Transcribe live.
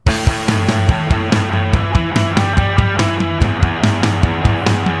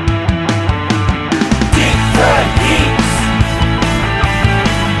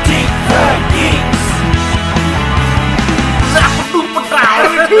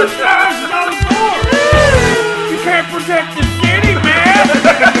the stars is on the board. You can't protect the city, man.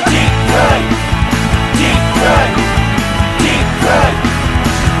 Deep cut. Deep cut. Deep cut.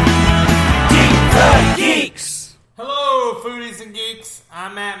 Deep cut geeks. Hello, foodies and geeks.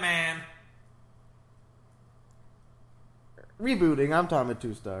 I'm Matt Man. Rebooting, I'm Tom at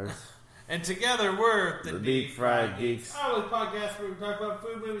 2 stars. And together we're the Deep Fried Geeks. Our podcast where we talk about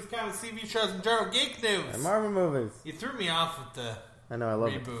food, movies, comics, TV shows, and general geek news. And Marvel movies. You threw me off with the I know, I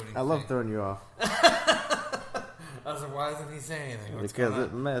love rebooting it. I love thing. throwing you off. I was like, why doesn't he say anything? What's Because going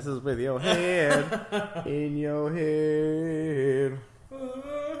it messes with your head. In your head.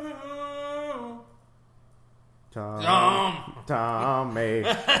 Tommy.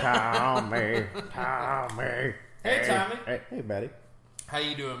 Hey, Tommy. Hey, buddy. How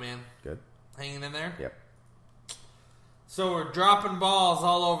you doing, man? Good. Hanging in there? Yep. So we're dropping balls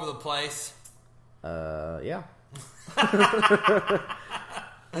all over the place. Yeah.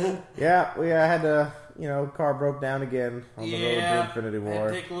 Yeah, we had to, car broke down again on the road to Infinity had War.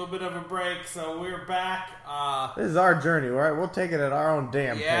 to take a little bit of a break, so we're back. This is our journey, all right? We'll take it at our own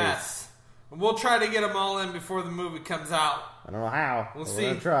damn pace. Yes. We'll try to get them all in before the movie comes out. I don't know how. We'll but see. We're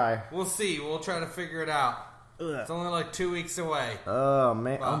gonna try. We'll see. We'll try to figure it out. Ugh. It's only like 2 weeks away. Oh,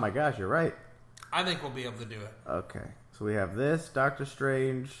 man. Well, Oh, my gosh, you're right. I think we'll be able to do it. Okay. So we have this, Doctor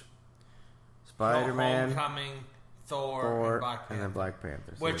Strange, Spider-Man, Homecoming, Thor, and Black Panther. and then Black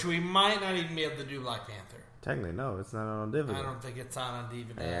Panther. So Which we might not even be able to do Black Panther. technically, no, it's not on DVD. I don't think it's on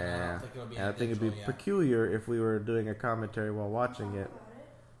DVD. I Yeah. don't think it'll be And on I think it'd be digital yet. peculiar if we were doing a commentary while watching it.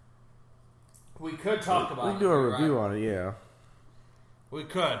 We could talk about it. We can do a you're review right. on it, yeah. We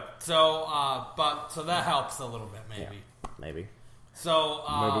could. So, so that helps a little bit, maybe. Yeah, maybe. So,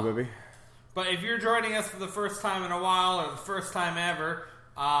 Maybe. but if you're joining us for the first time in a while or the first time ever,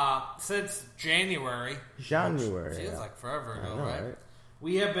 since January, January. feels Yeah. like forever ago, I know, right? right?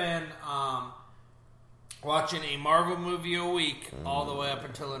 We have been watching a Marvel movie a week all the way up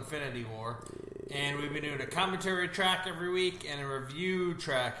until Infinity War. And we've been doing a commentary track every week and a review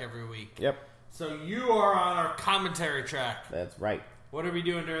track every week. Yep, So you are on our commentary track. that's right. What are we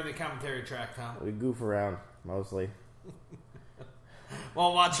doing during the commentary track, Tom? We goof around, mostly.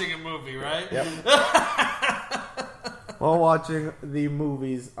 While watching a movie, right? Yep. While watching the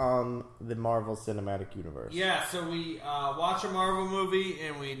movies on the Marvel Cinematic Universe. Yeah, so we watch a Marvel movie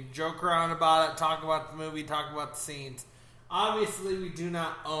and we joke around about it, talk about the movie, talk about the scenes. Obviously, we do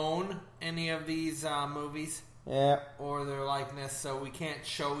not own any of these movies Yeah. or their likeness, so we can't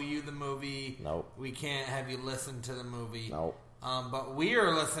show you the movie. Nope. We can't have you listen to the movie. Nope. But we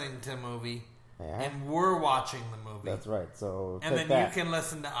are listening to the movie, Yeah. and we're watching the movie. That's right. So and take then that. you can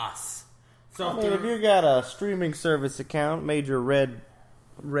listen to us. So I mean, if you got a streaming service account, major red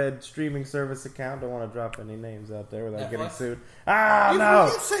streaming service account, don't want to drop any names out there without getting Netflix? sued. Ah, We no!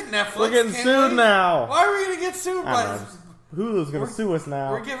 can say Netflix. We're getting can't sued we? now. Why are we going to get sued? I don't know. Hulu's going to sue us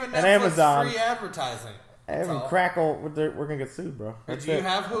now. We're giving Netflix and Amazon. free advertising. That's Even all. Crackle, we're going to get sued, bro. That's Do you it.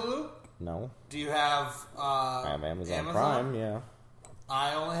 have Hulu? No. Do you have I have Amazon Prime, yeah.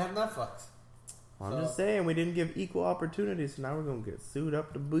 I only have Netflix. Well, I'm So- just saying, we didn't give equal opportunity, so now we're going to get sued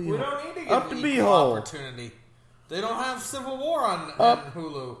up the beehole. We don't need to give Up the equal beehole. opportunity. They don't have Civil War on Up.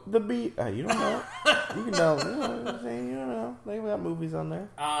 Hulu. The bee. You don't know. You can tell. You know what I'm saying? You don't know. They got movies on there.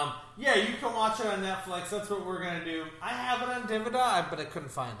 Yeah, you can watch it on Netflix. That's what we're going to do. I have it on DVD, but I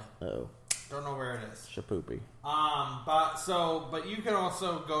couldn't find it. Oh, Don't know where it is. shapoopy. But you can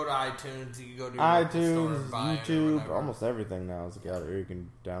also go to iTunes. You can go to your local store iTunes, and buy it or YouTube, whatever. almost everything now is out there. You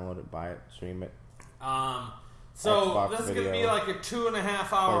can download it, buy it, stream it. So Xbox this is going to video, be like a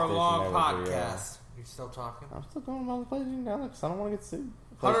 2.5 hour long PlayStation Network podcast. video. You still talking? I'm still going on the PlayStation Network because I don't want to get sued.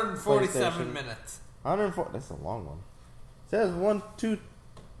 147 PlayStation. minutes. 104. That's a long one. It says 1, 2.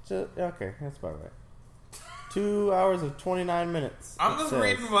 Okay, that's about right. 2 hours and 29 minutes. I'm it just says.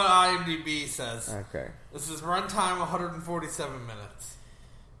 reading what IMDb says. Okay. This is runtime 147 minutes.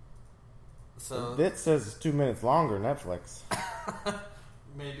 So It says it's 2 minutes longer. Netflix.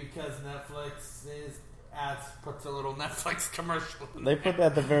 maybe because Netflix puts a little Netflix commercial in They there. put that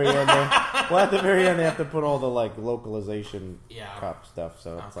at the very end. Well, at the very end, they have to put all the localization Yeah. cop stuff.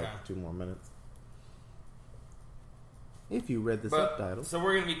 So it's Okay. 2 more minutes. If you read the But- subtitles, So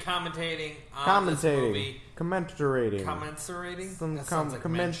we're going to be commentating on this commentating, movie. commentating. Commensurating? Some That sounds like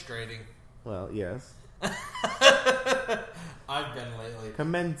comment- menstruating. Well, yes, I've been lately.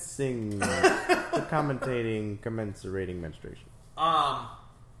 commencing, the commentating, commensurating menstruation.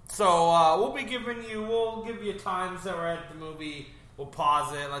 So we'll give you times that we're at the movie. We'll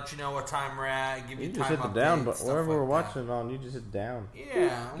pause it, let you know what time we're at, give you, You time just hit the updates, down, but stuff wherever like we're that. watching it on, you just hit down. Yeah,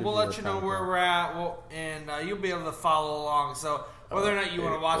 Gives we'll you let the you know time where code. we're at, and you'll be able to follow along. So Whether or not you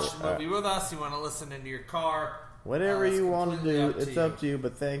want to watch the movie with us, you want to listen into your car. Whatever it's you want to completely do, up to it's you. up to you.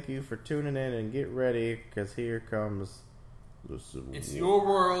 But thank you for tuning in and get ready because here comes the Civil It's War. your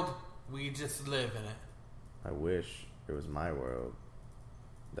world. We just live in it. I wish it was my world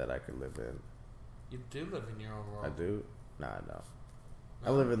that I could live in. You do live in your own world. I do? Nah, I don't. I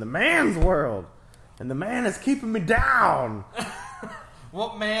live in the man's world, and the man is keeping me down.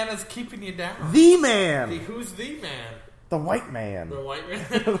 What man is keeping you down? The man, Who's the man? the white man. The white man?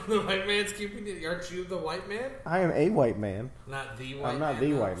 The white man's keeping you... Aren't you the white man? I am a white man. Not the white man? I'm not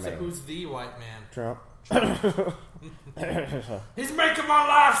the white So man. who's the white man? Trump. He's making my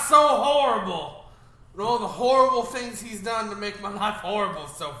life so horrible. And all the horrible things he's done to make my life horrible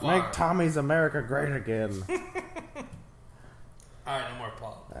so far. Make Tommy's America great again. Alright, no more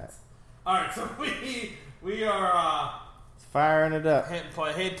politics. Alright, so we are Firing it up. hit and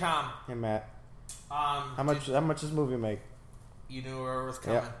play. Hey Tom. Hey Matt, How how much does this movie make? You knew where it was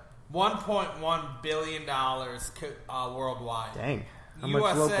coming. Yep. $1.1 billion worldwide. Dang. How much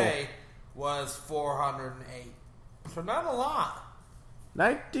local? USA was 408. So not a lot.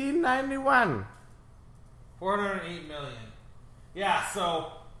 1991. 408 million. Yeah,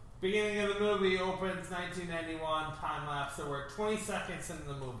 so beginning of the movie opens 1991, time lapse. So we're 20 seconds into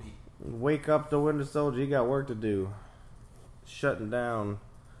the movie. Wake up, the Winter Soldier. You got work to do. Shutting down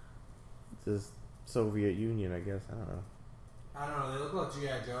this Soviet Union, I guess. I don't know. I don't know, they look like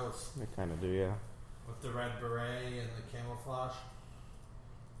G.I. Joes They kind of do, yeah. with the red beret and the camouflage.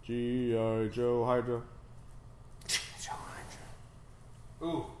 G.I. Joe Hydra.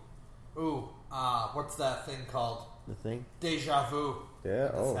 Ooh, what's that thing called? The thing? Deja vu. Yeah,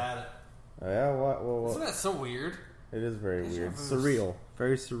 Just oh. had it. Yeah, what? Isn't that so weird? It is very Deja weird. vu's- Surreal.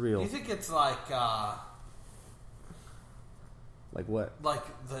 Very Do surreal. you think it's like Like what?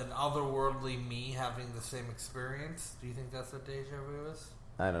 the otherworldly me having the same experience? Do you think that's what deja vu is?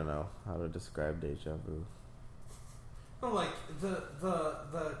 I don't know how to describe deja vu. No, like the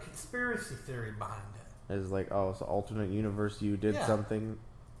conspiracy theory behind it. It's like, oh, it's an alternate universe. You did Yeah. something.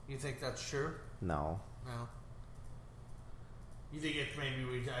 You think that's true? No. No. You think it's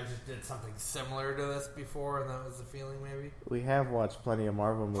maybe I just did something similar to this before, and that was the feeling, maybe? We have watched plenty of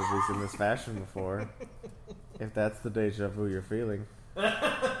Marvel movies in this fashion before. If that's the deja vu you're feeling.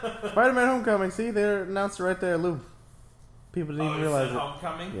 Spider-Man Homecoming. See, they announced it right there, Lou. People didn't even you realize said it.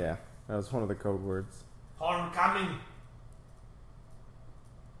 Homecoming? Yeah, that was one of the code words. Homecoming.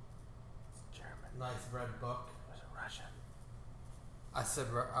 It's German. Nice red book. It's Russian. I said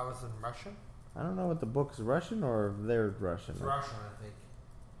I was in Russian? I don't know what the book's Russian or they're Russian. It's Russian, I think.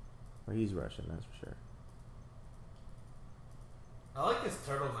 Well, he's Russian, that's for sure. I like his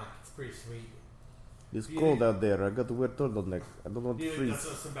turtleneck. It's pretty sweet. It's You cold think- out there. I got to wear turtleneck. I don't want Do to you think freeze. that's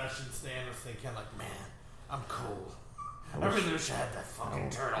what Sebastian Stan was thinking? Like, man, I'm cool. I wish- really wish I had that fucking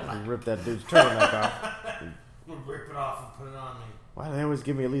turtleneck. Rip that dude's turtleneck off. I'm gonna rip it off and put it on me. Why do they always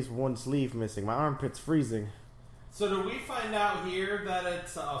give me at least one sleeve missing? My armpit's freezing. So do we find out here that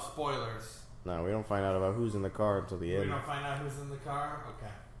it's spoilers? No, we don't find out about who's in the car until the We end. don't find out who's in the car?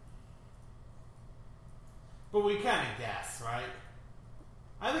 Okay. But we kind of guess, right?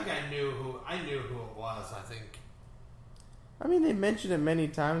 I think I knew who it was, I think. I mean, they mentioned it many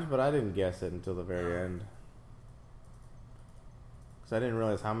times, but I didn't guess it until the very end. Because I didn't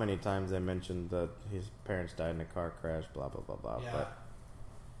realize how many times they mentioned that his parents died in a car crash, blah, blah, blah, blah. Yeah. But,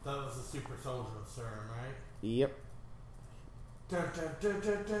 That was the super soldier serum, right? yep.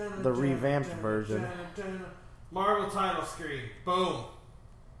 The The revamped version. Marvel title screen. Boom.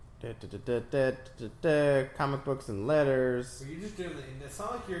 Comic books and letters. Were you just doing the... It's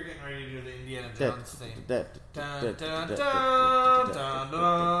not like you're getting ready to do the Indiana Jones thing.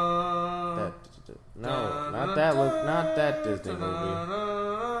 No, not that look, not that Disney movie.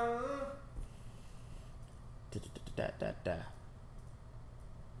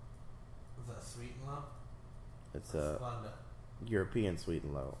 Is that Sweet and Low? It's That's a Splenda. European Sweet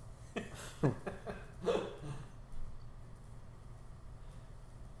and Low.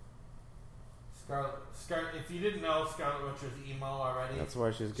 Scarlet, if you didn't know, Scarlet Witch was emo already. That's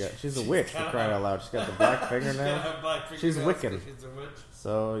why she's a witch for crying out loud. She's got the black fingernails. She's Wiccan. She's a witch.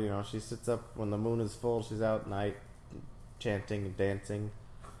 So, you know, she sits up when the moon is full. She's out at night chanting and dancing.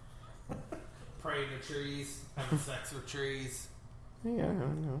 Praying to trees, having sex with trees. Yeah, you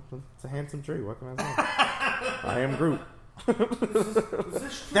know, it's a handsome tree. What can I say? I am Groot.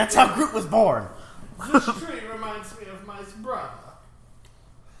 That's how Groot was born. This tree reminds me of my brother.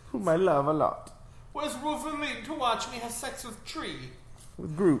 Whom I love a lot. Where's Wolverine to watch me have sex with tree?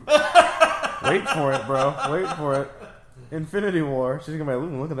 With Groot. Wait for it, bro. Wait for it. Infinity War. She's gonna be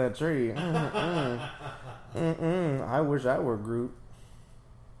like, look at that tree. I wish I were Groot.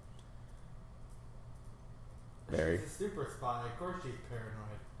 Very. She's a super spy. Of course she's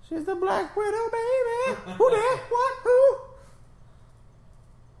paranoid. She's the Black Widow, baby. Who that? What? Who?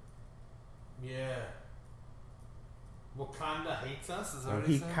 Yeah. Wakanda hates us? Is that No, what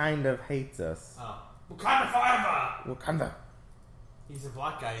he he said? kind of hates us. Oh. Wakanda forever! Wakanda. He's a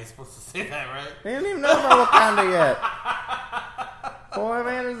black guy. He's supposed to say that, right? They didn't even know about Wakanda yet. Boy,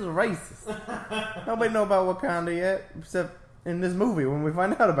 man, this is racist. Nobody know about Wakanda yet, except in this movie when we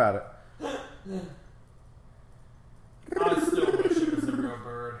find out about it. I still wish it was a real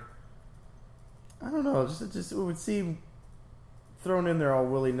bird. I don't know. Just it would seem thrown in there all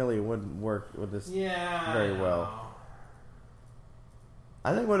willy nilly wouldn't work with this Yeah. very I know. well. I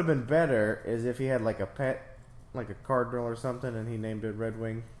think what would have been better is if he had like a pet, like a cardinal or something, and he named it Red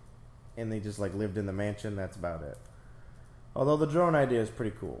Wing, and they just like lived in the mansion. That's about it. Although the drone idea is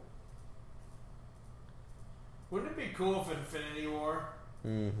pretty cool. Wouldn't it be cool if Infinity War,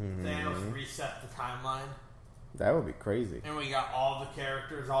 Mm-hmm. Thanos reset the timeline? That would be crazy. And we got all the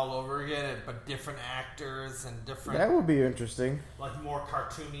characters all over again, but different actors and different, That would be interesting. like more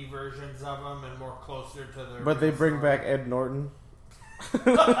cartoony versions of them and more closer to their. But they real bring story. back Ed Norton.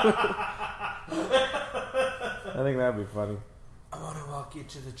 I think that'd be funny. I want to walk you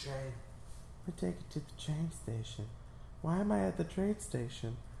to the train. We take it to the train station. Why am I at the train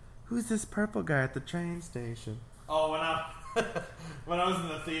station? Who's this purple guy at the train station? Oh, when I was in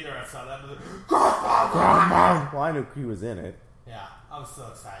the theater, I saw that movie. Well, I knew he was in it. Yeah, I was so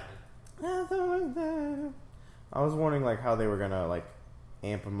excited. I was wondering like how they were gonna like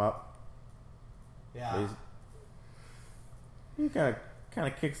amp him up. Yeah. He kind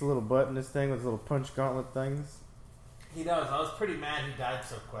of kicks a little butt in this thing with his little punch gauntlet things. He does. I was pretty mad he died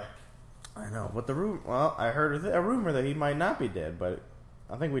so quick. I know, but I heard a rumor that he might not be dead, but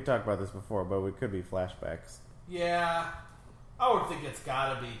I think we talked about this before, but it could be flashbacks. Yeah, I would think it's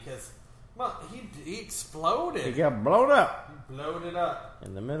gotta be because, well, he exploded. He got blown up He blowed it up.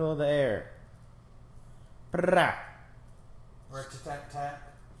 in the middle of the air. Brrrah.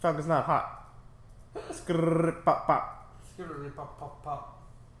 Rat-tat-tat. Falcon's not hot. Skrrr, pop pop. Skittery-pop, pop, pop.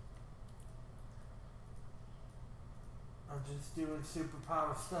 I'm just doing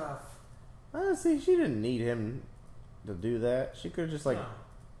superpower stuff. See, she didn't need him to do that. She could have just like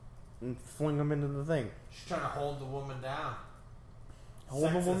No, fling him into the thing. she's trying to hold the woman down.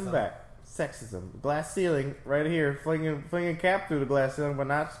 Hold the woman Sexism. back. Sexism. Glass ceiling right here, flinging Cap through the glass ceiling, but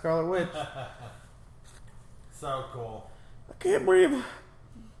not Scarlet Witch. So cool. I can't breathe.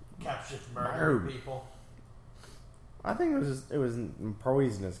 Cap's just murdering Bird. people. I think it was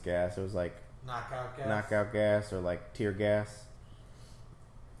poisonous gas. It was like Knockout gas. knockout gas or like tear gas.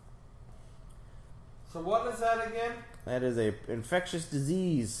 So what is that again? That is a infectious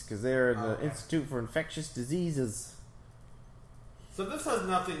disease because they're in the Okay. Institute for Infectious Diseases. So this has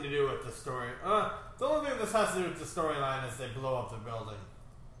nothing to do with the story. The only thing this has to do with the storyline is they blow up the building.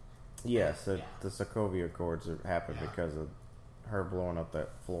 Yes, Yeah. the Sokovia Accords happened Yeah. because of her blowing up that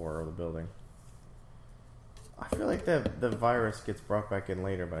floor of the building. I feel like the virus gets brought back in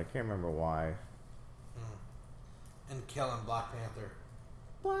later, but I can't remember why. And killing Black Panther.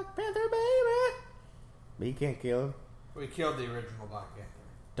 Black Panther, baby! But you can't kill him. We killed the original Black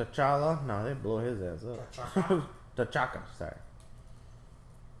Panther. T'Challa? No, they blow his ass up. T'Chaka. T'Chaka, sorry.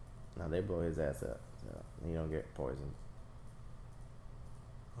 No, they blow his ass up. So you don't get poisoned.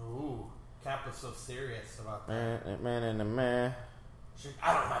 Ooh, Cap was so serious about that. Man.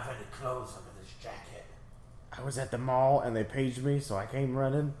 I don't have any clothes under this jacket. I was at the mall and they paged me, so I came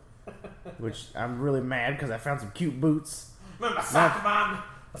running. Which I'm really mad because I found some cute boots. Remember Soccer Mom?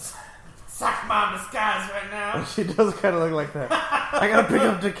 Soccer Mom disguise right now. She does kind of look like that. I gotta pick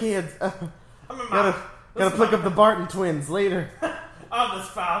up the kids. I'm in my, Gotta pick up the Barton twins later. I'm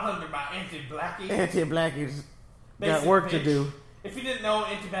just filed under my anti-blackie. Anti-blackies got Basic work to bitch. do. If you didn't know,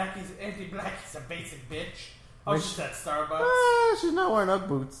 anti-blackie's a basic bitch. Oh, Which- she's at Starbucks. Ah, she's not wearing Ugg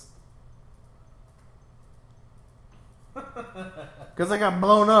boots. Because I got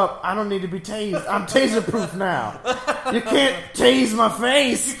blown up. I don't need to be tased. I'm taser proof now. You can't tase my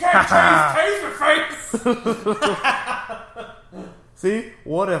face. You can't tase your face. See?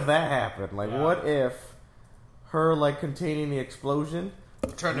 What if that happened? Like, Yeah. what if her, like, containing the explosion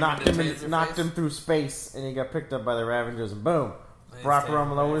Turned knocked into him Taserface. through space and he got picked up by the Ravengers and boom. Nice Brock Taserface.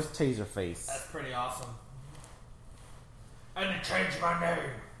 Rumlower's taser face. That's pretty awesome. And they changed my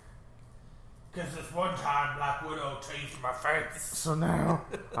name. Because this one time Black Widow tased my face. So now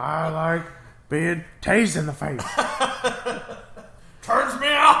I like being tased in the face. Turns me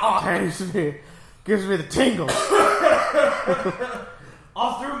on. Tased me. Gives me the tingles.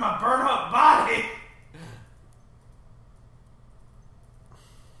 All through my burnt up body.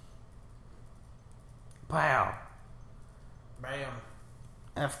 Pow. Bam.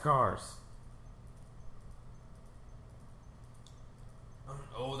 F cars.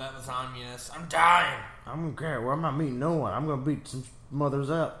 Oh, that was ominous. I'm dying. I don't care. Well, I'm not meeting no one. I'm gonna beat some mothers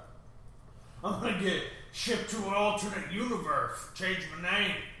up. I'm gonna get shipped to an alternate universe. Change my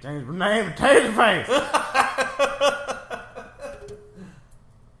name. Change my name to Taserface.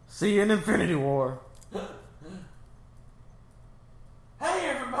 See you in Infinity War. Hey,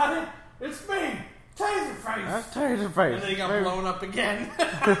 everybody. It's me, Taserface. That's Taserface. And then he got Maybe- blown up again.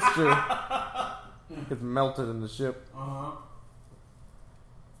 That's true. It's melted in the ship. Uh-huh.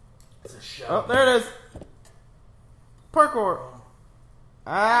 It's a show. Oh, there it is. Parkour. Ow.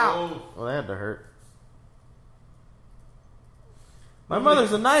 Oh. Well, that had to hurt. My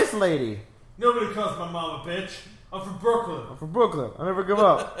mother's a nice lady. Nobody calls my mom a bitch. I'm from Brooklyn. I'm from Brooklyn. I never give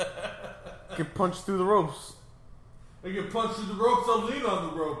up. Get punched through the ropes. I get punched through the ropes, I'll lean on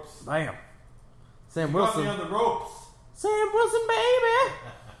the ropes. Bam. Sam Got me Wilson. on the ropes. Sam Wilson, baby.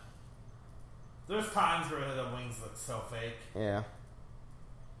 There's times where the wings look so fake. Yeah.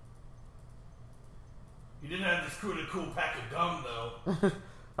 You didn't have to screw the cool pack of gum, though.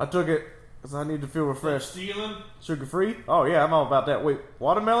 I took it because I need to feel refreshed. Stealing? Sugar free? Oh, yeah, I'm all about that. Wait,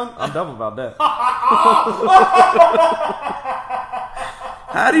 watermelon? I'm double about that.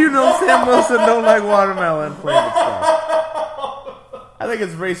 How do you know Sam Wilson don't like watermelon flavored stuff? I think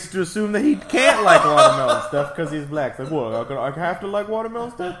it's racist to assume that he can't like watermelon stuff because he's black. It's like, what? I have to like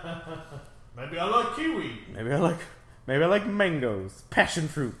watermelon stuff? Maybe I like kiwi. Maybe I like mangoes, passion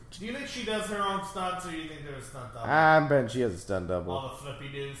fruit. Do you think she does her own stunts, or do you think they're a stunt double? I'm betting she has a stunt double. All the flippy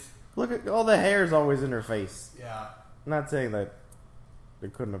doos. Look at all the hair's always in her face. Yeah. I'm not saying that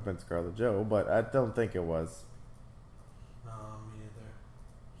it couldn't have been Scarlett Jo, but I don't think it was. No, me neither.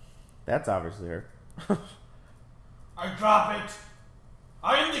 That's obviously her. I drop it.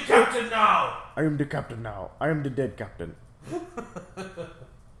 I am the captain now. I am the captain now. I am the dead captain.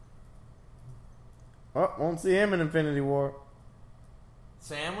 Oh, won't see him in Infinity War.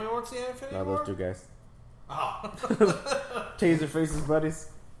 Sam, we won't see Infinity No, War? those two guys. Oh. Taserface's buddies.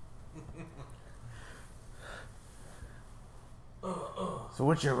 So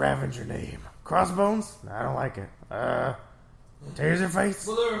what's your Ravager name? Crossbones? Nah, I don't like it. Taserface?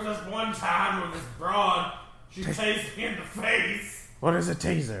 Well, there was this one time with this broad, she tased me in the face. What is a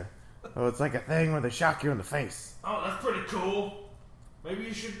taser? Oh, it's like a thing where they shock you in the face. Oh, that's pretty cool. Maybe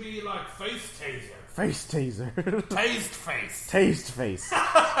you should be like face taser. Face taser. Tased face. Taste face.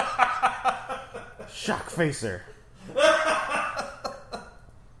 Shock facer.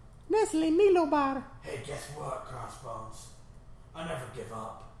 Nestle Nilo bar. Hey, guess what, Crossbones? I never give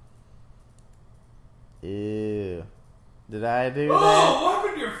up. Ew. Did I do that? Oh, what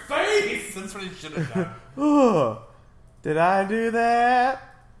happened to your face? That's what he should have done. Oh, did I do that?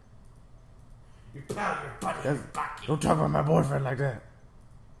 You pat your buddy in the back. Don't talk about my boyfriend like that.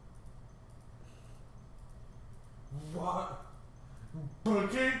 What?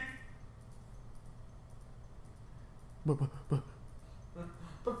 Bucky? Bucky.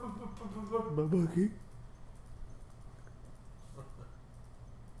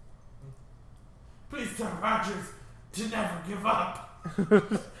 Please tell Rogers to never give up.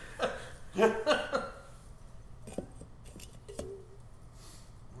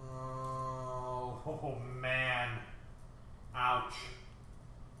 Oh, man. Ouch.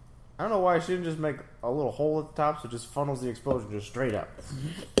 I don't know why she didn't just make a little hole at the top so it just funnels the explosion just straight up.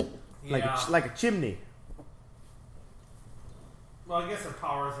 Yeah. Like a chimney. Well, I guess her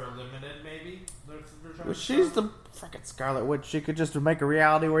powers are limited, maybe. They're trying Well, to she's stop. the frickin' Scarlet Witch. She could just make a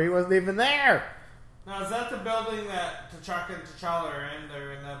reality where he wasn't even there. Now, is that the building that T'Chaka and T'Challa are in?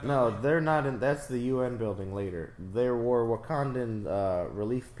 They're in that No, building? they're not in. That's the UN building later. There were Wakandan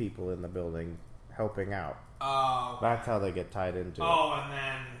relief people in the building helping out. Oh. That's how they get tied into it. Oh, and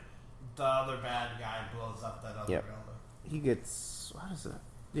then the other bad guy blows up that other Yep. building. He gets. What is it?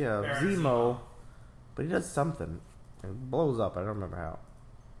 Yeah, Baron Zemo. Zemo. But he does something. It blows up. I don't remember how.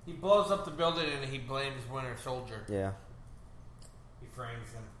 He blows up the building and he blames Winter Soldier. Yeah. He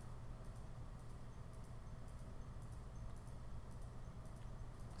frames him.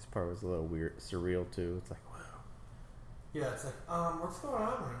 This part was a little weird, surreal too. It's like, wow. Yeah, it's like, what's going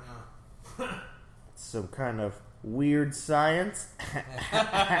on right now? Some kind of weird science.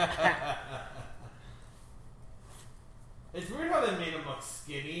 It's weird how they made him look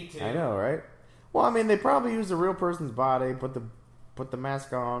skinny, too. I know, right? Well, I mean, they probably used a real person's body, put the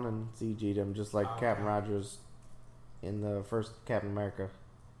mask on, and CG'd him just like Okay. Captain Rogers in the first Captain America.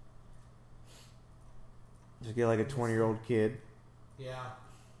 Just get like a 20-year-old kid. Yeah.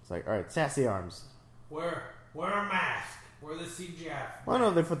 It's like, all right, sassy arms. Wear a mask. Where the CGI. I don't know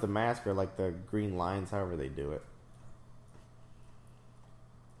if they put the mask or like the green lines, however they do it.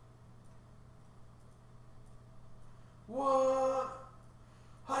 What?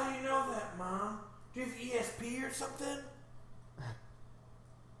 How do you know that, Mom? Do you have ESP or something?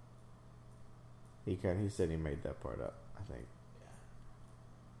 He said he made that part up, I think.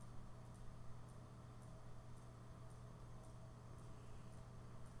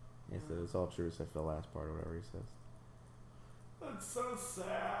 He said it's all true except for the last part or whatever he says. That's so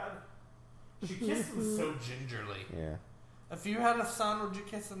sad. She kissed him so gingerly. Yeah. If you had a son, would you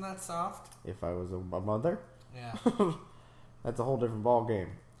kiss him that soft? If I was a mother, Yeah. that's a whole different ball game.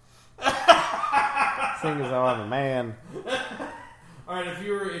 Seeing as how I'm a man, All right, if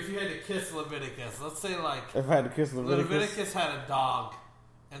you had to kiss Leviticus, let's say like if I had to kiss Leviticus, had a dog,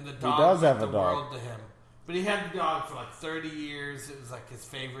 and the dog does meant have a the dog. world to him. But he had the dog for like 30 years. It was like his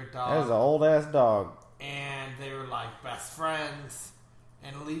favorite that is dog, an old ass dog. and they were like best friends.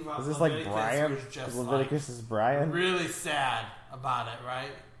 And Levi Is this like Leviticus Brian? was just Leviticus is Brian? like really sad about it,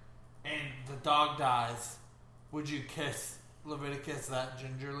 right? And the dog dies. Would you kiss Leviticus that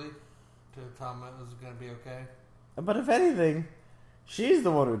gingerly to tell him it was going to be okay? But if anything, she's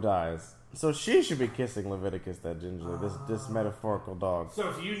the one who dies. So she should be kissing Leviticus that gingerly, this metaphorical dog. So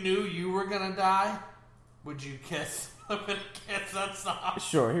if you knew you were going to die, would you kiss Leviticus that soft?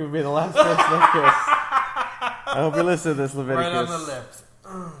 Sure, he would be the last person to kiss. I hope you listen to this, Leviticus. Right on the lips.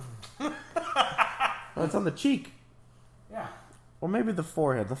 Oh, it's on the cheek. Yeah. Or maybe the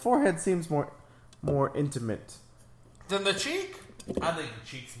forehead. The forehead seems more intimate. Then the cheek? I think the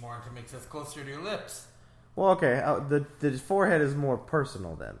cheek's more intimate because it's closer to your lips. Well, okay, the forehead is more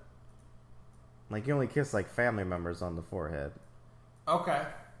personal then. Like, you only kiss, like, family members on the forehead. Okay.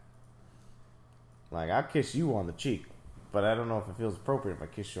 Like, I'll kiss you on the cheek, but I don't know if it feels appropriate if I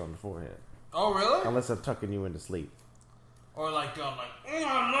kiss you on the forehead. Oh, really? Unless I'm tucking you into sleep. Or like going like,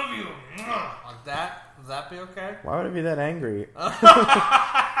 I love you. Like that? Would that be okay? Why would I be that angry?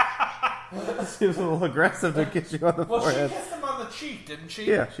 It seems a little aggressive to kiss you on the Well, forehead. she kissed him on the cheek, didn't she?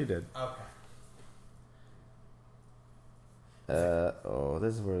 Yeah, she did. Okay.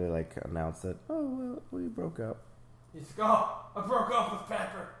 This is where they, like, announced that, oh, well, we broke up. He's like, oh, I broke up with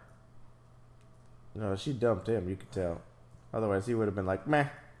Pepper. No, she dumped him, you could tell. Otherwise, he would have been like, meh.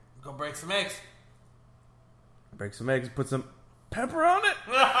 Go break some eggs. Break some eggs, put some pepper on it.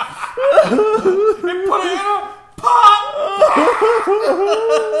 They put it in a pot.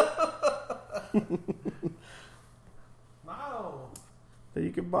 Wow. That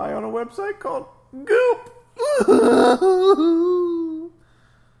you can buy on a website called Goop. Ooh,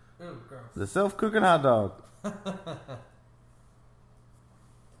 gross. The self-cooking hot dog.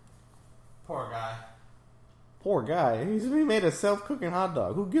 Poor guy. Poor guy. He made a self-cooking hot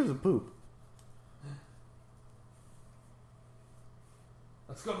dog. Who gives a poop?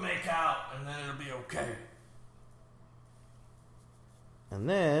 Let's go make out, and then it'll be okay. And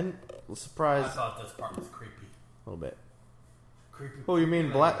then, surprise, I thought this part was creepy. a little bit. Creepy. Oh, you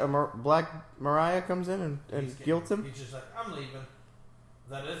mean creepy. Black Mariah comes in and He's guilts him? He's just like, I'm leaving.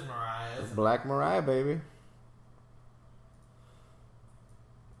 That is Mariah, isn't it? Black Mariah, baby.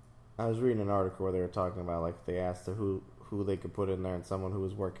 I was reading an article where they were talking about, like, they asked who they could put in there, and someone who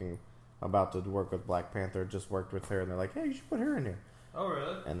was about to work with Black Panther just worked with her, and they're like, hey, you should put her in here. Oh,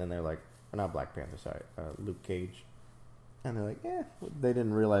 really? And then they're like, not Black Panther, sorry, Luke Cage. And they're like, yeah. They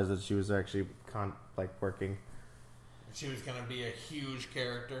didn't realize that she was actually, working. She was going to be a huge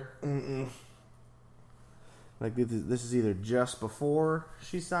character. Mm-mm. Like, this is either just before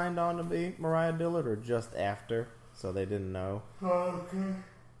she signed on to be Mariah Dillard or just after, so they didn't know. Okay.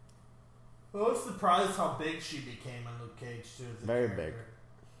 Well, I was surprised how big she became in Luke Cage, too. As a Very character. big.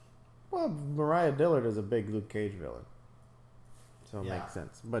 Well, Mariah Dillard is a big Luke Cage villain. So it Yeah. makes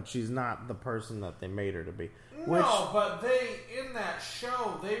sense. But she's not the person that they made her to be. No, but in that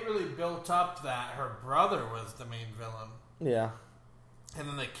show, they really built up that her brother was the main villain. Yeah. And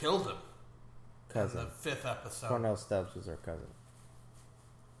then they killed him Cousin. in the 5th episode. Cornell Stubbs was her cousin.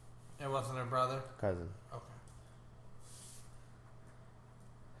 It wasn't her brother? Cousin. Okay.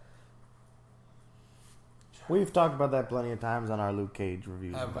 We've talked about that plenty of times on our Luke Cage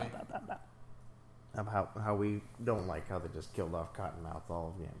reviews. Have we? About how we don't like how they just killed off Cottonmouth all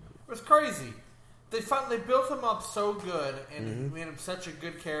of the end. It was crazy. They built him up so good, and he made him such a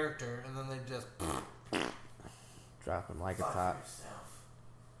good character, and then they just... Drop him like Fuck it's hot. yourself.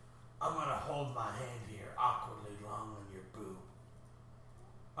 I'm gonna hold my hand here awkwardly long on your boob.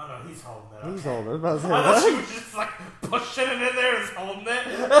 Oh no, he's holding it. He's okay. older. I was about to say, I thought what? she was just like pushing it in there and holding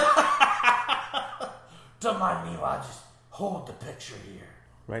it. Don't mind me while I just hold the picture here.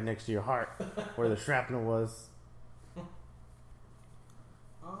 Right next to your heart, where the shrapnel was.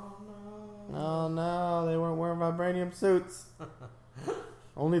 Oh no, they weren't wearing vibranium suits.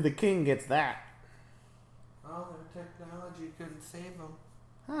 Only the king gets that. Oh, their technology couldn't save them.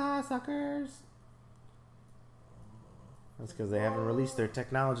 Ah, suckers. That's because they haven't released their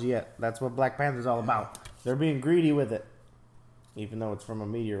technology yet. That's what Black Panther's all about. They're being greedy with it. Even though it's from a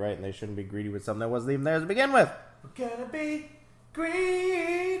meteorite and they shouldn't be greedy with something that wasn't even theirs to begin with. We're gonna be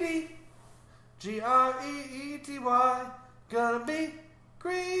greedy. Greedy. Gonna be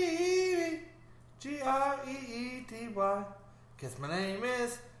greedy. Greedy. Cause my name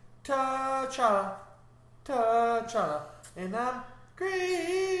is T'Challa. T'Challa. And I'm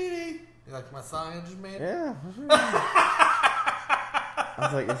greedy. You like my song I just made? Yeah. I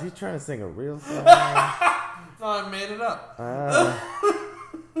was like, is he trying to sing a real song? No, I made it up.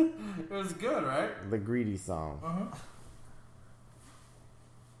 It was good, right? The greedy song.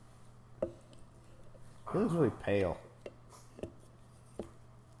 He looks really pale.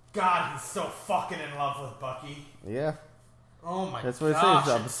 God, he's so fucking in love with Bucky. Yeah. Oh my god. That's what it says.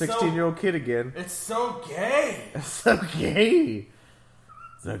 I'm a 16-year-old kid again. It's so gay. It's so gay.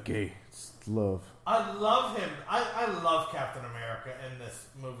 It's so gay. It's love. I love him. I love Captain America in this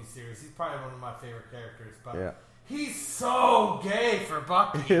movie series. He's probably one of my favorite characters. But Yeah. he's so gay for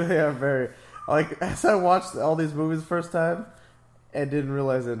Bucky. They are very... Like, as I watched all these movies the first time, and didn't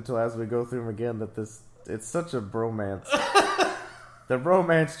realize it until as we go through them again that it's such a bromance. The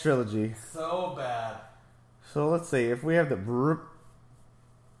bromance trilogy. So bad. So let's see. If we have the...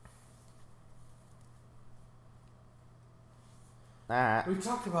 We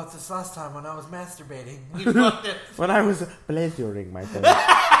talked about this last time when I was masturbating. When I was pleasuring myself.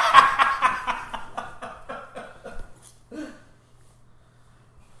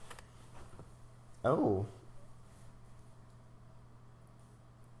 Oh.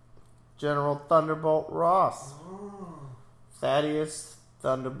 General Thunderbolt Ross. Thaddeus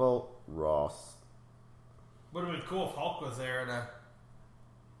Thunderbolt Ross. Would have been cool if Hulk was there.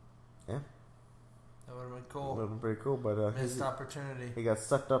 Yeah. That would have been That cool. would have been pretty cool, but Missed opportunity. he got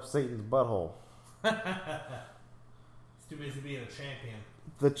sucked up Satan's butthole. He's too busy being a champion.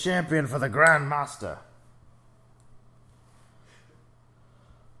 The champion for the Grand Master.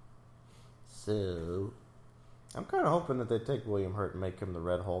 So, I'm kind of hoping that they take William Hurt and make him the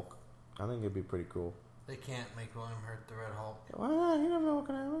Red Hulk. I think it'd be pretty cool. They can't make William Hurt the Red Hulk. Why not? You never know what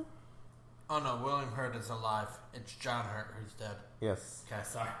can happen. Oh no, William Hurt is alive. It's John Hurt who's dead. Yes. Okay,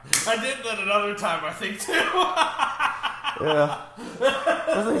 sorry. I did that another time, I think, too. Yeah.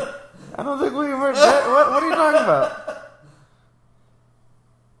 I don't think William Hurt dead. What are you talking about?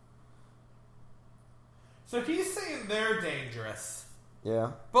 So he's saying they're dangerous.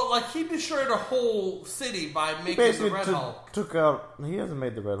 Yeah. But, like, he destroyed a whole city by He making basically the Red Hulk. took out... He hasn't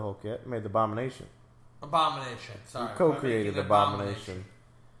made the Red Hulk yet. He made the Abomination. Abomination, sorry. He co-created By making Abomination.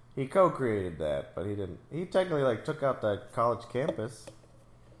 He co-created that, but he didn't... He technically, like, took out that college campus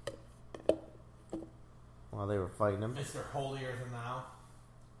while they were fighting him. Mr. Holier Than Thou.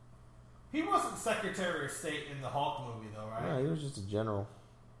 He wasn't Secretary of State in the Hulk movie, though, right? Yeah, he was just a general.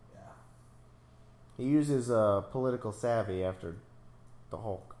 Yeah. He uses political savvy after the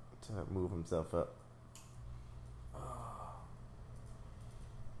Hulk to move himself up.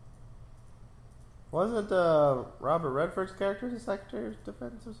 Wasn't Robert Redford's character the Secretary of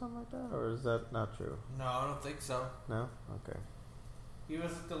Defense or something like that? Or is that not true? No, I don't think so. No? Okay. He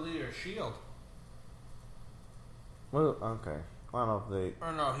wasn't the leader of S.H.I.E.L.D. Well, okay. I don't know if they...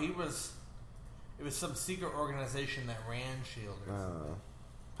 Or no, he was... It was some secret organization that ran S.H.I.E.L.D. or something.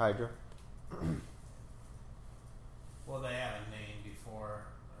 Hydra. Well, they had a name before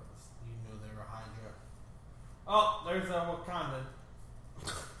you knew they were Hydra. Oh, there's a Wakandan.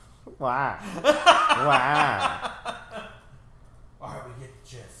 Wow. Wow. Alright, we get the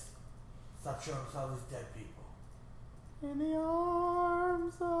gist. Stop showing us all these dead people. In the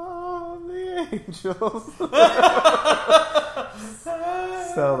arms of the angels.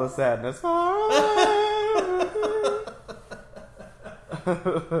 Sell the sadness far away.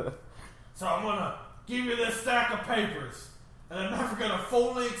 So I'm gonna give you this stack of papers, and I'm never gonna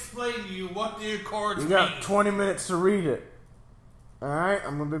fully explain to you what the Accords You mean. got 20 minutes to read it. Alright,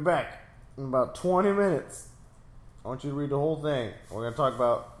 I'm going to be back in about 20 minutes. I want you to read the whole thing. We're going to talk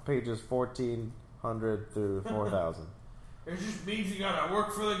about pages 1400 through 4000. It just means you gotta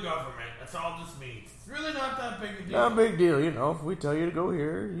work for the government. That's all this means. It's really not that big a deal. Not a big deal, you know. If we tell you to go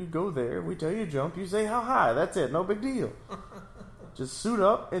here, you go there. If we tell you to jump, you say how high. That's it. No big deal. Just suit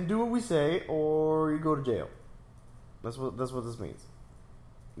up and do what we say, or you go to jail. That's what this means.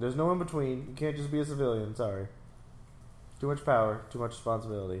 There's no in between. You can't just be a civilian. Sorry. Too much power, too much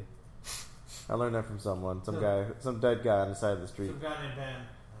responsibility. I learned that from someone. Some dead guy on the side of the street. Some guy named Ben.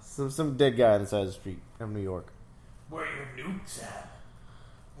 Some dead guy on the side of the street from New York. Where are your nukes at?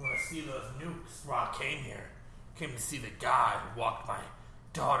 I want to see those nukes. Rock came here. Came to see the guy who walked my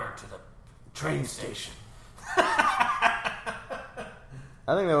daughter to the train station.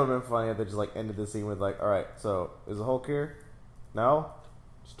 I think that would have been funny if they just like ended the scene with like, all right, so is the Hulk here? No?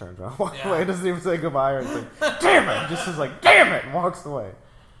 Just turns around, walks away, doesn't even say goodbye or anything. Damn it! Just is like, damn it, and walks away.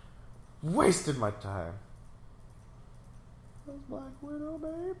 Wasted my time. That's Black Widow,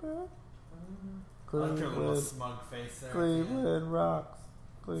 baby. I like your little smug face there. Cleveland rocks.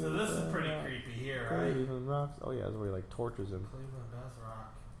 So this is pretty creepy here, right? Cleveland rocks. Oh yeah, that's where he like tortures him. Cleveland does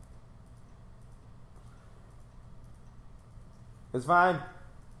rock. It's fine.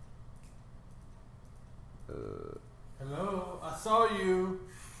 Hello, I saw you.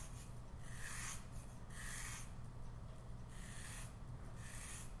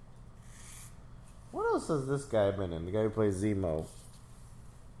 What else has this guy been in? The guy who plays Zemo.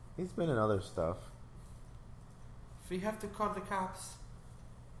 He's been in other stuff. We have to call the cops.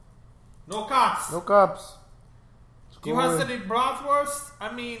 No cops. No cops. Do you have any bratwurst?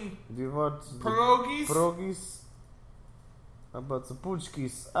 I mean, Do you want pierogies? Pierogies? How about some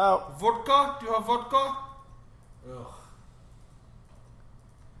puchkis? Out. Vodka? Do you have vodka? Ugh.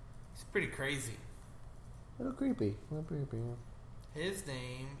 It's pretty crazy. A little creepy. His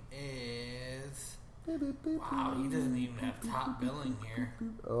name is... Wow, he doesn't even have top billing here.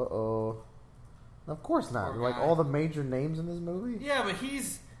 Uh-oh. Of course not. Poor Like guy. all the major names in this movie? Yeah, but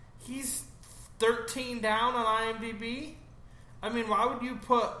he's 13 down on IMDb. I mean, why would you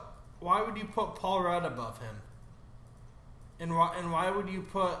put Paul Rudd above him? And why would you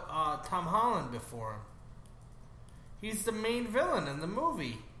put Tom Holland before him? He's the main villain in the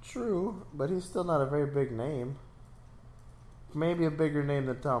movie. True, but he's still not a very big name. Maybe a bigger name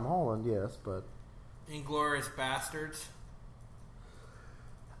than Tom Holland, yes, but... Inglourious Bastards.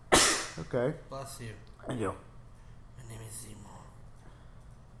 Okay. Bless you. Thank you. My name is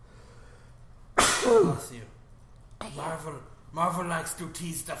Zemo. Bless you. Marvel likes to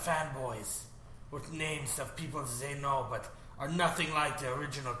tease the fanboys with names of people they know but are nothing like the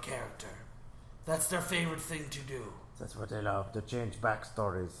original character. That's their favorite thing to do. That's what they love, to change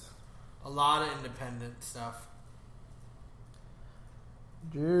backstories. A lot of independent stuff.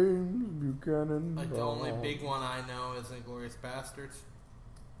 James Buchanan. Like the only big one I know is Inglourious Bastards.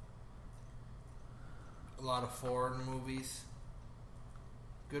 A lot of foreign movies.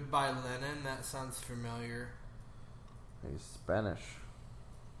 Goodbye Lenin, that sounds familiar. He's Spanish.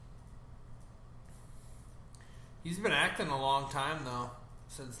 He's been acting a long time though,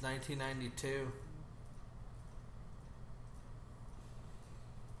 since 1992.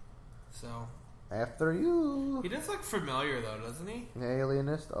 So After you. he does look familiar though, doesn't he?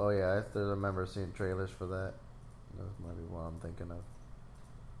 Alienist? Oh yeah, I remember seeing trailers for that. That might be what I'm thinking of.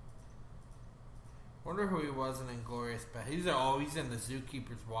 Wonder who he was in Inglourious Bastards. He's in The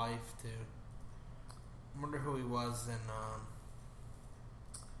Zookeeper's Wife too. Wonder who he was in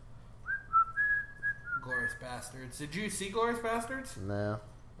Glorious Bastards. Did you see Glorious Bastards? No.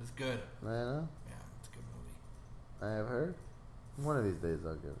 It was good. I know. Yeah, it's a good movie. I have heard. One of these days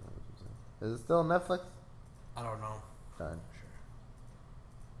I'll get it. Is it still on Netflix? I don't know. Fine. Sure.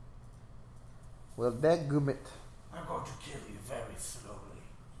 Well, that gummit. I'm going to kill you very slowly.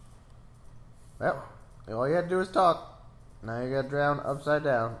 Well, all you had to do is talk. Now you got drowned upside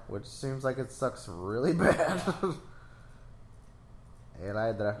down, which seems like it sucks really bad. El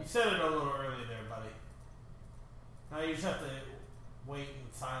Hydra. You said it a little early there, buddy. Now you just have to wait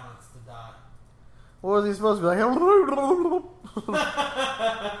in silence to die. What was he supposed to be like?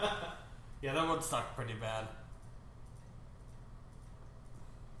 Yeah, that one sucked pretty bad.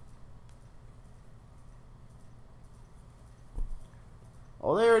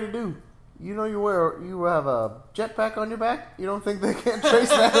 Oh, they already do. You know you have a jetpack on your back? You don't think they can't trace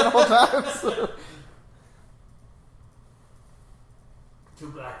that at all times? Two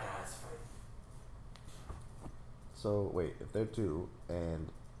black guys fighting. So, wait, if they're two, and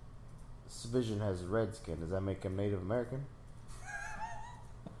Vision has red skin, does that make him Native American?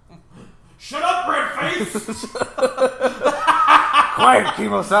 Shut up, Redface! Quiet,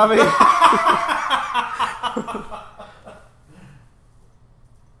 Kimosabe!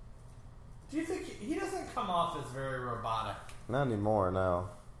 Do you think he doesn't come off as very robotic? Not anymore, no.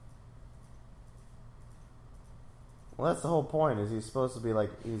 Well, that's the whole point, is he's supposed to be like,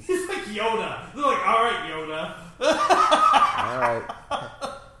 he's... He's like Yoda. They're like, alright, Yoda. Alright.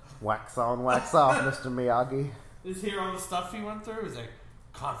 Wax on, wax off, Mr. Miyagi. Just hear all the stuff he went through? He's like,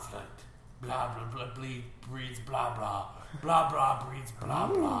 conflict. Blah, blah, blah, breeds blah, blah. Blah, blah, breeds blah,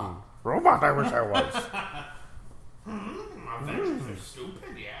 blah. Robot, I wish I was. Avengers are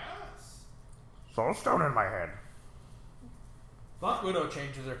stupid, yes. Soul Stone in my head. Black Widow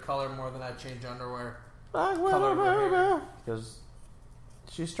changes her color more than I change underwear. Black Color of her Widow. Because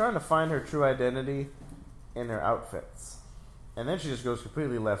she's trying to find her true identity in her outfits. And then she just goes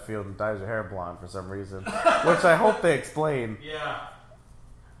completely left field and dyes her hair blonde for some reason. Which I hope they explain. Yeah.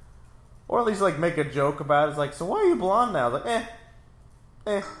 Or at least, like, make a joke about it. It's like, so why are you blonde now? Like,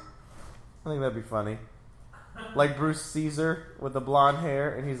 I think that'd be funny. Like Bruce Caesar with the blonde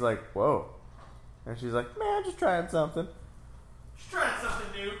hair, and he's like, whoa. And she's like, man, I'm just trying something. She's trying something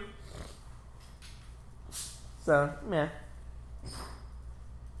new. So, yeah.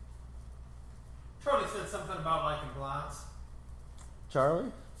 Tony said something about liking blondes.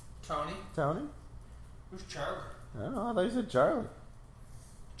 Charlie? Tony? Tony? Who's Charlie? I don't know. I thought you said Charlie.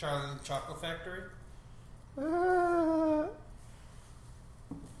 Charlie in the Chocolate Factory?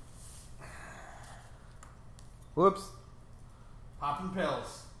 Whoops. Popping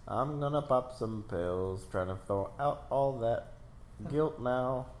pills. I'm gonna pop some pills. Trying to throw out all that guilt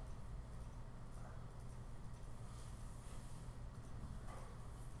now.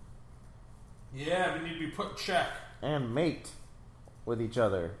 Yeah, we need to be put in check. And mate with each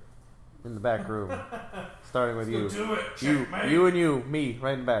other in the back room. Starting with you. Do it. You, Checkmate. you and you, me,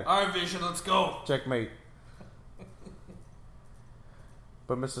 right in back. Alright, Vision, let's go. Checkmate.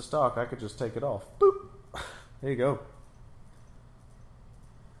 But Mr. Stark, I could just take it off. Boop. There you go.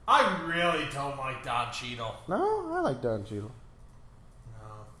 I really don't like Don Cheadle. No, I like Don Cheadle.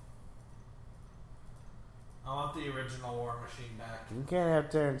 No. I want the original War Machine back. You can't have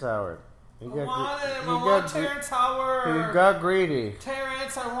Terrence Howard. I want him. I you want got Terrence Howard. You got greedy.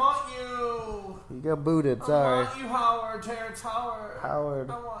 Terrence, I want you. You got booted. I Sorry. want you, Howard. Terrence Howard. Howard.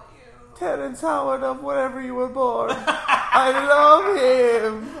 I want you. Terrence Howard of wherever you were born. I love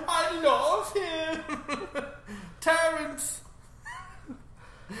him. I love him. Terrence.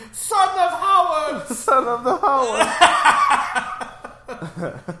 Son of Howard. Son of the Howard.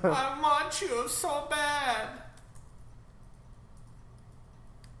 I want you so bad.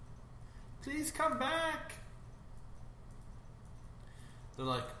 Please come back. They're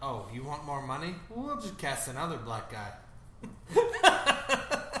like, oh, you want more money? We'll just cast another black guy.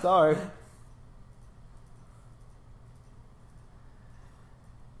 Sorry.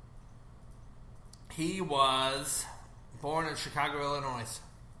 He was born in Chicago, Illinois.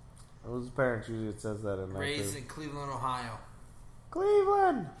 It was his parents. Usually it says that in there. Raised too. in Cleveland, Ohio.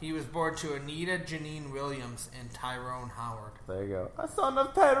 Cleveland. He was born to Anita Janine Williams and Tyrone Howard. There you go. A son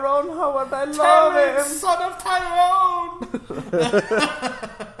of Tyrone Howard. I love Terrence, him. son of Tyrone!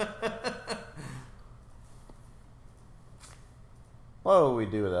 What would we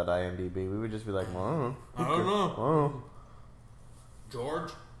do without IMDb? We would just be like, oh, I don't know. oh.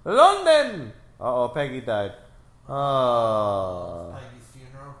 George? London. Uh oh, Peggy died. Oh. Peggy's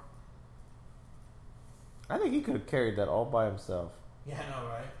funeral. I think he could have carried that all by himself. Yeah, I know,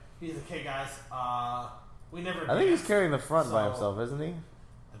 right? He's like, hey guys, we never I think he's danced, carrying the front by so- himself, isn't he?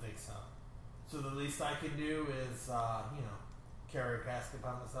 I think so. So the least I can do is, carry a casket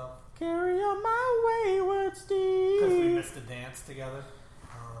by myself. Carry on my wayward Because we steed. missed a dance together.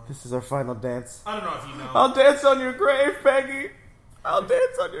 This is our final dance. I don't know if you know. I'll dance on your grave, Peggy. I'll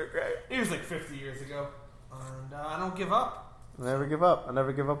dance on your grave. It was like 50 years ago. And I don't give up. I never give up. I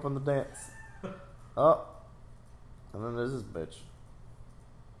never give up on the dance. Oh. And then there's this bitch.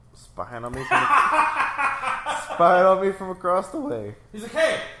 Spying on me from across the way. He's like,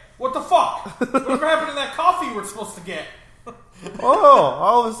 hey, what the fuck? Whatever happened to that coffee we're supposed to get? Oh,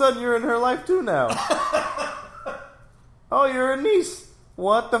 all of a sudden you're in her life too now. Oh, you're a niece.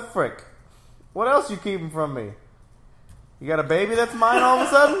 What the frick? What else you keeping from me? You got a baby that's mine all of a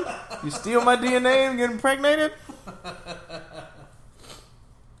sudden? You steal my DNA and get impregnated?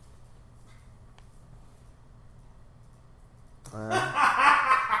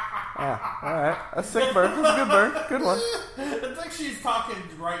 Alright. A sick burn. That's a good burn. Good one. It's like she's talking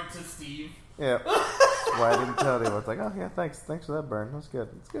right to Steve. Yeah. That's why I didn't tell you. It's like, oh yeah, thanks. Thanks for that burn. That's good.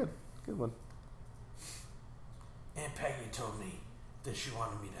 It's good. Good one. Aunt Peggy told me that she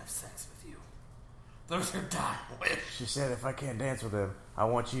wanted me to have sex with you. That was her dying wish. She said if I can't dance with him, I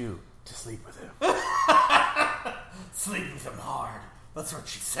want you to sleep with him. Sleep with him hard. That's what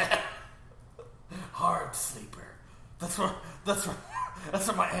she said. Hard sleeper. That's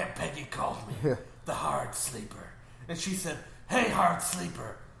what my Aunt Peggy called me. Yeah. The hard sleeper. And she said, hey, hard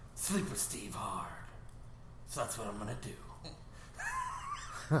sleeper, sleep with Steve hard. So that's what I'm gonna do.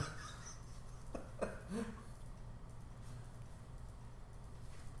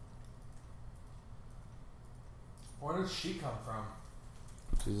 Where does she come from?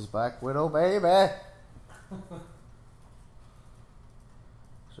 She's Black Widow, baby.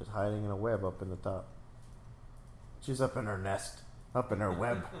 She's hiding in a web up in the top. She's up in her nest. Up in her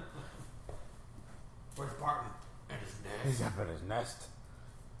web. Where's Barton? In his nest. He's up in his nest.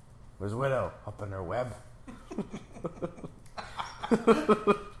 Where's Widow? Up in her web.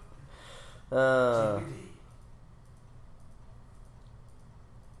 TBD. I'm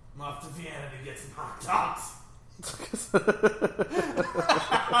off to Vienna to get some hot dogs.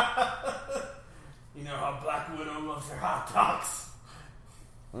 You know how Black Widow loves her hot dogs.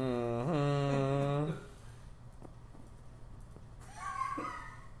 Mm-hmm.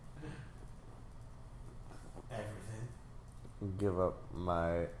 Everything. Give up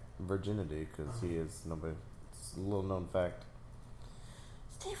my virginity because he is nobody. It's a little known fact.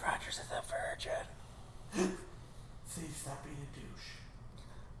 Steve Rogers is a virgin. See, stop being a douche.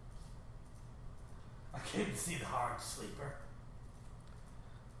 I came to see the hard sleeper.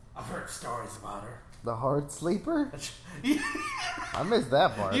 I've heard stories about her. The hard sleeper? You I missed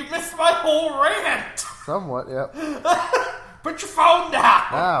that part. missed my whole rant. Somewhat, yep. Put your phone down.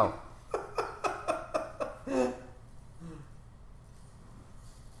 Now.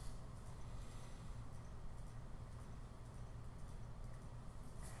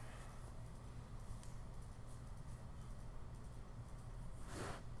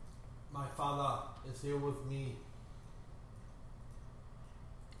 My father is here with me.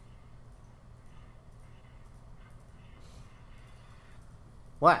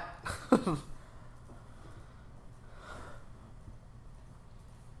 What?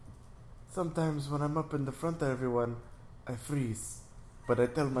 Sometimes when I'm up in the front of everyone, I freeze. But I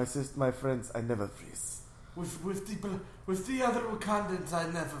tell my friends I never freeze. With the other Wakandans, I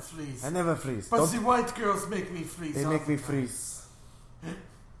never freeze. I never freeze. But Don't- the white girls make me freeze. They all make the me time. freeze.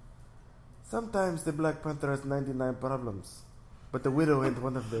 Sometimes the Black Panther has 99 problems, but the Widow ain't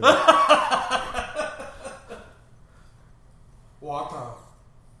one of them. Water.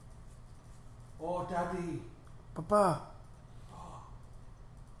 Oh, Daddy. Papa.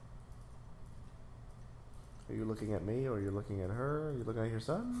 Are you looking at me or are you looking at her? Are you looking at your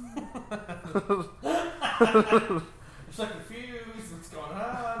son? It's like confused. What's going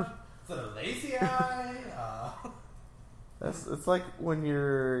on? Is that a lazy eye? It's like when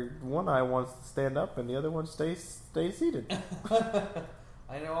your one eye wants to stand up and the other one stays seated.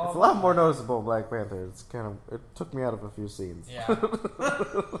 I know all It's a lot more noticeable, Black Panther. It took me out of a few scenes. Yeah. What the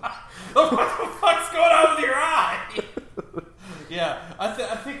fuck's going on with your eye? Yeah, I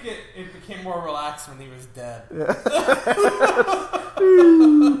think it became more relaxed when he was dead.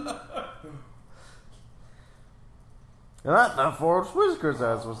 And I thought Forrest Whitaker's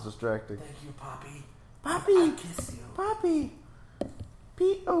ass was distracting. Thank you, Poppy. Poppy! I kiss you. Poppy!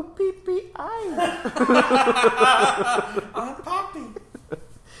 P-O-P-P-I! I'm Poppy.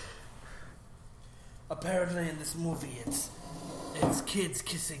 Apparently in this movie it's kids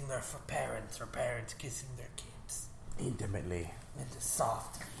kissing their parents or parents kissing their kids. Intimately. It's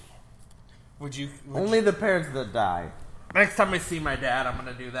softly. Would you Only the parents that die. next time I see my dad, I'm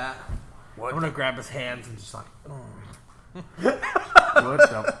gonna do that. I'm gonna grab his hands and just like What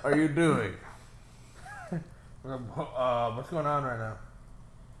the are you doing? what's going on right now?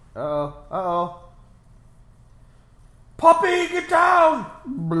 Uh-oh. Poppy, get down!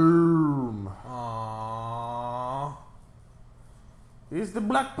 Boom. Aww. He's the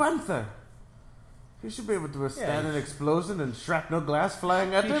Black Panther. He should be able to withstand an explosion and shrapnel glass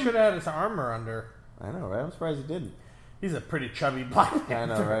flying at He him. should have had his armor under. I know, right? I'm surprised he didn't. He's a pretty chubby Black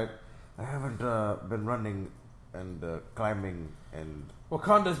Panther. I know, right? I haven't been running and climbing and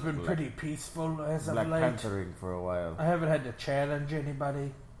Wakanda's been pretty peaceful as of Black late. Panthering for a while. I haven't had to challenge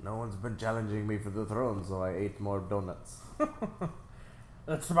anybody. No one's been challenging me for the throne, so I ate more donuts.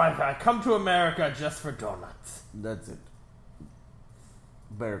 That's my. I come to America just for donuts. That's it.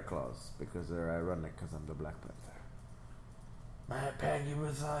 Bear claws, because they're ironic, because I'm the Black Panther. My Peggy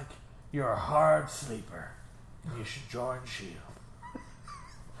was like, "You're a hard sleeper. You should join Shield.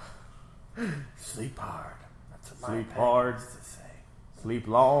 Sleep hard." That's what Sleep my hard. Peggy used to say. Sleep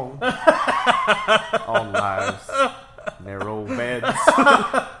long. All lives. Narrow beds.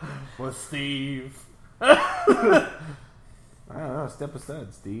 With Steve. I don't know. Step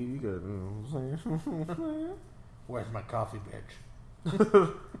aside, Steve. You got. Where's my coffee, bitch?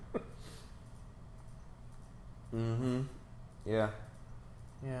 Mm-hmm. Yeah.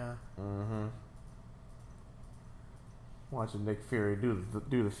 Yeah. Mm-hmm. Watching Nick Fury do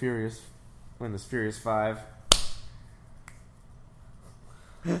the Furious, win this Furious 5.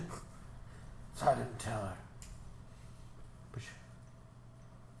 So I didn't tell her. But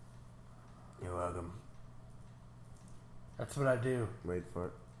You're welcome. that's what I do. Wait for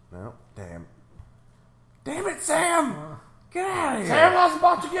it. No. Damn. Damn it, Sam! Get out of here. Samuel's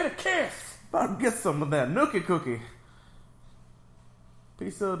about to get a kiss. About to get some of that nookie cookie.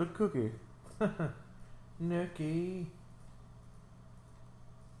 Piece of the cookie. Nookie.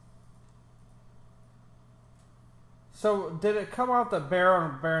 So, did it come out that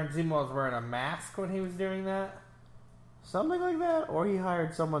Baron Zemo was wearing a mask when he was doing that? Something like that? Or he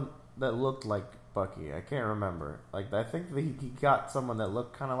hired someone that looked like Bucky. I can't remember. Like, I think that he got someone that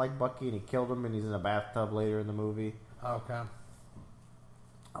looked kind of like Bucky and he killed him and he's in a bathtub later in the movie. Okay.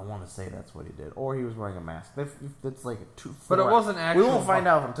 I want to say that's what he did. Or he was wearing a mask. It's like But it wasn't actual We won't find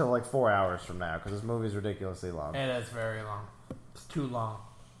Bucky. out until like 4 hours from now because this movie is ridiculously long. It is very long. It's too long.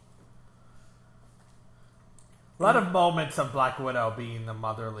 A lot of moments of Black Widow being the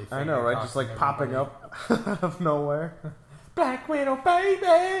motherly figure. I know, right? talking Just like to popping everybody. up out of nowhere. Black Widow,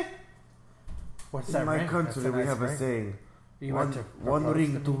 baby! What's In that my ring? country, That's a we nice have a ring. saying: You want to one propose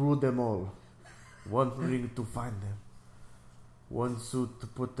ring to to me? rule them all, one ring to find them, one suit to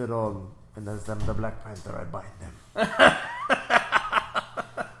put it on, and as I'm the Black Panther, I bind them.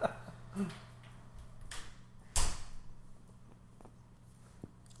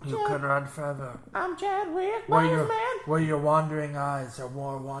 You can run forever. I'm Chadwick Where your wandering eyes are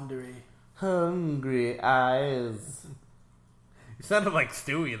more wandery. Hungry eyes. You sounded like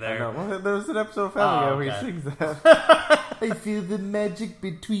Stewie I there. know. Well, there was an episode of Family Guy where okay. he sings that. I feel the magic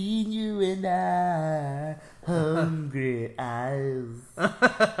between you and I. Hungry eyes.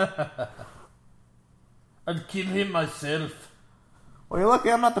 I'd kill him myself. Well, you're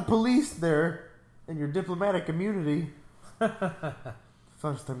lucky I'm not the police there in your diplomatic immunity.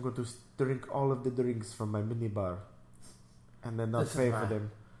 First, I'm going to drink all of the drinks from my minibar. And then not This is pay my- for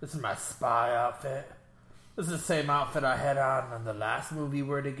them. This is my spy outfit. This is the same outfit I had on in the last movie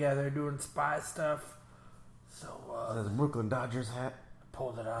we're together doing spy stuff. So, That's a Brooklyn Dodgers hat.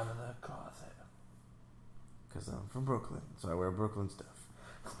 pulled it out of the closet. Because I'm from Brooklyn, so I wear Brooklyn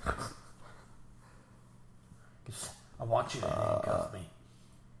stuff. I want you to handcuff me.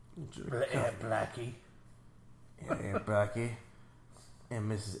 Aunt Blackie. Yeah, Aunt Blackie and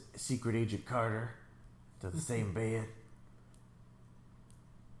Mrs. Secret Agent Carter to the same bed.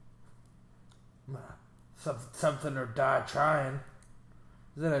 Something or die trying.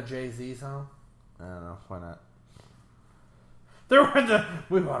 Is that a Jay-Z song? I don't know, why not?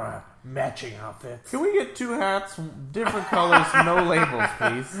 We want our matching outfits. Can we get 2 hats, different colors, no labels,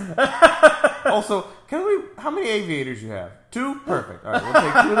 please? Also, how many aviators you have? 2? Perfect. Alright, we'll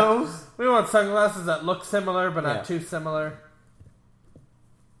take 2 of those. We want sunglasses that look similar but Yeah. not too similar.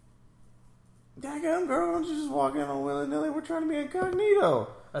 Daggone girl, don't you just walk in on willy-nilly? We're trying to be incognito.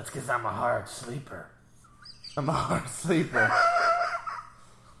 That's because I'm a hard sleeper. I'm a hard sleeper.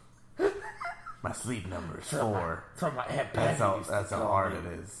 My sleep number is 4. That's what my Aunt That's Patty how, used to that's how call hard me.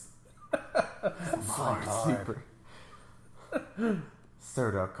 it is. I'm a hard sleeper.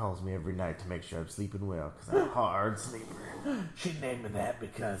 Serdar calls me every night to make sure I'm sleeping well, because I'm a hard sleeper. She named me that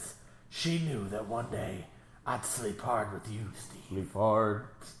because she knew that one day I'd sleep hard with you, Steve. Sleep hard.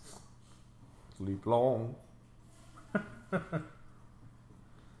 Sleep long.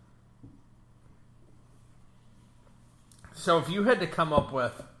 So if you had to come up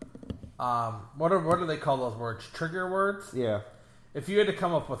with, what do they call those words? Trigger words? Yeah. If you had to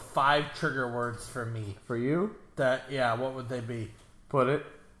come up with 5 trigger words for me, For you, what would they be? put it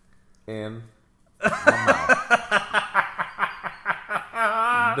in my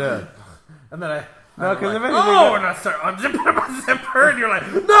mouth. Dead. And then No, because like, eventually... oh, and I start unzipping my zipper, and you're like,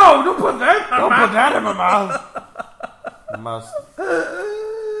 no, don't put that in my Don't mouth. put that in my mouth. Must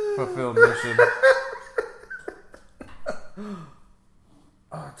fulfill mission.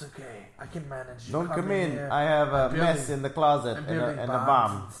 Oh, it's okay. I can manage. You Don't come in. here. I have a I'm mess building- in the closet I'm and building a bombs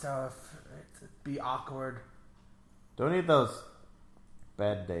bomb. and stuff. It'd be awkward. Don't eat those.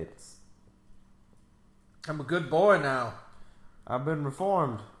 Bad dates. I'm a good boy now. I've been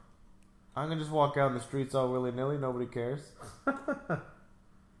reformed. I can just walk out in the streets all willy-nilly. Nobody cares. I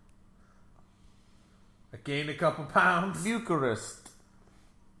gained a couple pounds. Bucharest.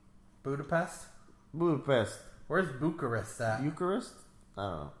 Budapest? Budapest. Where's Bucharest at? Eucharist? I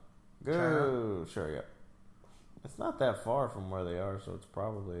don't know. Go. Sure, yeah. It's not that far from where they are, so it's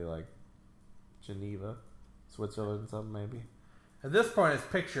probably like Geneva, Switzerland, something maybe. At this point, it's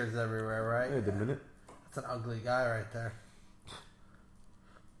pictures everywhere, right? Wait a minute. That's an ugly guy right there.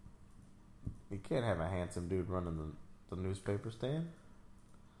 You can't have a handsome dude running the newspaper stand.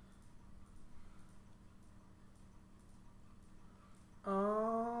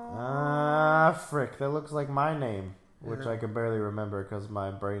 Oh. Ah, frick. That looks like my name, which I can barely remember because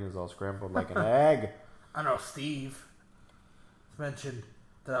my brain is all scrambled like an egg. I know Steve. It's mentioned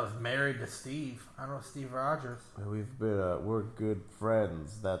That I was married to Steve. I know Steve Rogers. We're good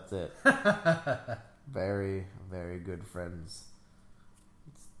friends. That's it. Very, very good friends.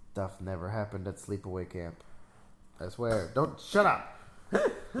 Stuff never happened at sleepaway camp. I swear. Don't shut up.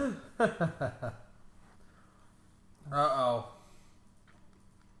 Uh-oh.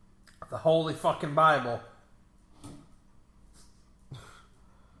 The Holy fucking Bible.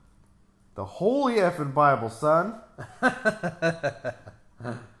 The holy effing Bible, son.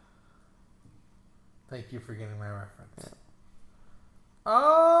 Thank you for getting my reference. Yeah.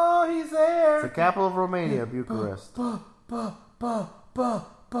 Oh, he's there. The capital of Romania, Bucharest.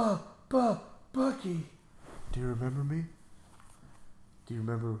 Bucky. Do you remember me? Do you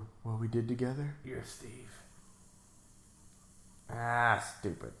remember what we did together? You're Steve. Ah,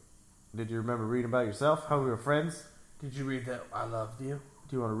 stupid. Did you remember reading about yourself? How we were friends? Did you read that I loved you?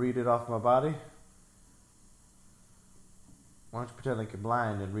 Do you want to read it off my body? Why don't you pretend like you're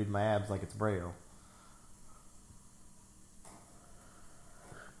blind and read my abs like it's Braille?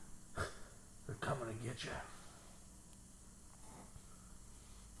 They're coming to get you.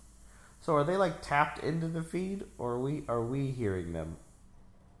 So are they like tapped into the feed, or are we hearing them?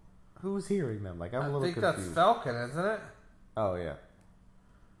 Who's hearing them? Like I'm a little confused. I think that's Falcon, isn't it? Oh yeah.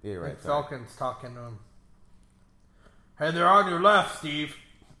 Yeah, you're right. Falcon's talking to him. Hey, they're on your left, Steve.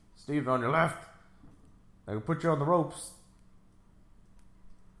 Steve's on your left. I can put you on the ropes.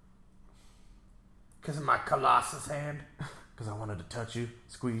 Because of my Colossus hand. Because I wanted to touch you,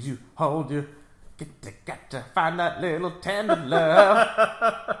 squeeze you, hold you. Got to find that little tender love.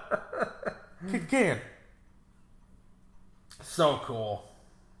 Kid can. So cool.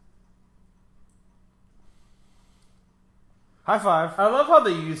 High five. I love how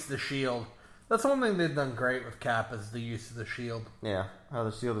they use the shield. That's one thing they've done great with Cap is the use of the shield. Yeah, how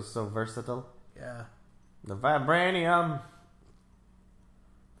the shield is so versatile. Yeah. The vibranium.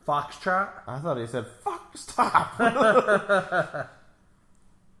 Foxtrot? I thought he said, fuck, stop. I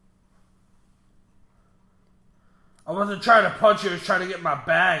wasn't trying to punch you, I was trying to get my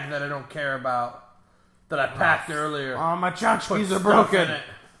bag that I don't care about. That I packed earlier. Oh, my tchotchkes are broken.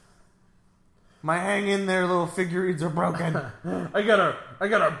 My hang in there little figurines are broken. I got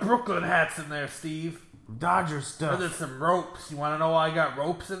our Brooklyn hats in there, Steve. Dodger stuff. And there's some ropes. You want to know why I got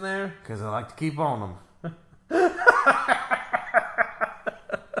ropes in there? Because I like to keep on them.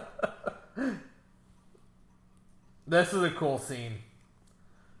 This is a cool scene.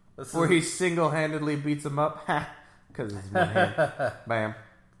 Where he single-handedly beats him up. Because he's one hand. Bam.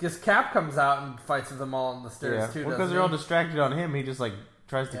 Because Cap comes out and fights with them all on the stairs too. Because they're all distracted on him. He just like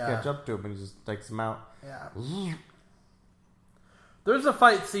tries to catch up to him and he just takes him out. Yeah. There's a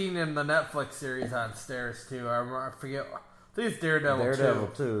fight scene in the Netflix series on stairs too. I forget. I think it's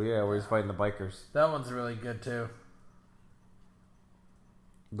Daredevil 2, yeah, where he's fighting the bikers. That one's really good too.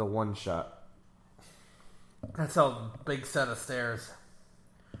 The one shot. That's a big set of stairs.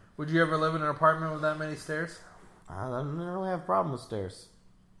 Would you ever live in an apartment with that many stairs? I don't really have a problem with stairs.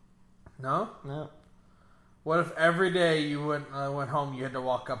 No? No. What if every day you went home you had to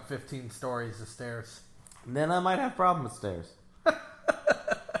walk up 15 stories of stairs? Then I might have a problem with stairs.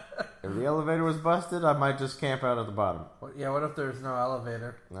 If the elevator was busted, I might just camp out at the bottom. What if there's no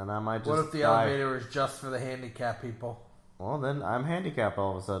elevator? Then I might just What if the elevator was just for the handicapped people? Well, then I'm handicapped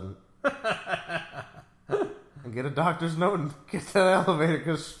all of a sudden. And get a doctor's note and get to the elevator,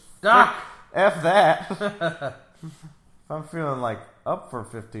 because Doc! F that. If I'm feeling like up for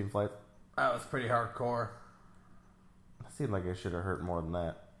 15 flights. That was pretty hardcore. It seemed like it should have hurt more than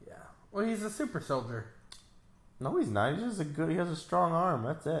that. Yeah. Well, he's a super soldier. No, he's not. He has a strong arm.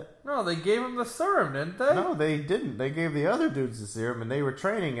 That's it. No, they gave him the serum, didn't they? No, they didn't. They gave the other dudes the serum, and they were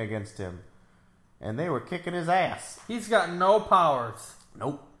training against him. And they were kicking his ass. He's got no powers.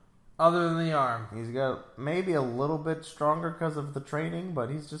 Nope. Other than the arm. He's got maybe a little bit stronger because of the training,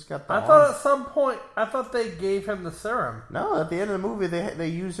 but he's just got the arm. Thought at some point, they gave him the serum. No, at the end of the movie, they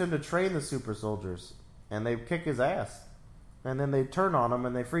use him to train the super soldiers. And they kick his ass. And then they turn on him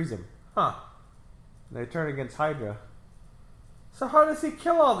and they freeze him. Huh. They turn against Hydra. So how does he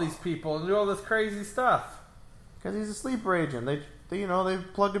kill all these people and do all this crazy stuff? Because he's a sleeper agent. They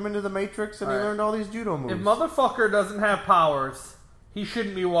plugged him into the Matrix and he learned all these judo moves. If motherfucker doesn't have powers, he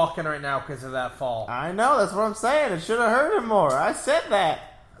shouldn't be walking right now because of that fall. I know, that's what I'm saying. It should have hurt him more. I said that.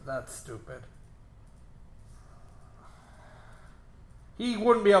 That's stupid. He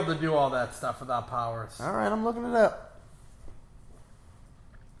wouldn't be able to do all that stuff without powers. Alright, I'm looking it up.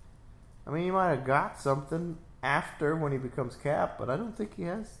 I mean, he might have got something after when he becomes Cap, but I don't think he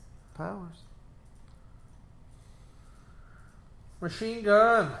has powers. Machine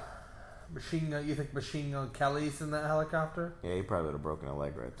gun. Machine Gun. You think Machine Gun Kelly's in that helicopter? Yeah, he probably would have broken a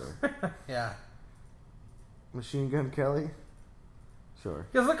leg right there. Yeah. Machine Gun Kelly? Sure.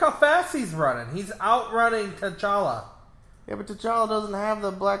 Because look how fast he's running. He's outrunning T'Challa. Yeah, but T'Challa doesn't have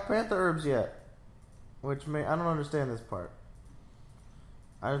the Black Panther herbs yet. I don't understand this part.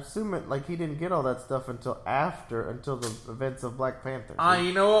 I assume he didn't get all that stuff until the events of Black Panther. So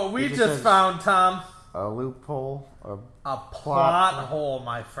You know what we just just says- found, Tom? a loophole, A plot hole,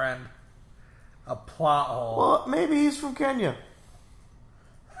 my friend. A plot hole. Well, maybe he's from Kenya.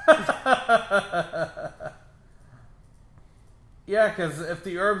 Yeah, because if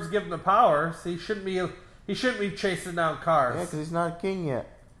the herbs give him the powers, he shouldn't be chasing down cars. Yeah, because he's not a king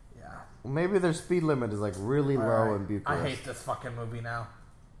yet. Yeah. Well, maybe their speed limit is really low Alright. in Bucharest. I hate this fucking movie now.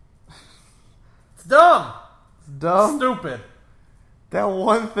 It's dumb. It's dumb. Stupid. That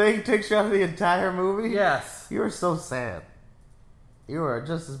one thing takes you out of the entire movie? Yes. You are so sad. You are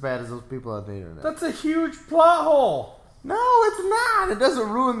just as bad as those people on the internet. That's a huge plot hole. No, it's not. It doesn't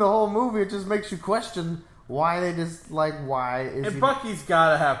ruin the whole movie. It just makes you question why they just, why is And he... Bucky's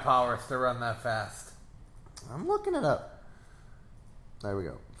gotta have powers to run that fast. I'm looking it up. There we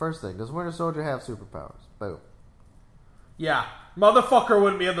go. First thing, does Winter Soldier have superpowers? Boom. Yeah. Motherfucker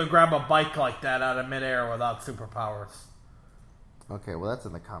wouldn't be able to grab a bike like that out of midair without superpowers. Okay, well that's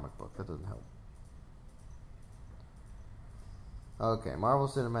in the comic book. That doesn't help. Okay, Marvel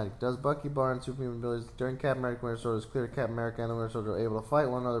Cinematic. Does Bucky Barnes' superhuman abilities during Captain America Winter Soldier? It's clear Captain America and the Winter Soldier are able to fight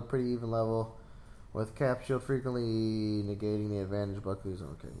one another pretty even level, with Cap shield frequently negating the advantage Bucky's.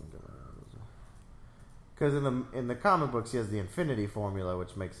 Okay, because in the comic books he has the Infinity Formula,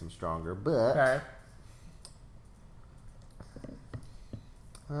 which makes him stronger. But Okay.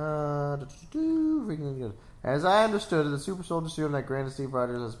 As I understood it, the super soldier serum that granted Steve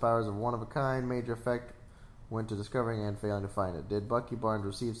Rogers his powers of one of a kind. Major effect went to discovering and failing to find it. Did Bucky Barnes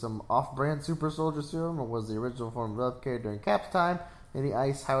receive some off-brand super soldier serum, or was the original form replicated during Cap's time in the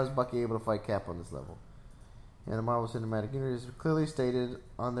ice? How is Bucky able to fight Cap on this level? In the Marvel Cinematic Universe, it clearly stated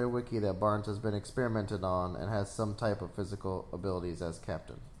on their wiki that Barnes has been experimented on and has some type of physical abilities as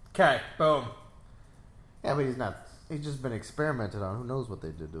Captain. Okay, boom. Yeah, but he's not. He's just been experimented on. Who knows what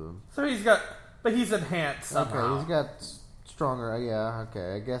they did to him? So he's enhanced somehow. Okay, he's got stronger. Yeah,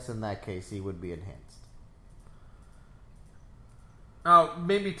 okay. I guess in that case he would be enhanced. Oh,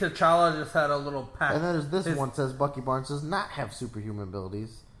 maybe T'Challa just had a little pack. And then there's this one says Bucky Barnes does not have superhuman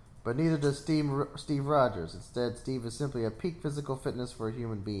abilities, but neither does Steve Rogers. Instead, Steve is simply a peak physical fitness for a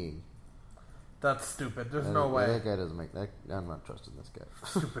human being. That's stupid. There's no way. That guy doesn't make that. I'm not trusting this guy.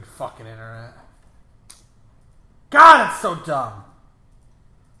 Stupid fucking internet. God, it's so dumb.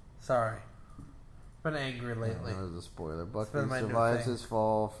 Sorry. Been angry lately. That was a spoiler. Bucky been my new survives thing. his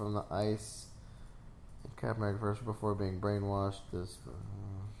fall from the ice. Captain America first before being brainwashed.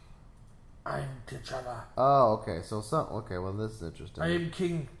 I'm T'Challa. Oh, okay. Okay, well, this is interesting. I am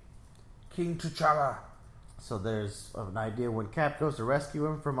King T'Challa. So there's an idea when Cap goes to rescue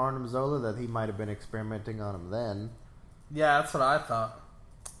him from Arnim Zola that he might have been experimenting on him then. Yeah, that's what I thought.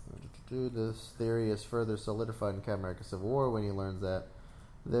 This theory is further solidified in Captain America Civil War when he learns that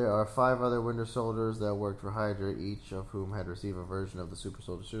there are 5 other Winter Soldiers that worked for Hydra, each of whom had received a version of the Super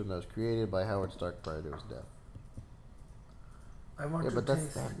Soldier serum that was created by Howard Stark prior to his death. I want to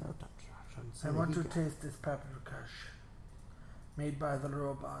taste. I want to taste this paprikash made by the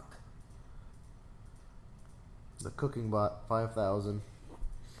robot. The Cooking Bot 5000.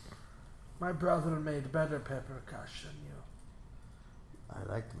 My brother made better paprikash than you. I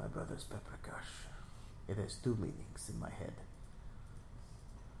liked my brother's paprikash. It has 2 meanings in my head.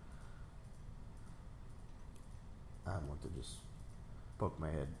 I want to just poke my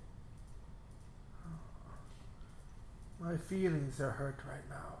head. My feelings are hurt right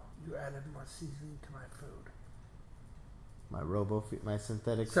now. You added more seasoning to my food. My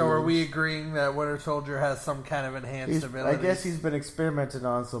synthetic. So are we feelings. agreeing that Winter Soldier has some kind of enhanced ability? I guess he's been experimented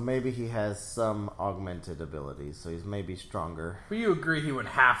on, so maybe he has some augmented abilities. So he's maybe stronger. But you agree he would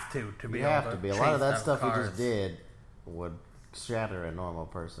have to be You able have to to be. A chase lot of that down stuff cars. he just did would shatter a normal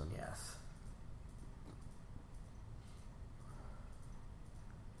person. Yes.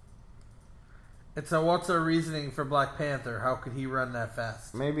 And so what's our reasoning for Black Panther? How could he run that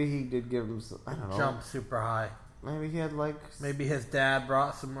fast? Maybe he did give him some, I don't know. Jump super high. Maybe he had Maybe his dad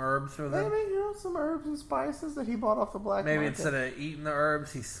brought some herbs with him. maybe some herbs and spices that he bought off the black Maybe market. instead of eating the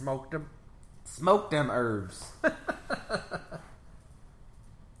herbs, he smoked them. Smoke them herbs. Evil.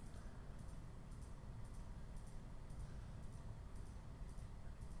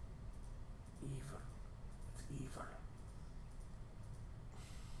 It's evil.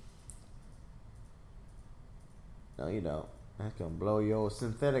 No, you don't. That's gonna blow your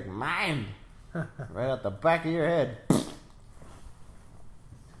synthetic mind right out the back of your head.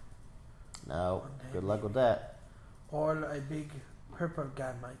 No, good luck with that. Or a big purple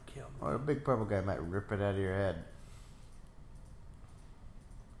guy might kill me. Or a big purple guy might rip it out of your head.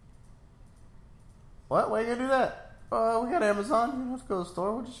 What? Why are you gonna do that? We got Amazon. You don't have to go to the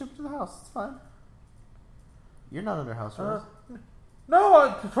store. We'll just ship it to the house. It's fine. You're not under house arrest.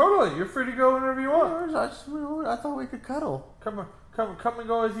 No, totally. You're free to go whenever you want. I thought we could cuddle. Come and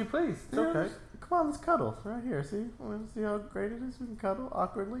go as you please. It's okay. Come on, let's cuddle. Right here, see? See how great it is? We can cuddle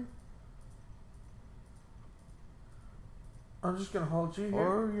awkwardly. I'm just gonna hold you here.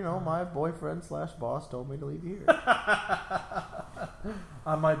 Or, my boyfriend / boss told me to leave you here.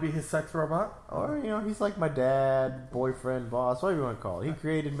 I might be his sex robot. Or, he's like my dad, boyfriend, boss, whatever you want to call it. He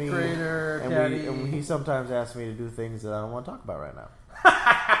created me. Creator, and daddy. And he sometimes asks me to do things that I don't want to talk about right now.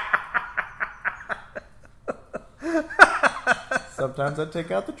 Sometimes I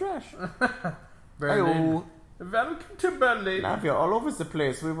take out the trash. Berlin. Welcome to Berlin. Now we're all over the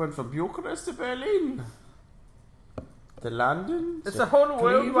place. We went from Bucharest to Berlin. To London. It's a whole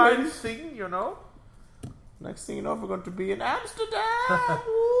worldwide thing, Next thing you know, we're going to be in Amsterdam.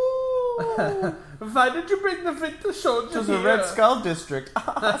 Why did you bring the Winter Soldier To the Red Skull District. See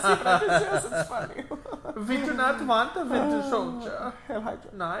what I did there? It's funny. We do not want a Winter Soldier. Hell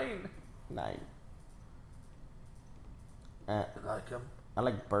Hydra. 9. 9. I like him. I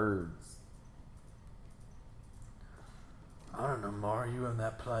like birds. I don't know, more. Are you in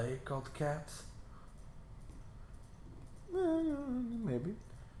that play called Cats? Maybe.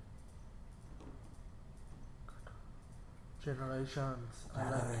 Generations. I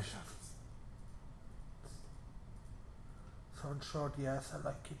like it. So in short, yes, I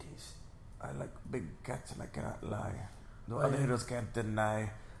like kitties. I like big cats and I cannot lie. No Oh, other yeah. heroes can't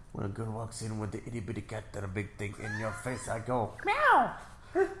deny. When a girl walks in with the itty bitty cat and a big thing in your face, I go, meow!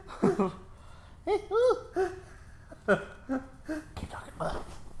 Keep talking about.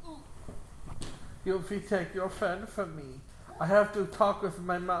 You'll take your friend from me. I have to talk with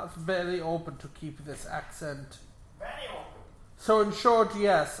my mouth very open to keep this accent. Very open. So in short,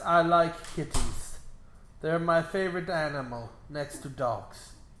 yes, I like kitties. They're my favorite animal, next to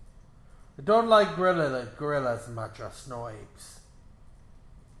dogs. I don't like gorillas much, or snow apes.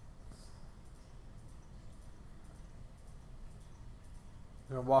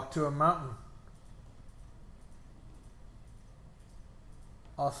 I'm gonna walk to a mountain.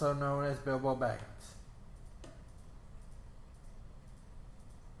 Also known as Bilbo Baggins.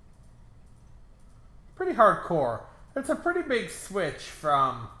 Pretty hardcore. It's a pretty big switch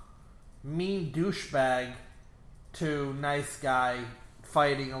from mean douchebag to nice guy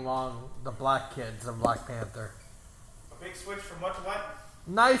fighting along the black kids of Black Panther. A big switch from what to what?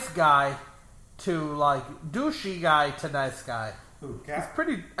 Nice guy to douchey guy to nice guy. Who? He's Cap?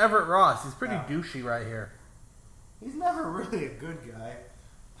 pretty Everett Ross. He's pretty Oh. douchey right here. He's never really a good guy.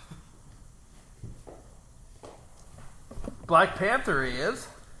 Black Panther he is.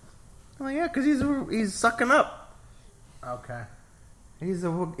 Oh yeah, because he's sucking up. Okay. He's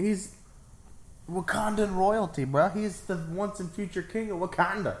Wakandan royalty, bro. He's the once and future king of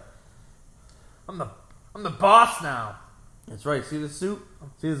Wakanda. I'm the boss now. That's right. See the suit?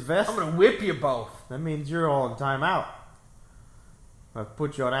 See his vest? I'm gonna whip you both. That means you're all in timeout. I've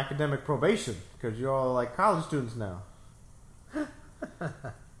put you on academic probation because you're all like college students now.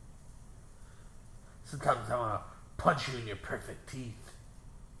 Sometimes I wanna punch you in your perfect teeth.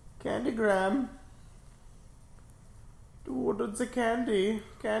 Candygram. Ordered the candy.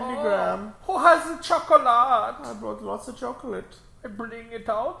 Candygram. Who has the chocolate? I brought lots of chocolate. I bring it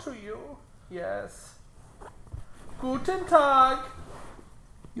all to you. Yes. Guten Tag.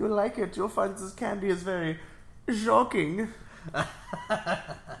 You'll like it. You'll find this candy is very shocking.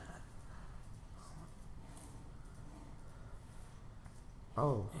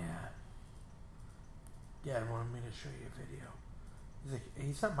 Oh. Yeah. Dad wanted me to show you a video. He's like,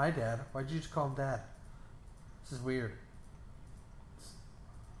 he's not my dad. Why'd you just call him dad? This is weird.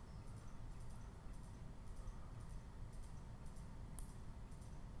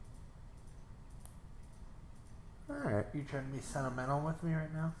 Alright. You trying to be sentimental with me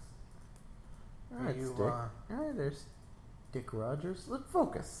right now? Alright, you, Stick. Alright, there's Dick Rogers. Let's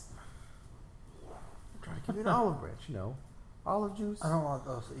focus. I'm trying to give you an olive branch, olive juice. I don't want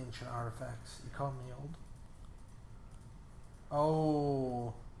those ancient artifacts. You call me old?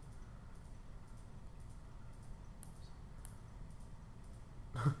 Oh.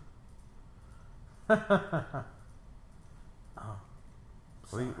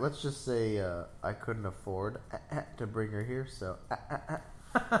 Well, let's just say I couldn't afford to bring her here, so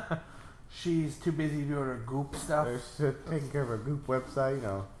She's too busy doing her goop stuff, They're taking care of her Goop website, you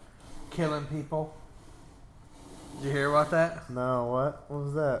know. killing people. Did you hear about that? No, what? What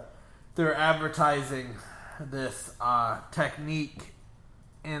was that? They're advertising this technique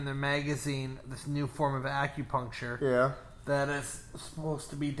in their magazine, this new form of acupuncture Yeah. that is supposed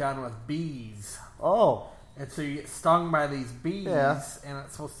to be done with bees. Oh, And so you get stung by these bees, Yeah. and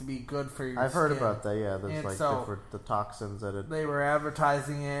it's supposed to be good for your I've heard skin. about that. Yeah, there's And like so- different the toxins that it. They were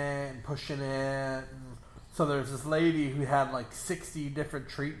advertising it and pushing it. And so there's this lady who had like 60 different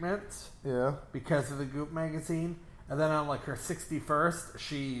treatments Yeah. because of the Goop magazine. And then on like her 61st,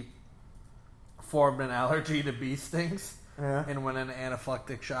 she formed an allergy to bee stings Yeah. and went into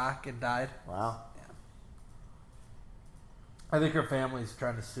anaphylactic shock and died. Wow. I think her family's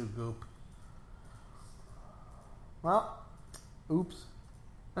trying to sue Goop. Well, oops.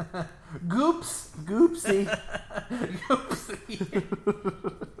 Goops! Goopsie.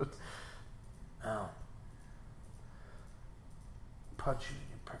 Goopsie! Oh. Punch you in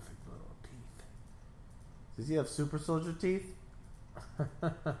your perfect little teeth. Does he have super soldier teeth?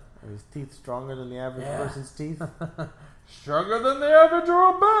 Are his teeth stronger than the average Yeah. person's teeth? Stronger than the average or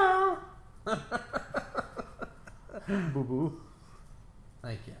a bear! Boo boo.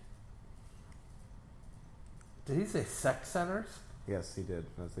 Thank you. Did he say sex centers? Yes, he did.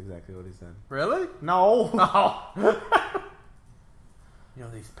 That's exactly what he said. Really? No. Oh. You know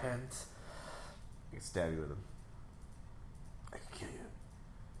these pens? I can stab you with them. I can kill you.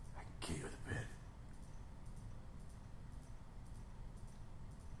 I can kill you with a pen.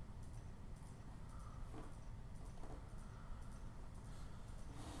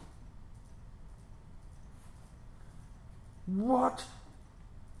 What?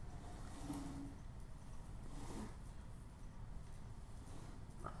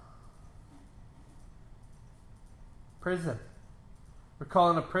 Prison. We're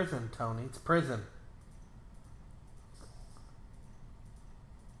calling it prison, Tony. It's prison.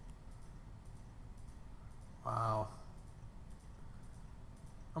 Wow.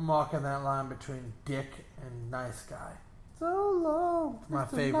 I'm walking that line between dick and nice guy. So long. It's my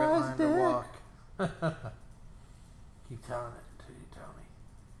It's a favorite nice line day. to walk. Keep telling it to you, Tony.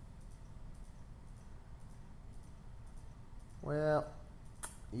 Well,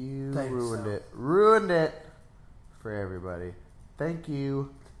 you Thanks, ruined so. it. Ruined it for everybody. Thank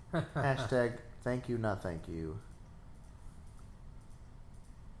you. Hashtag thank you, not thank you.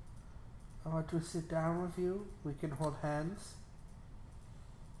 I want to sit down with you. We can hold hands.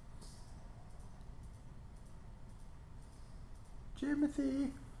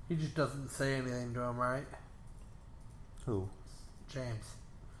 Jimothy. He just doesn't say anything to him, right? Who? James.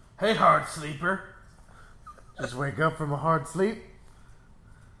 Hey, hard sleeper. Just wake up from a hard sleep?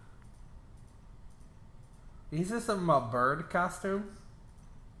 Is this a bird costume?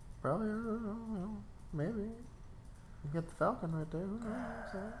 Probably. I don't know. Maybe. You got the falcon right there. Who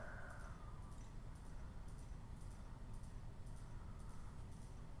knows?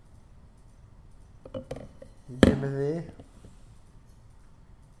 Jimothy.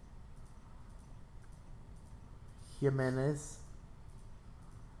 Jimenez.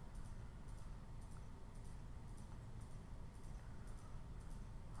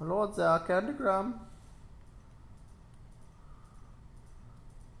 Hallo, der Candygram.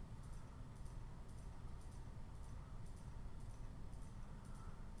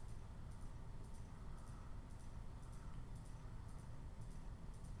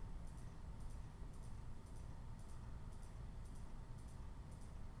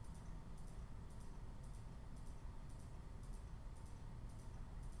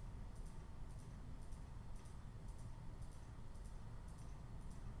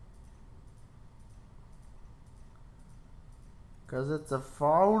 Cause it's a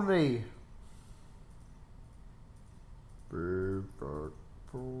phony. Big fat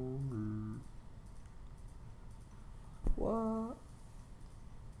phony. What?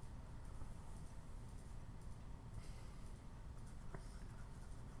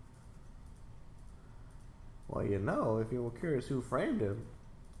 Well, you know, if you were curious who framed him,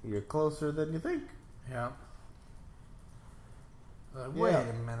 you're closer than you think. Yeah. Wait Yeah.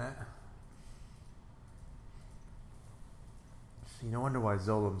 a minute. See, no wonder why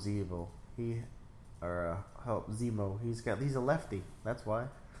Zolam's evil. Zemo. He's a lefty. That's why.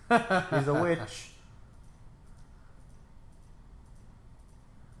 He's a witch.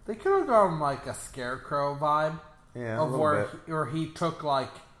 They could have gone like a scarecrow vibe Yeah, a of little where bit. where he took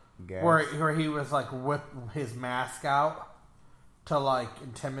like Gas. where he was like whip his mask out to like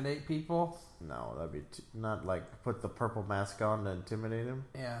intimidate people. No, that'd be not like put the purple mask on to intimidate him.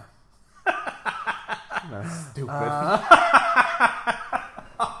 Yeah. That's stupid.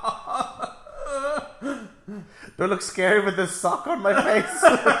 Do I look scary with this sock on my face?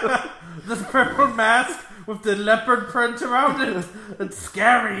 This purple mask with the leopard print around it. It's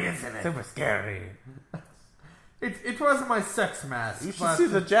scary, isn't it? Super scary. It wasn't my sex mask. You should but see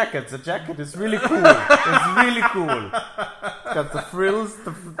the jacket. The jacket is really cool. It's really cool. It's got the frills,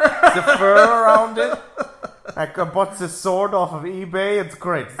 the fur around it. I bought this sword off of eBay. It's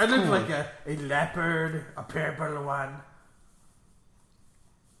great. It's I look cool. like a leopard, a purple one.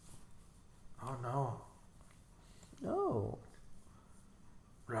 Oh no. Oh.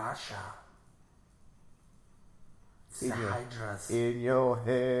 Russia. It's In the your- Hydras. In your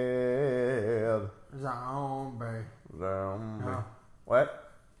head. Zombie. No.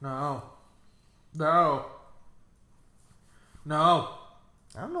 What? No. No. No.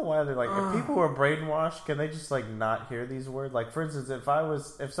 I don't know why they're like, if people were brainwashed, can they just like not hear these words? Like, for instance,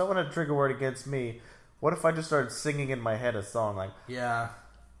 if someone had a trigger word against me, what if I just started singing in my head a song like, Yeah.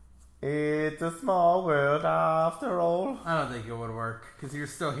 it's a small world after all? I don't think it would work because you're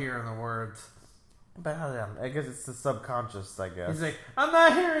still hearing the words. But I guess it's the subconscious, I guess. He's like, I'm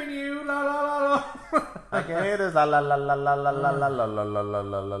not hearing you. La la la la. I can hear this la la la la la la la la la la la la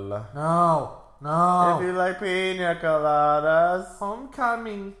la la la. No. If No. you like pina coladas,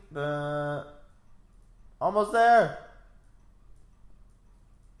 Homecoming. almost there.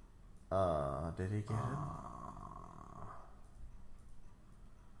 Did he get it?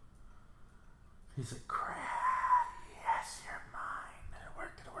 He's like, crap. Yes, you're mine. Did it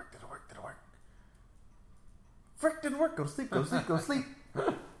work? Did it work? Did it work? Did it work? Frick, didn't work. Go sleep. Go sleep. Go sleep.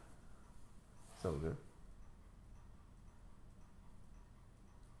 So good.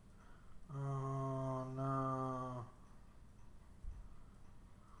 Oh no.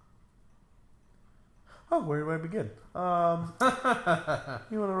 Oh, where do I begin?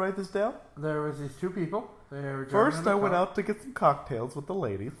 You want to write this down? There was these two people. They were First, I went out to get some cocktails with the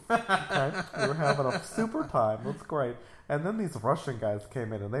ladies. Okay, we were having a super time. It was great. And then these Russian guys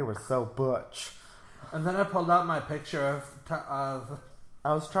came in, and they were so butch. And then I pulled out my picture of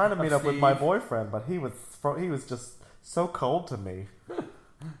I was trying to meet up with my Steve. boyfriend, but he was just so cold to me.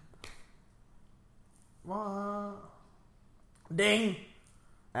 what? Ding!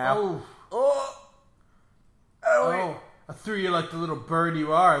 Oh. Oh! Oh, I threw you like the little bird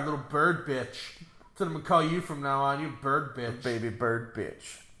you are, little bird bitch. That's what I'm gonna call you from now on, you bird bitch. Baby bird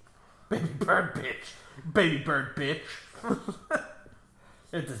bitch. Baby bird bitch. Baby bird bitch.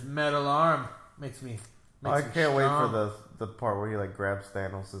 It's this metal arm. Makes me I can't wait strong. for the part where he like grabs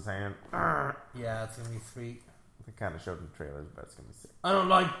Thanos' hand. Yeah, it's gonna be sweet. They kind of showed in the trailers, but it's gonna be sick. I don't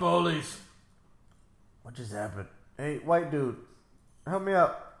like bullies. What just happened? Hey, white dude, help me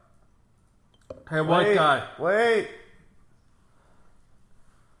up. Hey, white Wait, guy. Wait.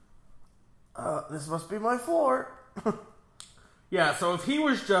 This must be my floor. Yeah, so if he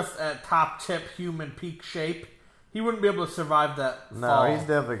was just at top tip human peak shape, he wouldn't be able to survive that No, fall. he's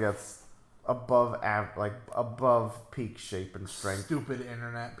definitely got above peak shape and strength. Stupid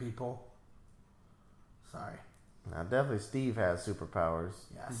internet people. Sorry. Now, definitely Steve has superpowers.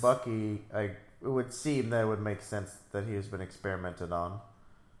 Yes. Bucky, it would seem that it would make sense that he has been experimented on.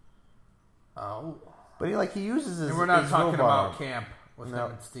 Oh. But he uses his. And we're not his talking robot about arm. camp with No.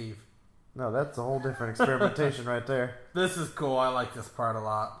 him and Steve. No, that's a whole different experimentation right there. This is cool. I like this part a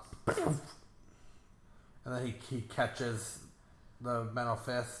lot. And then he catches the metal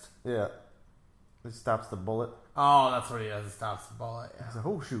fist. Yeah. He stops the bullet. Oh, that's what he does. He stops the bullet. Yeah. He's like,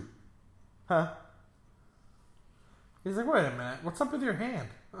 oh, shoot. Huh? He's like, wait a minute. What's up with your hand?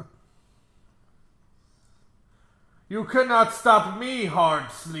 You could not stop me,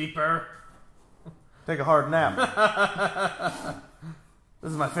 hard sleeper. Take a hard nap.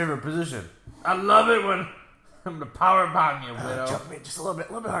 This is my favorite position. I love it when I'm the power bomb you, widow. Jump me just a little bit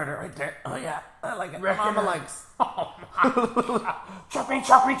harder right there. Oh, yeah. I like it. Reckon- Mama likes. Chop me,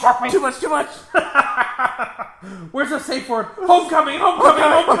 chop me, chop me. Too much. Where's the safe word? Homecoming,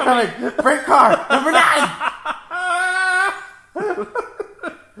 homecoming, homecoming. Freight car, number 9.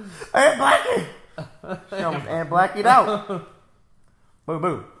 Hey, Blackie. She almost Aunt Blackie'd out. Boom,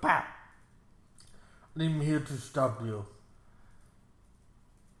 boom, pow. I'm here to stop you.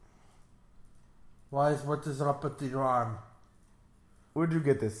 What is up with your arm? Where'd you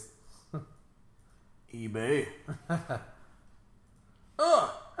get this? eBay. Ugh.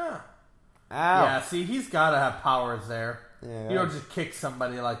 Ow. Yeah, see, he's got to have powers there. Yeah. You don't just kick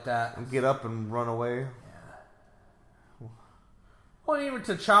somebody like that. Get up and run away. Well, even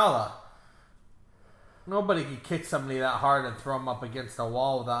T'Challa. Nobody can kick somebody that hard and throw them up against a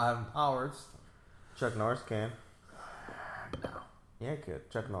wall without having powers. Chuck Norris can. No. Yeah, he could.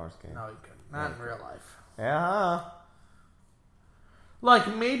 Chuck Norris can. No, you couldn't. Not in real life. Yeah.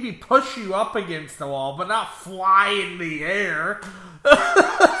 Like, maybe push you up against the wall, but not fly in the air.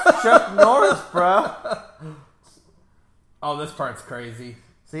 Chuck Norris, bro. Oh, this part's crazy.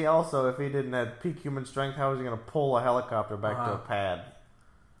 See, also, if he didn't have peak human strength, how was he going to pull a helicopter back to a pad?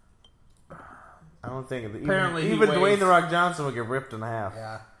 I don't think... Apparently even he Dwayne weighs... The Rock Johnson would get ripped in half.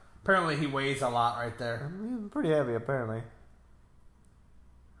 Yeah. Apparently he weighs a lot right there. He's pretty heavy, apparently.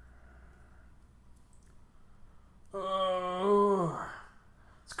 Oh...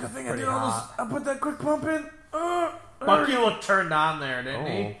 It's a good thing I did all this. I put that quick pump in. Bucky looked turned on there, didn't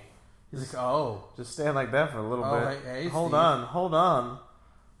he? Oh. He's like, oh. Just stand like that for a little bit. Hey, hold Steve. on.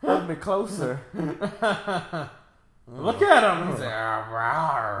 Hold me closer. Look at him. He's like,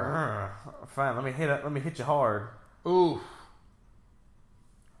 "Rawr." Fine, let me hit you hard. Oof.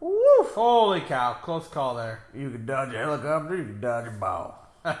 Woof. Holy cow. Close call there. You can dodge a helicopter, you can dodge a ball.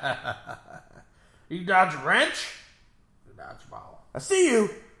 You dodge a wrench? You dodge a ball. I see you.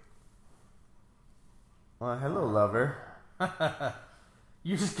 Well, hello, lover.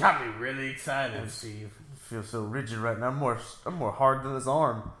 You just got me really excited, Steve. I feel so rigid right now. I'm more hard than this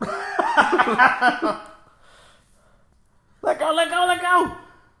arm. Let go!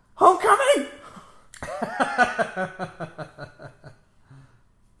 Homecoming!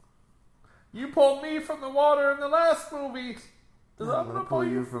 You pulled me from the water in the last movie. I'm gonna pull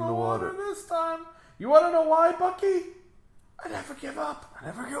you from the water this time. You want to know why, Bucky? I never give up. I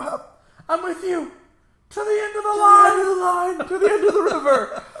never give up. I'm with you to the end of the line. To the end of the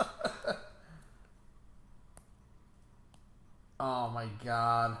river. Oh my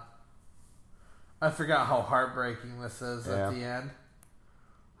god. I forgot how heartbreaking this is at the end.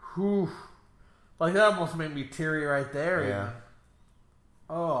 Whew. Like, that almost made me teary right there. Yeah. Even.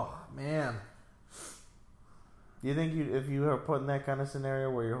 Oh, man. Do you think if you were put in that kind of scenario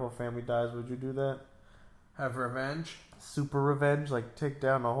where your whole family dies, would you do that? Have revenge? Super revenge? Like take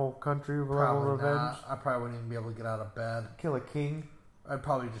down a whole country level Probably revenge? not. I probably wouldn't even be able to get out of bed. Kill a king? I'd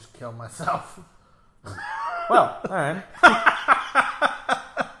probably just kill myself. Well, alright.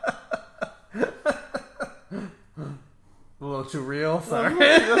 A little too real, sorry.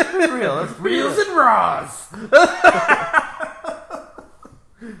 Let's be real. Let's be Reels real. and raws.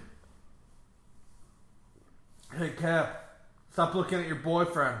 Hey, Cap. Stop looking at your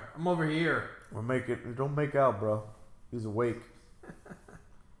boyfriend. I'm over here. Don't make out, bro. He's awake.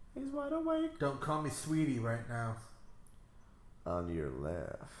 He's wide awake. Don't call me sweetie right now. On your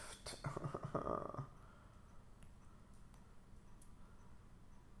left.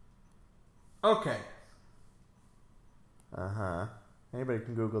 Okay. Uh-huh. Anybody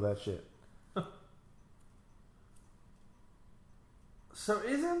can Google that shit. So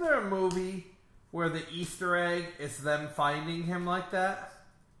isn't there a movie where the Easter egg is them finding him like that?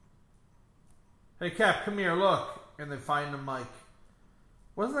 Hey, Cap, come here, look. And they find him like...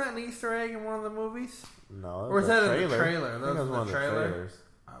 Wasn't that an Easter egg in one of the movies? No. Or was that in the trailer? I think That that was was one in of the the trailer? trailers.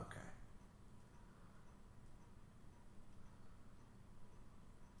 Okay.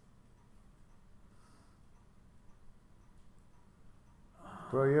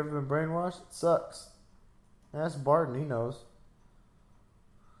 Bro, you ever been brainwashed? It sucks. Ask Barton, he knows.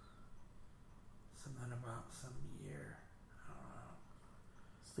 Something about some year. I don't know.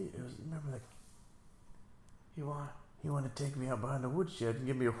 See, it was, remember that He he wanted to take me out behind the woodshed and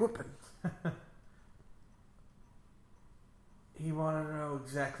give me a whooping. He wanted to know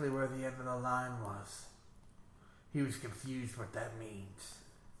exactly where the end of the line was. He was confused what that means.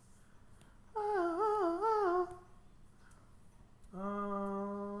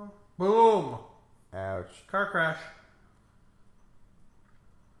 Boom! Ouch. Car crash.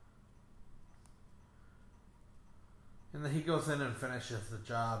 And then he goes in and finishes the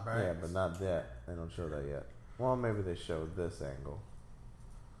job, right? Yeah, but not that. They don't show that yet. Well, maybe they showed this angle.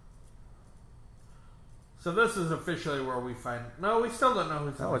 So this is officially where we find... No, we still don't know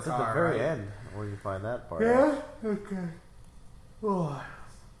who's in No, the it's car, at the very right? end where you find that part. Yeah? Okay. Oh.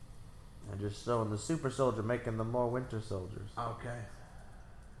 They're just showing the super soldier making them more winter soldiers. Okay.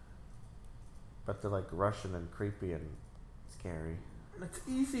 But they're like Russian and creepy and scary. It's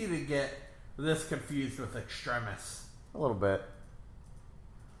easy to get this confused with extremists. A little bit.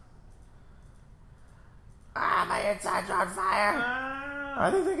 Ah, my insides are on fire. I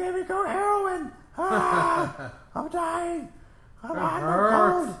think they gave me heroin. Ah, I'm dying. I'm hot and I'm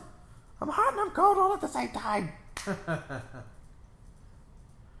hurts. cold. I'm hot and I'm cold all at the same time.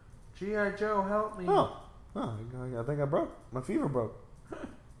 G.I. Joe, help me. Oh, I think I broke. My fever broke.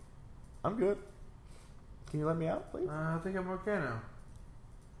 I'm good. Can you let me out, please? I think I'm okay now.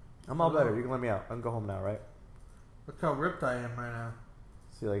 I'm all better. You can let me out. I can go home now, right? Look how ripped I am right now.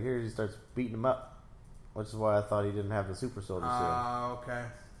 See, like here, he starts beating him up. which is why I thought he didn't have the super soldier serum. Oh, okay.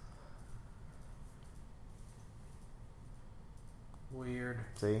 Weird.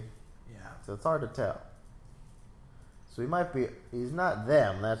 See? Yeah. So it's hard to tell. So he might be. He's not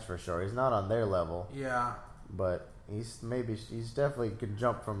them, that's for sure. He's not on their level. Yeah. But he's definitely can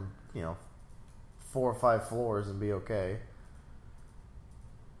jump from 4 or 5 floors and be okay.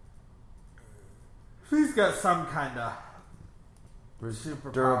 He's got some kind of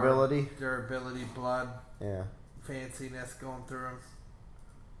super Durability. durability, blood, Yeah. fanciness going through him.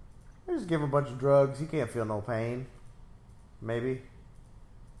 They just give him a bunch of drugs. He can't feel no pain. Maybe.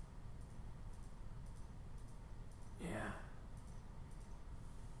 Yeah.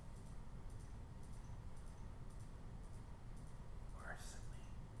 Worse than me.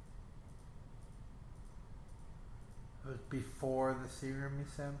 It was before the serum, you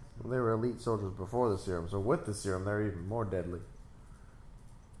said? They were elite soldiers before the serum, so with the serum, they're even more deadly.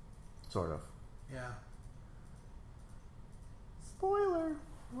 Sort of. Yeah. Spoiler!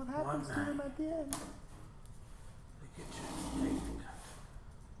 What happens to night. him at the end? They get you to take the cut.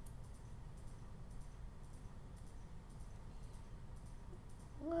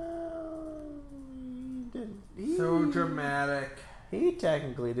 Well, he didn't. So dramatic. He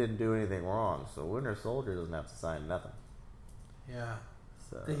technically didn't do anything wrong, so Winter Soldier doesn't have to sign nothing. Yeah.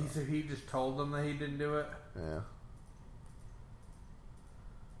 So, So he just told them that he didn't do it? yeah.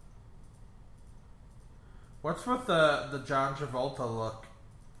 What's with the John Travolta look?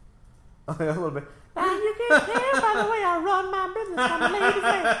 A little bit. Now you can't tell by the way I run my business. I'm a lady's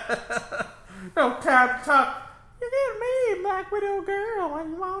man. No time to talk. You give me Black Widow girl when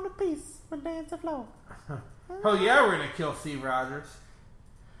you want a piece with Dance the Floor. Oh yeah, we're gonna kill Steve Rogers.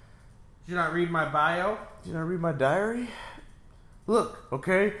 Did you not read my bio? Did you not read my diary? Look,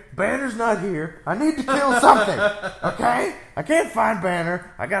 okay, Banner's not here. I need to kill something, okay? I can't find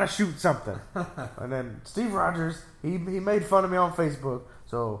Banner. I gotta shoot something. And then Steve Rogers, he made fun of me on Facebook,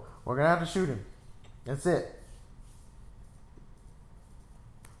 so we're gonna have to shoot him. That's it.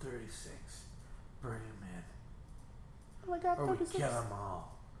 36. Bring him in. Oh, I got Or we 36. kill them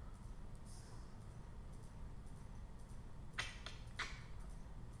all.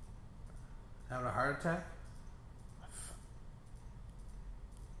 Having a heart attack?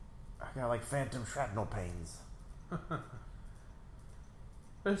 I got like phantom shrapnel pains. I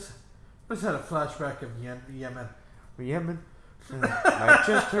just had a flashback of Yemen. Yemen. My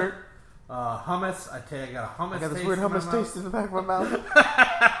chest hurt. Hummus. I tell you, I got a hummus I got this taste weird in my hummus mouth. taste in the back of my mouth.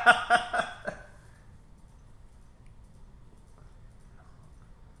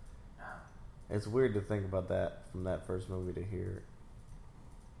 It's weird to think about that from that first movie to hear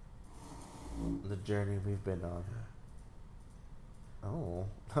the journey we've been on. Oh.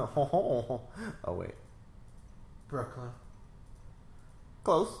 Oh, wait. Brooklyn.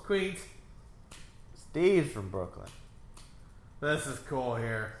 Close. Queens. Steve's from Brooklyn. This is cool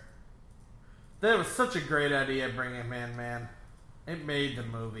here. That was such a great idea bringing him in, man. It made the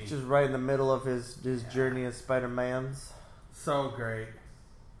movie. Just right in the middle of his journey as Spider-Man's. So great.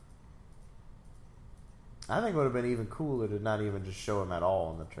 I think it would have been even cooler to not even just show him at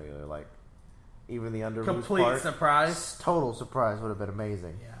all in the trailer. Like, even the under Complete part. surprise. Total surprise would have been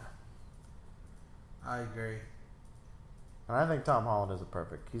amazing. Yeah. I agree. And I think Tom Holland is a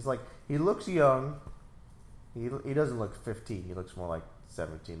perfect. He's like, he looks young. He doesn't look 15. He looks more like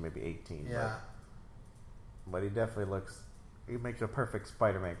 17, maybe 18. Yeah. But he definitely looks, he makes a perfect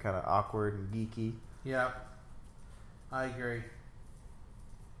Spider-Man. Kind of awkward and geeky. Yep. I agree.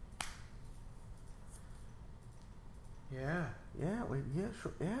 Yeah. Yeah, yeah,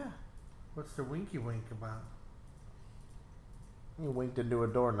 sure, yeah. What's the winky wink about? He winked into a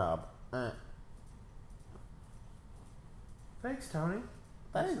doorknob. Thanks, Tony.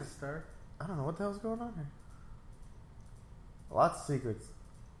 Thanks. That's a start. I don't know what the hell's going on here. Lots of secrets.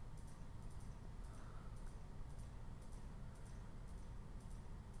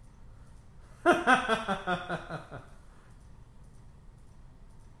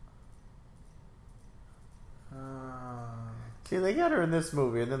 See, they got her in this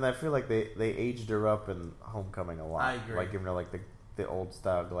movie, and then I feel like they aged her up in Homecoming a lot. I agree. Like giving her like the old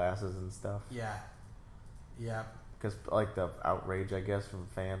style glasses and stuff. Yeah. Yeah. Because like the outrage, I guess, from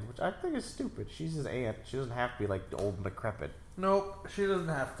fans, which I think is stupid. She's his aunt. She doesn't have to be like old and decrepit. Nope. She doesn't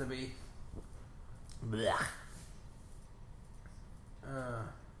have to be. Blech.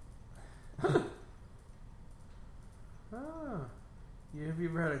 Have you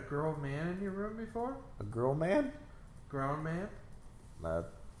ever had a grown man in your room before? A girl man? Grown man?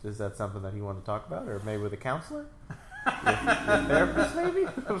 Is that something that you want to talk about, or maybe with a counselor? your therapist, maybe?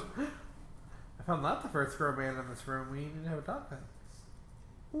 If I'm not the first grown man in this room, we need to have a talk then.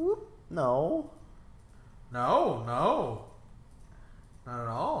 Whoop. No. No, not at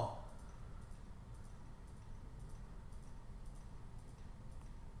all.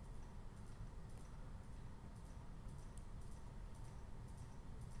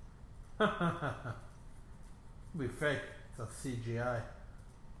 Be fake. It's a CGI.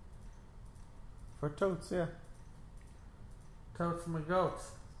 For totes, yeah. Totes my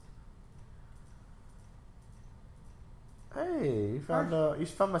goats. Hey, you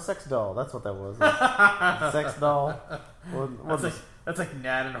found my sex doll. That's what that was. A sex doll. That's like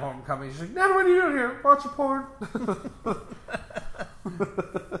Nat in Homecoming. She's like, Nat, what are you doing here? Watching porn.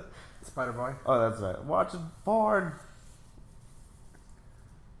 Spider Boy. Oh, that's right. Watching porn.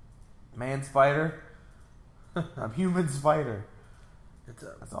 Man spider. I'm human spider.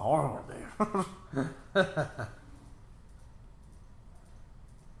 That's a horrible name.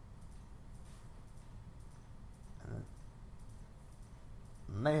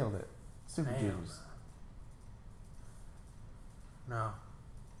 Nailed it. Super Nailed Jews. No.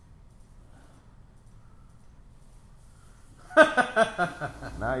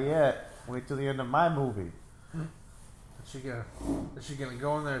 Not yet. Wait till the end of my movie. Is she gonna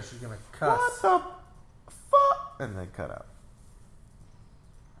go in there? Is she gonna cuss? What the fuck? And then cut out.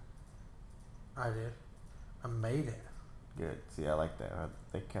 I did. I made it. Good. See, I like that.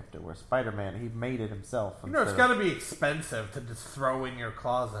 They kept it where Spider-Man, he made it himself. You know, it's got to be expensive to just throw in your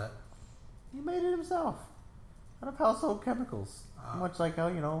closet. He made it himself. Out of household chemicals. Much like how,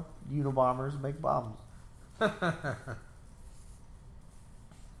 Unobombers make bombs. I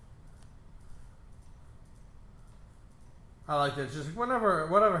like that. It's just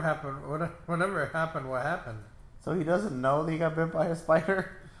whatever happened, what happened? So he doesn't know that he got bit by a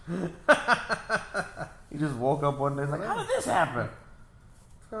spider? He just woke up one day and like, how did this happen?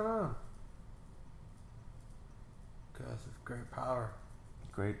 What's going on? Because it's great power.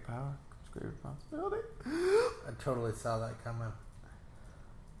 Great power. It's great responsibility. I totally saw that coming.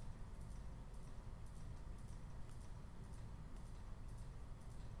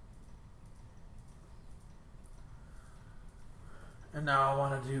 And now I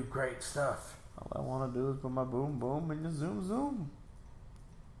want to do great stuff. All I want to do is put my boom boom and just zoom zoom.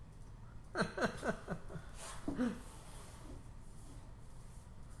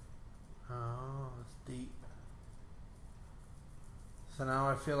 Oh, it's deep. So now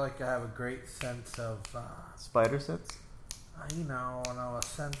I feel like I have a great sense of, Spider sense? a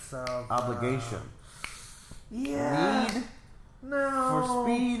sense of Obligation. Yeah. Need No. for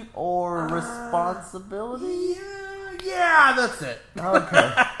speed or responsibility? Yeah, that's it.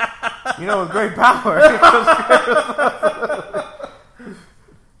 Okay. With great power.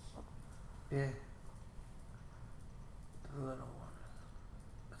 Yeah. The little one.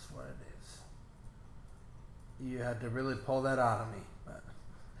 That's what it is. You had to really pull that out of me. But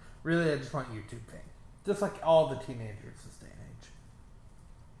really, I just want YouTube fame. Just like all the teenagers this day and age.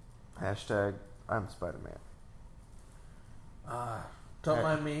 Hashtag I'm Spider-Man. Don't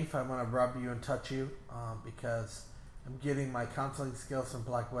mind me if I want to rub you and touch you, because I'm getting my counseling skills from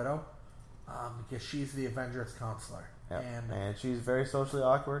Black Widow, because she's the Avengers counselor. Yep. And she's very socially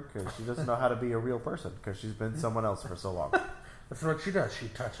awkward because she doesn't know how to be a real person because she's been someone else for so long. that's what she does. She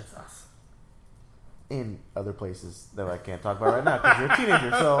touches us. In other places that I can't talk about right now because you're a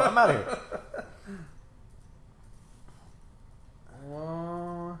teenager, so I'm out of here.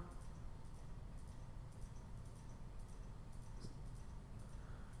 Well,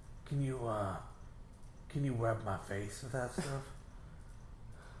 can you web my face with that stuff?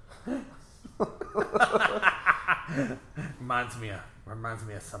 reminds me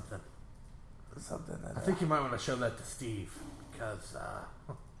of something. Something that I think you might want to show that to Steve, because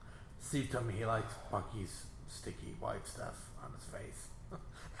Steve told me he likes Bucky's sticky white stuff on his face.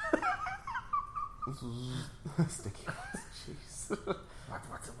 sticky. Jeez.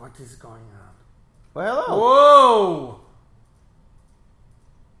 What is going on? Well, hello.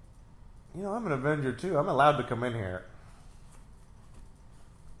 Whoa! I'm an Avenger too. I'm allowed to come in here.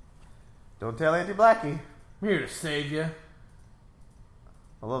 Don't tell Auntie Blackie. I'm here to save you.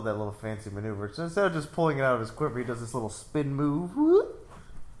 I love that little fancy maneuver. So instead of just pulling it out of his quiver, he does this little spin move. Whoop.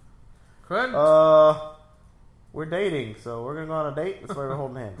 Clint? We're dating, so we're gonna go on a date. That's why we're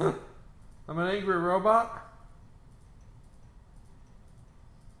holding hands. I'm an angry robot?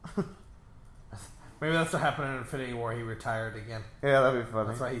 Maybe that's what happened in Infinity War. He retired again. Yeah, that'd be funny.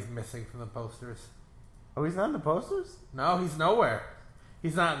 That's why he's missing from the posters. Oh, he's not in the posters? No, he's nowhere.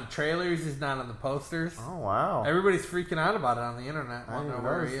 He's not in the trailers. He's not in the posters. Oh, wow. Everybody's freaking out about it on the internet. I I don't didn't know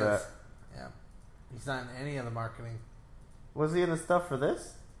where he notice that. is. Yeah, he's not in any of the marketing. Was he in the stuff for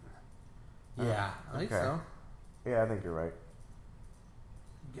this? Yeah, I think okay. so. Yeah, I think you're right.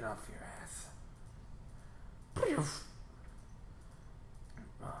 Get off your ass.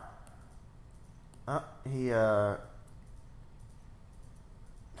 He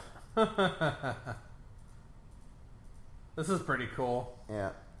This is pretty cool.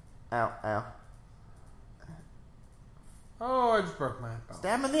 yeah. Ow, ow. Oh, I just broke my bone.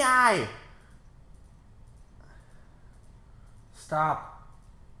 Stab him in the eye. Stop.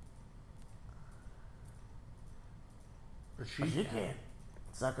 But she You can. can't.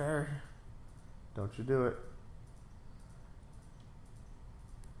 Sucker. Don't you do it.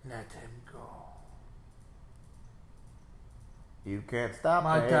 Let him go. You can't stop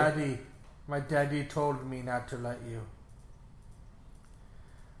My me. daddy told me not to let you.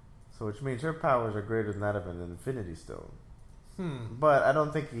 So which means her powers are greater than that of an Infinity Stone. Hmm. But I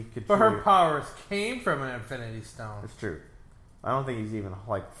don't think he could. But her truly- powers came from an Infinity Stone. It's true. I don't think he's even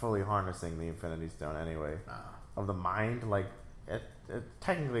like fully harnessing the Infinity Stone anyway. Of the mind, like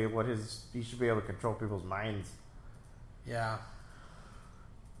technically, he should be able to control people's minds. Yeah.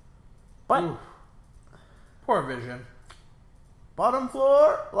 But Ooh. Poor Vision. bottom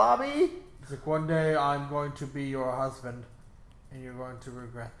floor lobby. It's like, one day I'm going to be your husband, and you're going to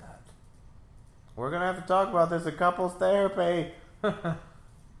regret that. We're gonna have to talk about this in couples therapy.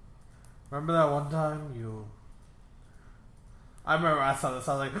 Remember that one time I remember I saw this,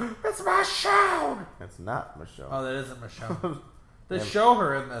 I was like, it's Michonne! It's not Michelle. Oh, that isn't Michonne. They Yeah. show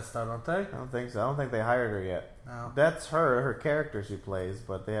her in this, though, don't they? I don't think so. I don't think they hired her yet. No. That's her character she plays,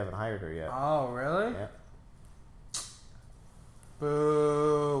 but they haven't hired her yet. Oh, really? Yeah.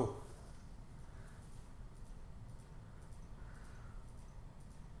 Boo.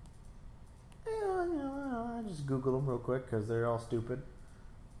 Yeah, I just Google them real quick because they're all stupid.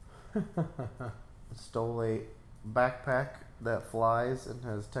 Stole a backpack that flies and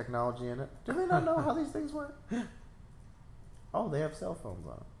has technology in it. Do they not know how these things work? Oh, they have cell phones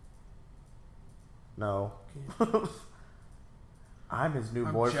on it. No. I'm his new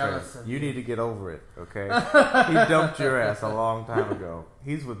I'm boyfriend. jealous of You you. need to get over it, okay? He dumped your ass a long time ago.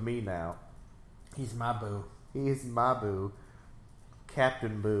 He's with me now. He's my boo. He's my boo.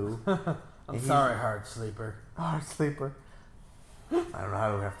 Captain Boo. I'm sorry, hard sleeper. Hard sleeper. I don't know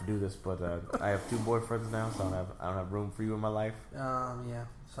how we have to do this, but I have 2 boyfriends now, so I don't have room for you in my life. Yeah,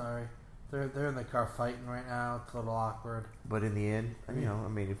 sorry. They're in the car fighting right now. It's a little awkward. But in the end,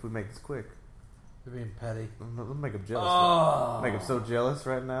 if we make this quick, They're being petty. let's make them jealous. Oh. Make them so jealous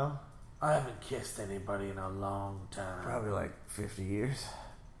right now. I haven't kissed anybody in a long time. Probably like 50 years.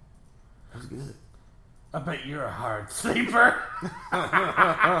 That's good. I bet you're a hard sleeper.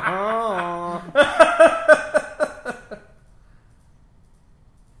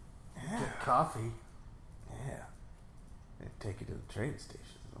 Get coffee. Yeah. Take you to the train station.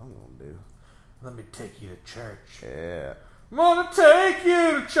 That's what I'm gonna do. Let me take you to church. Yeah. I'm gonna take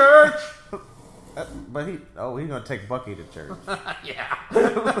you to church. But he's gonna take Bucky to church.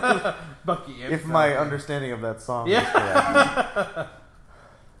 Yeah. Bucky. If my understanding of that song Yeah. is correct.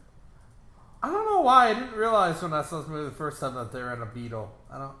 I don't know why I didn't realize when I saw this movie the first time that they were in a Beetle.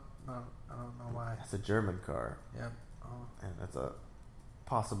 I don't know why. That's a German car. Yep. Oh. And that's a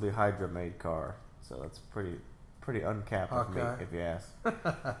possibly Hydra made car. So that's pretty uncapped of me, Okay. if you ask.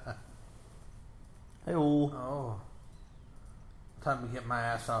 Hey, Oh. Time to get my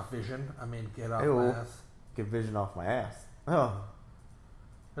ass off Vision. I mean, get off Hey-o. my ass. Get Vision off my ass. Oh.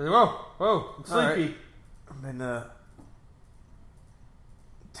 Whoa, I'm All right. sleepy. I've been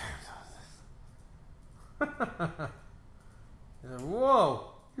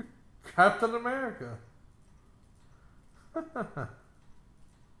Whoa, you're Captain America.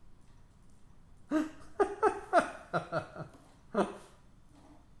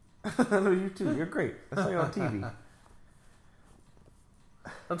 No, you too. You're great. I saw you on TV.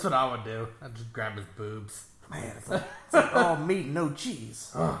 That's what I would do. I'd just grab his boobs. Man, it's like all meat, no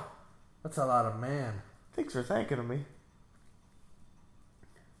cheese. That's a lot of man. Thanks for thanking me.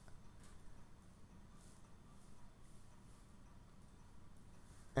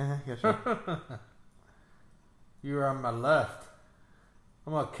 Yeah, sure. You're on my left.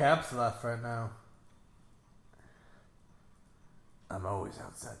 I'm on Cap's left right now. I'm always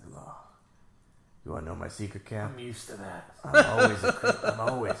outside the law. You want to know my secret, Cap? I'm used to that. I'm always a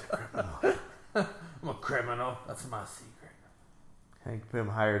criminal. I'm a criminal. That's my secret. Hank Pym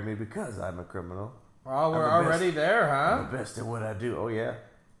hired me because I'm a criminal. Well, we're I'm the already best. there, I'm huh? the best at what I do. Oh, yeah.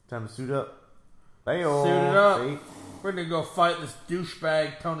 Time to suit up. Hey-o. Suit it up. See? We're gonna go fight this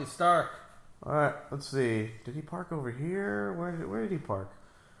douchebag Tony Stark. All right, let's see. Did he park over here? Where did he park?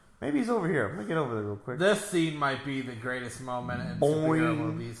 Maybe he's over here. I'm going to get over there real quick. This scene might be the greatest moment in Boing. superhero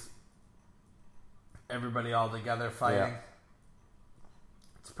movies. Everybody all together fighting. Yeah.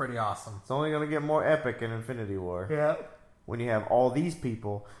 It's It's pretty awesome. It's only going to get more epic in Infinity War. Yeah. When you have all these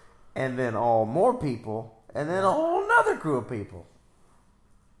people, and then all more people, and then a whole nother crew of people.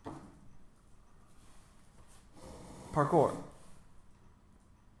 Parkour.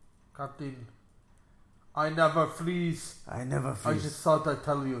 Captain, I never freeze. I never I freeze. just thought I'd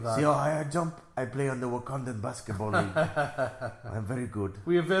tell you that. See how high I jump? I play on the Wakandan Basketball League. I'm very good.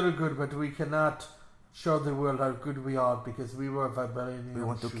 We are very good, but we cannot show the world how good we are because we were vibranium. We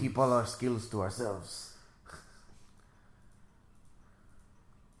want to keep all our skills to ourselves.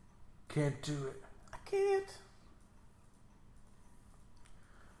 Can't do it. I can't.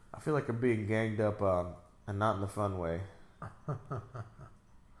 I feel like I'm being ganged up on, and not in the fun way.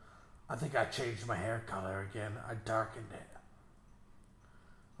 I think I changed my hair color again. I darkened it.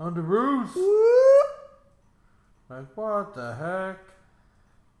 On the roof. Like, what the heck?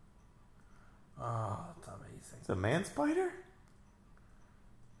 Oh, that's amazing. It's a man spider?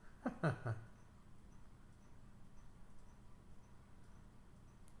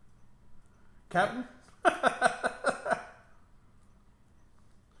 Captain?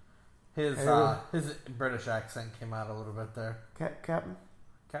 His British accent came out a little bit there. Captain?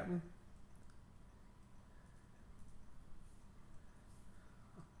 Captain?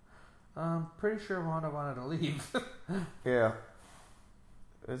 I'm pretty sure Wanda wanted to leave. Yeah.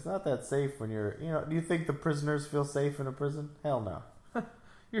 It's not that safe when you're... do you think the prisoners feel safe in a prison? Hell no.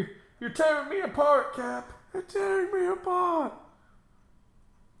 You're tearing me apart, Cap. You're tearing me apart.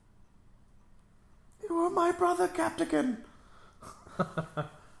 You are my brother, Captain.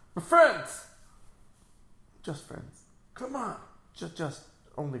 We're friends. Just friends. Come on. Just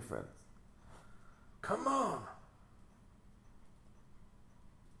only friends. Come on.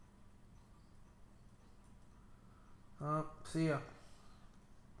 See ya.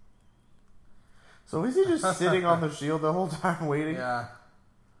 So is he just sitting on the shield the whole time waiting? Yeah.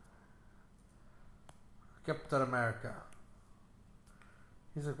 Captain America.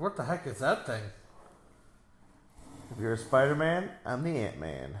 He's like, what the heck is that thing? If you're a Spider-Man, I'm the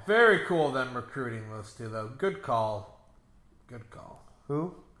Ant-Man. Very cool them recruiting those two, though. Good call. Good call.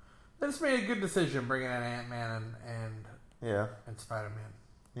 Who? They just made a good decision bringing in Ant-Man Yeah. and Spider-Man.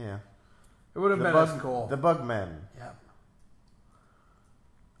 Yeah. It would have been as cool. The Bugmen. Yeah.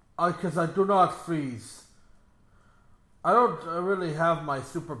 Because I do not freeze. I don't really have my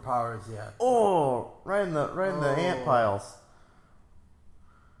superpowers yet. Oh, right in the ant piles.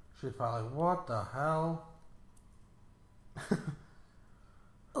 She's probably like, what the hell?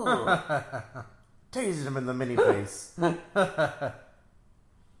 Tased him in the mini face. I'm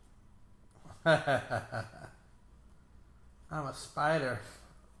a spider.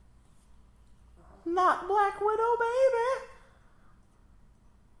 Not Black Widow, baby.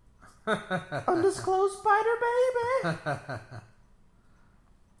 Undisclosed spider, baby.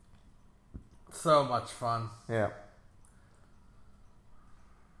 So much fun. Yeah.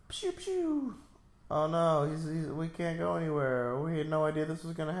 Pew pew. Oh no, we can't go anywhere. We had no idea this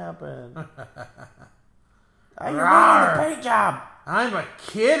was gonna happen. You're ruining the paint job. I'm a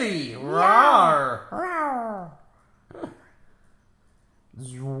kitty. Rawr. Rawr.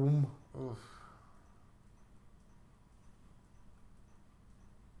 Zoom. Oof.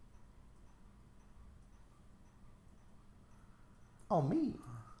 Oh, me.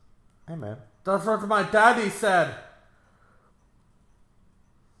 Hey, man. That's what my daddy said.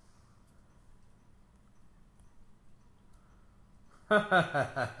 That's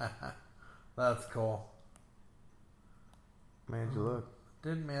cool. Made you look.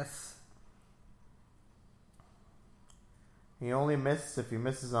 Did miss. He only misses if he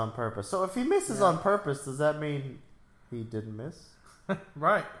misses on purpose. So if he misses on purpose, does that mean he didn't miss?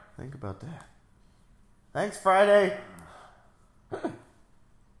 Right. Think about that. Thanks, Friday.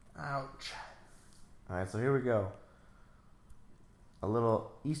 Ouch. Alright, so here we go. A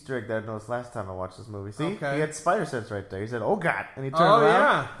little Easter egg that I noticed last time I watched this movie. See? Okay. He had spider sense right there. He said, oh God. And he turned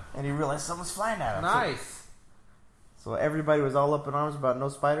around. And he realized something's flying at him. Nice. So everybody was all up in arms about no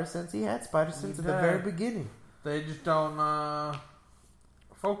spider sense. He had spider sense at the very beginning. They just don't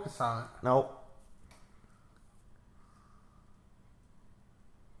focus on it. Nope.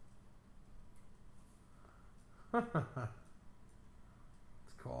 It's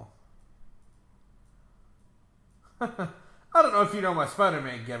cool. I don't know if you know my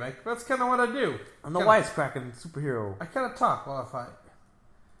Spider-Man gimmick, but that's kind of what I do. I'm the wisecracking superhero. I kind of talk while I fight.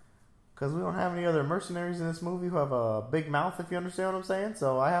 Because we don't have any other mercenaries in this movie who have a big mouth, if you understand what I'm saying.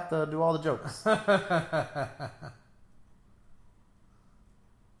 So I have to do all the jokes.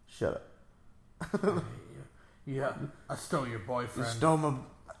 Shut up. Yeah, I stole your boyfriend. You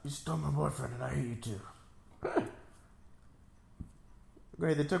stole my boyfriend, and I hate you too.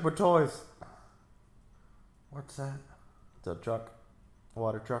 Great, they took my toys. What's that? It's a truck. A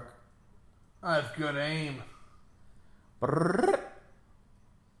water truck. I have good aim. Brrr.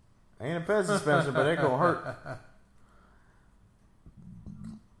 Ain't a pet suspension, but it gonna hurt.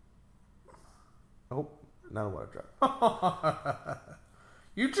 Oh, not a water truck.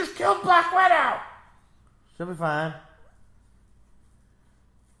 You just killed Black Widow! She'll be fine.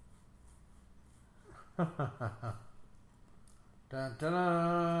 Dun, dun,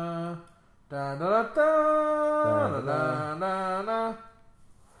 dun, dun, dun, dun, dun, dun, dun, dun.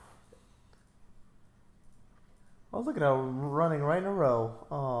 Oh, look at how we're running right in a row.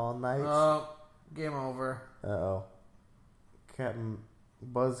 Oh, nice. Oh, game over. Uh-oh. Captain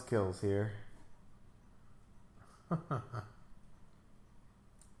Buzzkill's here.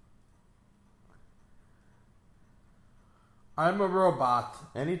 I'm a robot.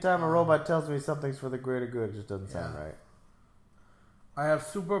 Anytime a robot tells me something's for the greater good, it just doesn't sound Yeah. right. I have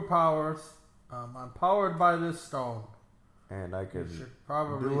superpowers. I'm powered by this stone. And I can should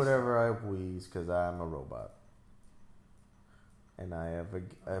probably do whatever I please because I'm a robot. And I have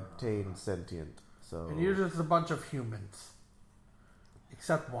obtained sentient. So And you're just a bunch of humans.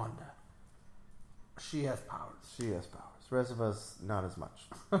 Except Wanda. She has powers. she has powers. The rest of us, not as much.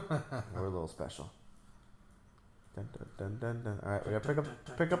 We're a little special. Dun, dun, dun, dun, dun. All right, we gotta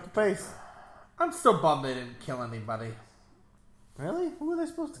pick up the pace. I'm still bummed they didn't kill anybody. Really? Who are they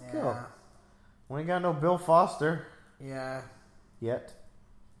supposed to kill? Yeah. We ain't got no Bill Foster Yeah. yet.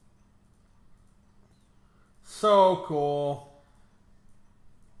 So cool.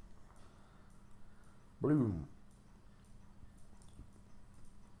 Bloom.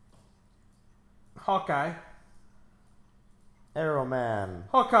 Hawkeye. Arrow Man.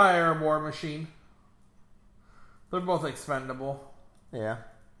 Hawkeye or War Machine. They're both expendable. Yeah.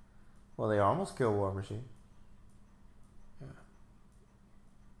 Well, they almost killed War Machine.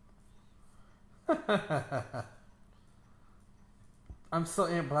 I'm still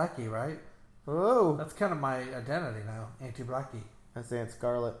Aunt Blackie, right? Oh, That's kind of my identity now. Auntie Blackie. that's Aunt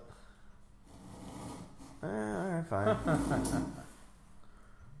Scarlet. Alright, fine.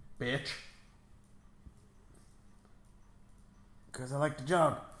 Bitch. Because I like to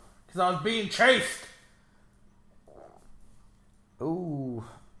jog. Because I was being chased. Ooh.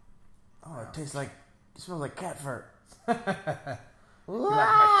 Oh, it tastes like, it smells like cat fur. You like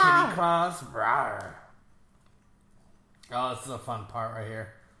my kitty claws? Rawr. Oh, this is a fun part right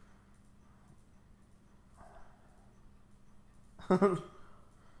here.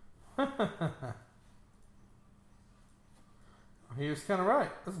 He was kind of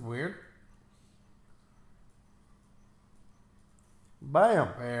right. That's weird. Bam.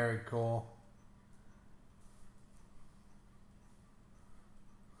 Very cool.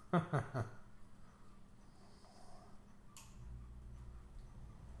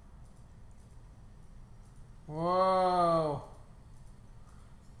 Whoa.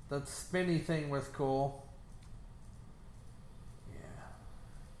 That spinny thing was cool.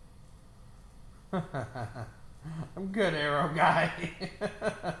 Yeah. I'm good, Arrow guy.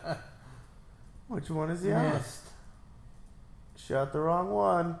 Which one is he on? Missed. Shot the wrong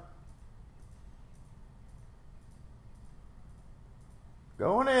one.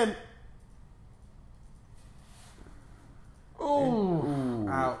 Going in. Ooh.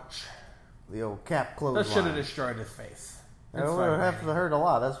 Ouch. The old cap That clothesline. should have destroyed his face. That would have hurt a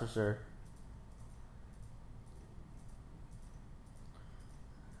lot, that's for sure.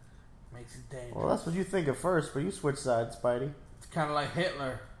 Makes it dangerous. Well, that's what you think at first, but you switch sides, Spidey. It's kind of like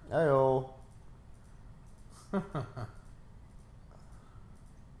Hitler. Hey-oh.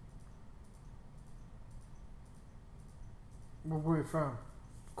 Where were you from?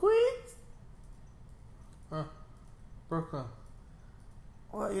 Queens? Huh? Brooklyn.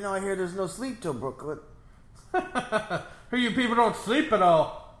 Well, you know, I hear there's no sleep till Brooklyn. Who you people don't sleep at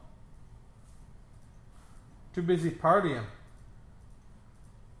all? Too busy partying.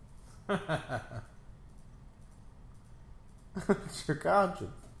 It's your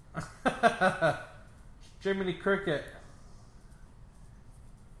conscience. Jiminy Cricket.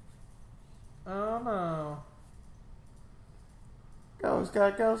 Oh no. Go,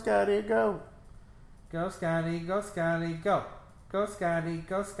 Scott, go, Scotty, go. Go Scotty, go Scotty, go. Go Scotty,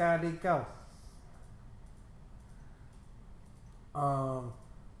 go Scotty, go.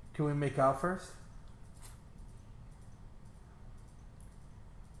 Can we make out first?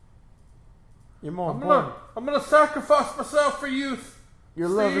 You're more important. I'm gonna sacrifice myself for youth. Your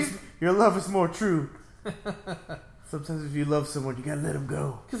love is more true. Sometimes if you love someone, you gotta let them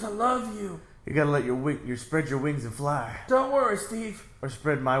go. Cause I love you. You gotta let spread your wings and fly. Don't worry, Steve. Or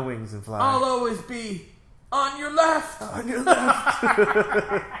spread my wings and fly. I'll always be On your left. On your left.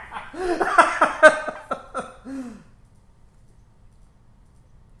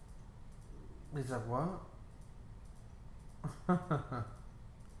 He's like, what?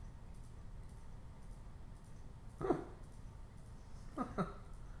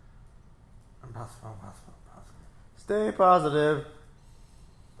 Impossible. Stay positive.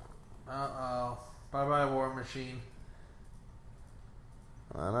 Uh-oh. Bye-bye, War Machine.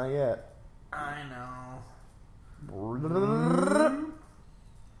 Not yet. I know.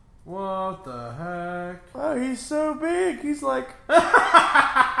 What the heck? Oh, he's so big. He's like...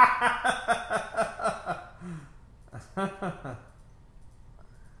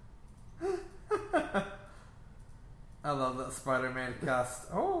 I love that Spider-Man cast.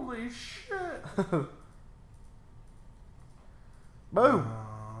 Holy shit. Boom.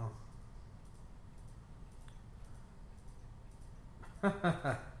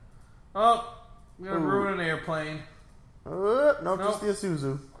 Oh, I'm gonna Ooh. ruin an airplane. No, Nope. just the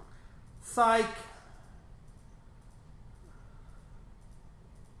Isuzu. Psych.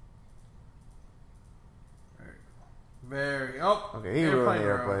 Very. Oh, Okay, he ruined the ruined.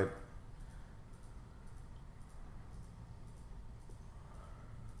 airplane.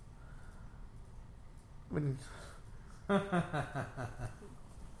 I mean,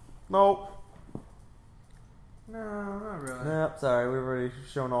 nope. No, not really. Nope, sorry, we've already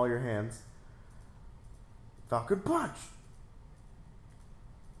shown all your hands. Falcon Punch!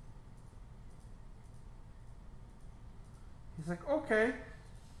 He's like, okay.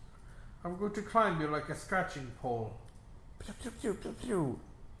 I'm going to climb you like a scratching pole. Pew, pew, pew, pew, pew.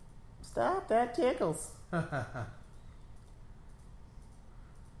 Stop, that tickles.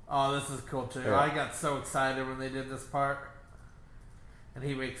 Oh, this is cool too. Yeah. I got so excited when they did this part. And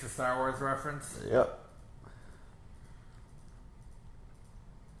he makes a Star Wars reference. Yep.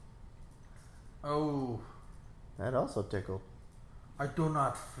 Oh, That also tickled. I do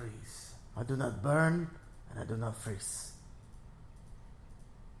not freeze. I do not burn, and I do not freeze.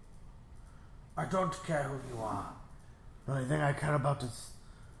 I don't care who you are. The only thing I care about is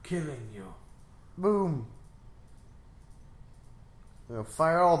Killing you. boom. You know,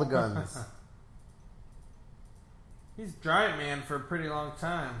 fire all the guns. He's Giant Man for a pretty long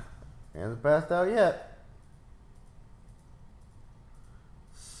time. Hasn't passed out yet.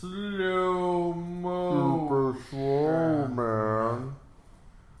 Slow mo. Super slow, man.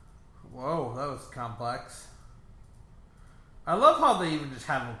 Whoa, that was complex. I love how they even just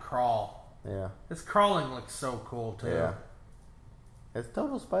have him crawl. Yeah, His crawling looks so cool too. yeah. It's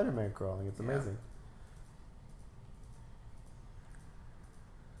total Spider-Man crawling. It's amazing.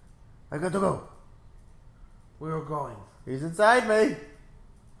 I got to go. We're going. He's inside me.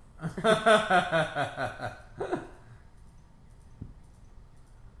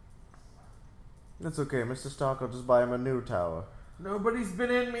 That's okay, Mr. Stark. I'll just buy him a new tower. Nobody's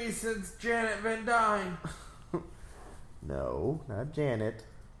been in me since Janet Van Dyne. No, not Janet.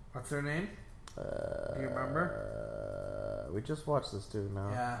 What's her name? Do you remember? We just watched this too now.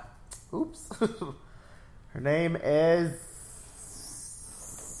 Yeah. Oops. Her name is...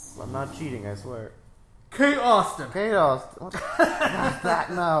 I'm not cheating, I swear. Kate Austin. Kate Austin. What? Not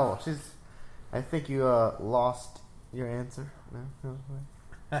that? No. She's... I think you lost your answer. No?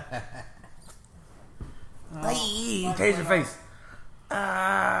 Hey, taser face.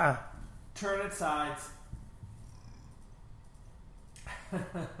 Ah. Turn it sides.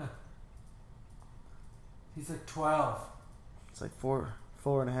 He's like 12. It's like four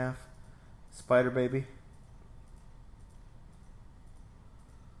and a half. Spider baby.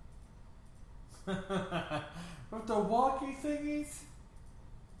 With the walkie thingies?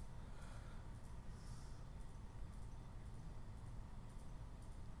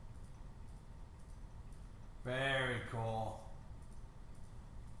 Very cool.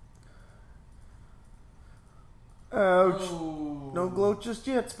 Ouch. Oh. No glow just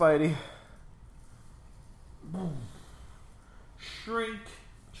yet, Spidey. Shrink.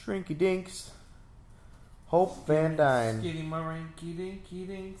 Shrinky dinks. Hope Van Dyne. Skinny my rinky dinky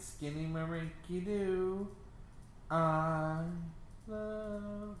dink. Skinny my rinky doo. I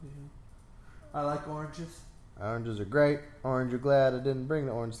love you. I like oranges. Oranges are great. Orange, you're glad I didn't bring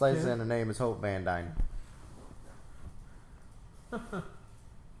the orange slices, Yeah. and her name is Hope Van Dyne.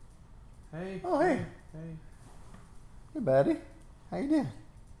 Hey. Oh, hey. Hey. Hey, buddy. How you doing?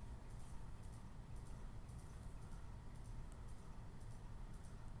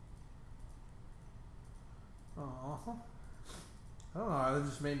 Aw. I don't know. That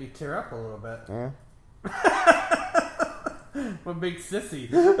just made me tear up a little bit. Yeah. I'm a big sissy.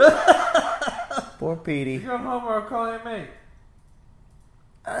 Poor Petey. You go home or I'll call you mate.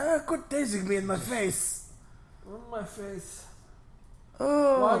 Quit tasing me in my face. On my face.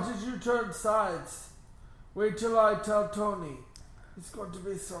 Oh. Why did you turn sides? Wait till I tell Tony. He's going to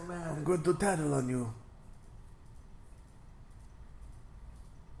be so mad. I'm going to tattle on you.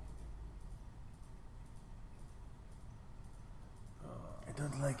 I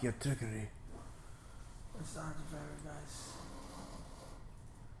don't like your trickery. It's not very nice.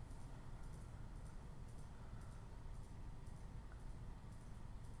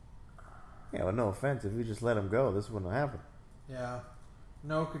 Yeah, well, no offense. If you just let him go, this wouldn't happen. Yeah.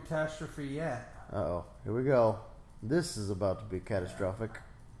 No catastrophe yet. Uh-oh. Here we go. This is about to be catastrophic.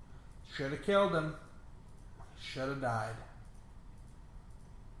 Should have killed him. Should have died.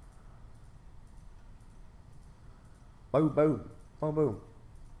 Boom, boom. Boom, boom.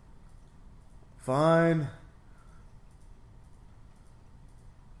 Fine.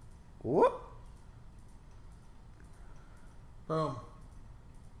 Whoop. Boom.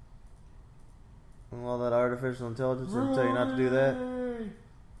 All that artificial intelligence will tell you not to do that.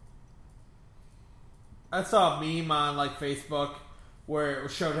 I saw a meme on like Facebook where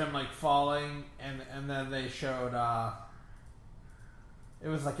it showed him like falling, and then they showed it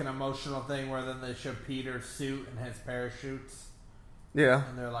was like an emotional thing where then they showed Peter's suit and his parachutes, Yeah.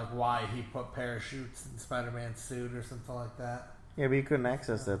 and they're like, why he put parachutes in Spider-Man's suit or something like that. Yeah, but you couldn't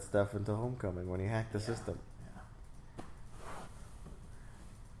access that stuff until Homecoming when he hacked the system.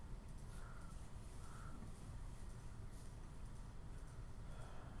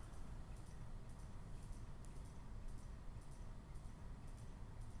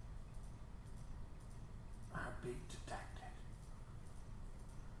 Heartbeat detected.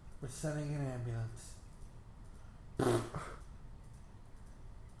 We're sending an ambulance.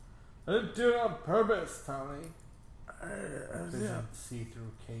 I didn't do it on purpose, Tony. Vision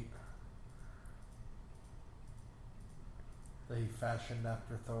see-through cape that he fashioned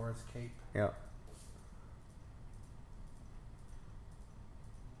after Thor's cape. Yeah.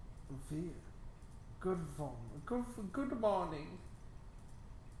 Good morning.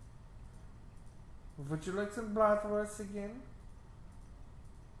 Would you like some bratwurst again?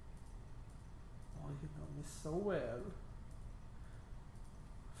 Oh, you know me so well.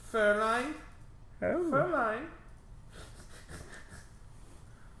 Fräulein? Oh. Fräulein?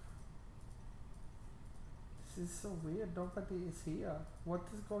 This is so weird. Nobody is here. What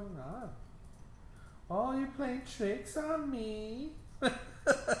is going on? Oh, you're playing tricks on me.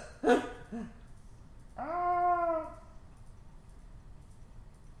 Ah.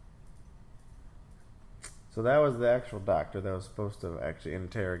 So that was the actual doctor that was supposed to actually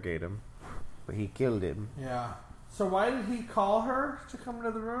interrogate him. But he killed him Yeah. So why did he call her to come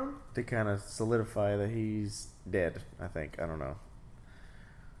into the room? to kind of solidify that he's dead, I think. I don't know.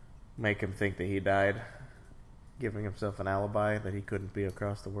 Make him think that he died. Giving himself an alibi that he couldn't be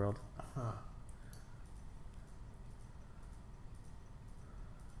across the world. Huh.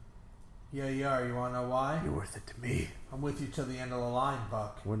 Yeah, you are. You want to know why? You're worth it to me. I'm with you till the end of the line,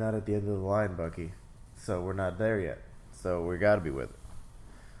 Buck. We're not at the end of the line, Bucky. So we're not there yet. So we got to be with it.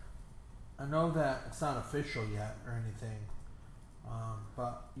 I know that it's not official yet or anything,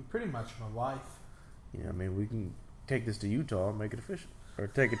 but you're pretty much my wife. Yeah, I mean, we can take this to Utah and make it official. Or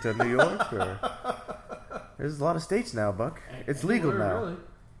take it to New York. Or there's a lot of states now, Buck. It's legal now. Really.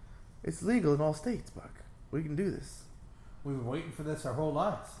 It's legal in all states, Buck. We can do this. We've been waiting for this our whole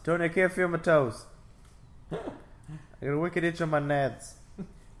lives. Tony, I can't feel my toes. I got a wicked itch on my nads.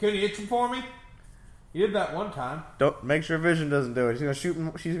 Can you itch them for me? You did that one time. Don't make sure Vision doesn't do it.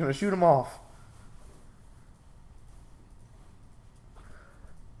 She's gonna shoot him off.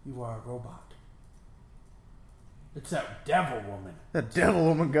 You are a robot. It's that devil woman. That devil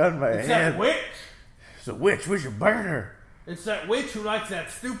woman got in my It's hand. that witch. It's a witch. We should burn her. It's that witch who likes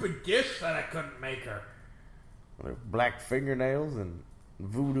that stupid dish that I couldn't make her. With her black fingernails and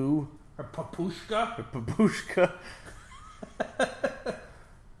voodoo. Her papushka. Her babushka.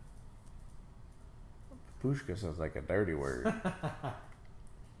 Babushka sounds like a dirty word. Mumble,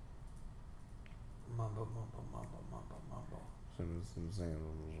 mumble, mumble, mumble, mumble. Some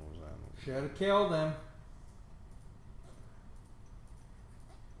Should have killed him.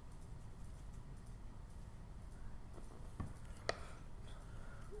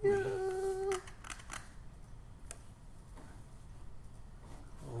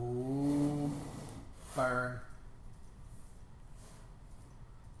 Oh, burn.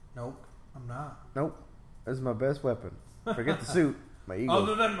 Nope, I'm not. Nope. This is my best weapon. Forget the suit. My ego.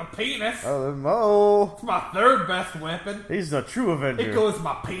 Other than my penis. Oh, It's my third best weapon. he's a true Avenger. It goes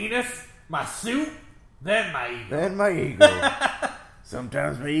my penis, my suit, then my ego. Then my ego.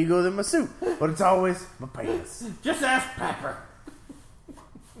 Sometimes my ego, then my suit. But it's always my penis. Just ask Pepper.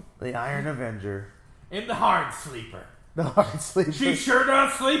 The Iron Avenger. In the hard sleeper. The hard sleeper. She sure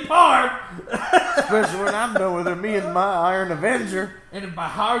does sleep hard. Especially when I'm done with her, me and my Iron Avenger. And by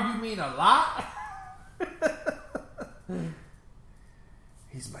hard you mean a lot?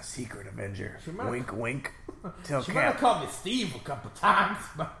 He's my secret Avenger. She might- Wink, wink. Tell She might have Cap. called me Steve a couple times,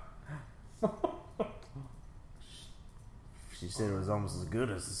 but She said it was almost as good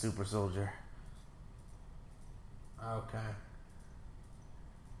as the Super Soldier. okay.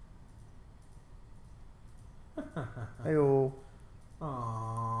 Heyo.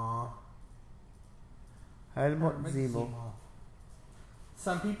 Aww. Helmut Zemo.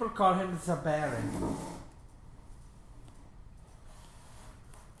 Some people call him the Baron.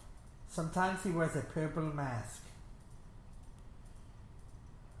 Sometimes he wears a purple mask.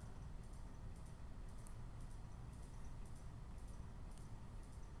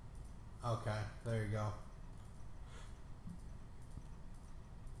 Okay, there you go.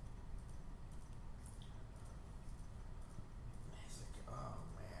 Oh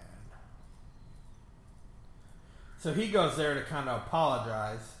man. So he goes there to kind of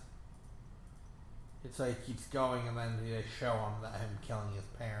apologize. It's like he keeps going, and then they show him that him killing his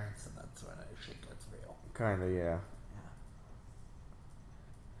parents, and that's when shit gets real. Kinda, yeah.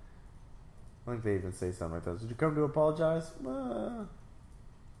 I think they even say something like that. Did you come to apologize?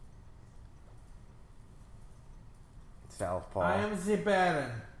 Southpaw. I am the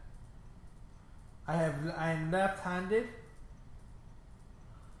Baron. I am left-handed.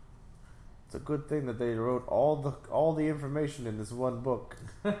 It's a good thing that they wrote all the information in this one book.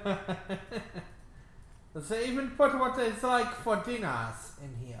 They even put what it's like for dinners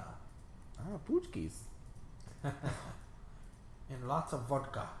in here. Ah, poochkies. And lots of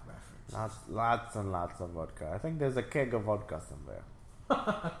vodka references. Lots and lots of vodka. I think there's a keg of vodka somewhere.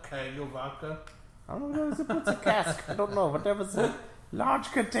 Okay, no vodka. I don't know. It's a cask. I don't know. Whatever's a large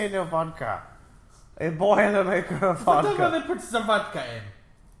container of vodka. A boilermaker of Whatever vodka. they put some vodka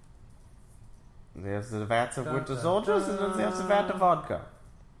in. There's the vats of Dun, Winter dun, Soldiers, and then there's the vat of vodka.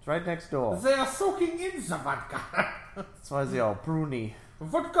 It's right next door. They are soaking in the vodka. That's why they're all pruny.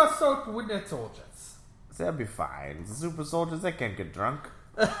 Vodka soaked Winter Soldiers. They'll be fine. The super soldiers, they can't get drunk.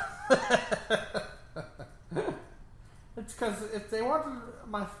 It's because if they wanted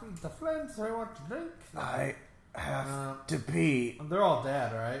the friends, they want to drink. I have to pee. They're all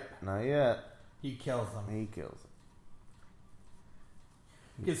dead, right? Not yet. He kills them. He kills him.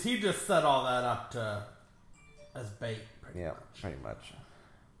 Because he just set all that up to as bait. Yeah, pretty much.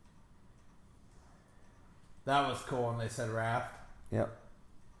 That was cool when they said raft. Yep.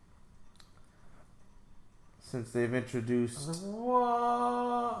 Since they've introduced...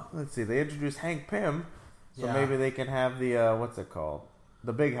 What? Let's see, they introduced Hank Pym. So Yeah. maybe they can have the, what's it called?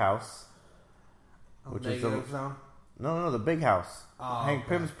 The Big House. Which is Negative zone? No, the Big House. Oh, Hank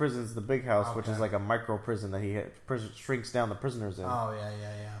okay. Pym's prison is the Big House, which is Okay. like a micro prison that he shrinks down the prisoners in. Oh,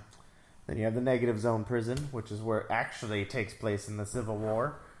 yeah. Then you have the Negative Zone prison, which is where it actually takes place in the Civil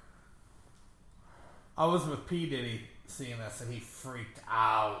War. I was with P. Diddy seeing this, and he freaked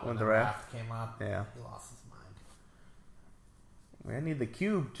out when When the the raft came up. Yeah. He lost his mind. I need the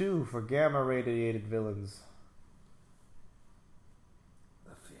cube, too, for gamma-radiated villains.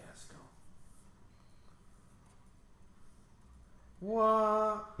 The fiasco.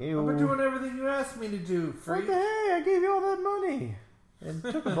 What? Ew. I've been doing everything you asked me to do, freak. Okay, I gave you all that money. And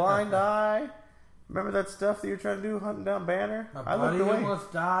took a blind eye. Remember that stuff that you were trying to do, hunting down Banner? My I buddy looked away.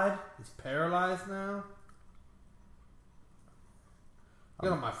 almost died. He's paralyzed now.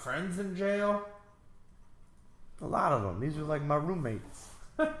 Got all my friends in jail. A lot of them. These are like my roommates.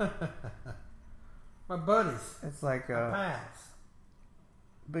 My buddies. It's like My pals.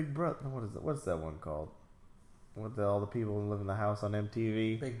 Big Brother. What is it? What's that one called? What all the people who live in the house on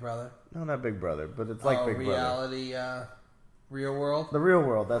MTV? Big Brother. No, not Big Brother, but it's like Big Brother. reality, real world. The Real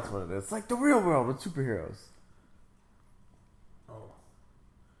World. That's what it is. It's like the Real World with superheroes. Oh.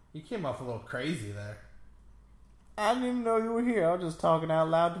 You came off a little crazy there. I didn't even know you were here. I was just talking out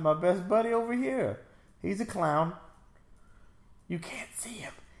loud to my best buddy over here. He's a clown. You can't see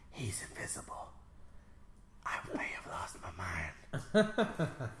him. He's invisible. I may have lost my mind.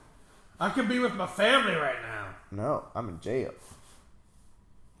 I could be with my family right now. No, I'm in jail.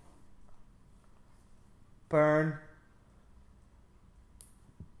 Burn.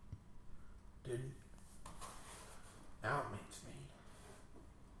 Didn't. Now it makes me.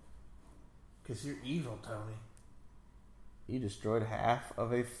 Because you're evil, Tony. You destroyed half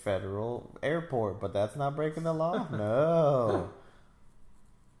of a federal airport, but that's not breaking the law? No.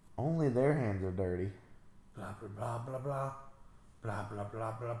 Only their hands are dirty. Blah, blah, blah, blah, blah. Blah, blah,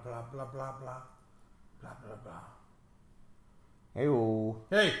 blah, blah, blah, blah, blah, blah. Blah, blah, blah. Hey-oh.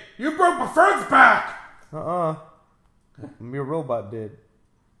 Hey, you broke my friend's back! Your robot did.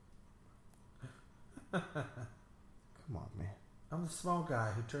 Come on, man. I'm the small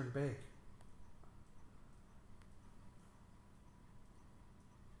guy who turned big.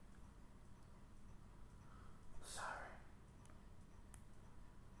 Sorry.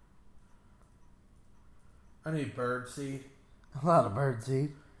 I need bird seed. A lot of bird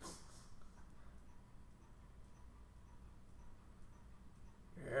seed.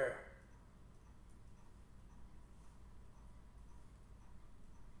 Yeah.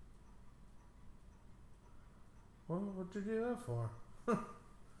 Well, what'd you do that for?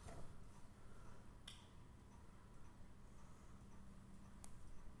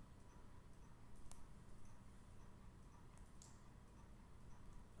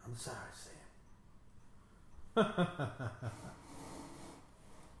 I'm sorry, Sam.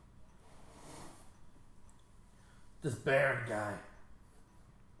 This Baron guy.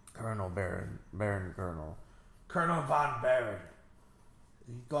 Baron Colonel. Colonel Von Baron.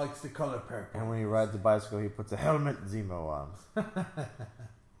 He likes the color purple. And when he rides a bicycle, he puts a helmet and Zemo on.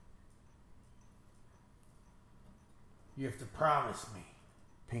 You have to promise me.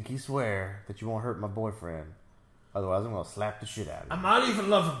 Pinky swear that you won't hurt my boyfriend. Otherwise, I'm going to slap the shit out of you. I might even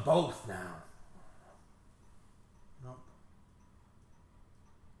love them both now. Nope.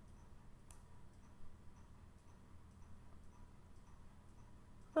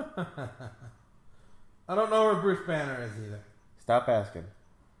 I don't know where Bruce Banner is either. Stop asking.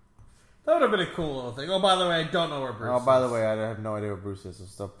 That would have been a cool little thing. Oh, by the way, I don't know where Bruce is. Oh, by the way, I have no idea where Bruce is,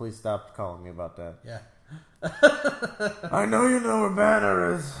 so please stop calling me about that. Yeah. I know you know where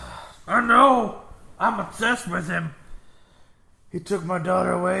Banner is. I know. I'm obsessed with him. He took my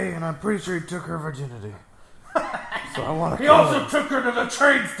daughter away, and I'm pretty sure he took her virginity. So I want to He kill also her. took her to the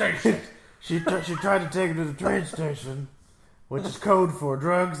train station. She tried to take him to the train station, which is code for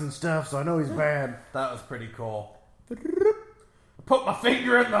drugs and stuff, so I know he's bad. That was pretty cool. Put my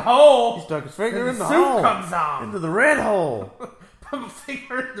finger in the hole. He stuck his finger in the soup hole. comes on. Into the red hole. Put my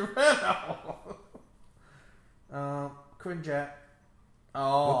finger in the red hole. Quinjet.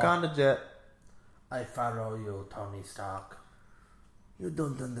 Oh. Wakanda Jet. I follow you, Tony Stark. You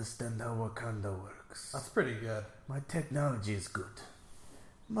don't understand how Wakanda works. That's pretty good. My technology is good.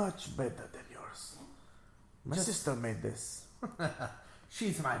 Much better than yours. My sister made this.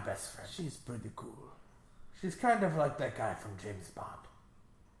 She's my best friend. She's pretty cool. She's kind of like that guy from James Bond.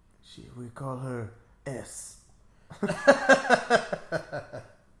 We call her S.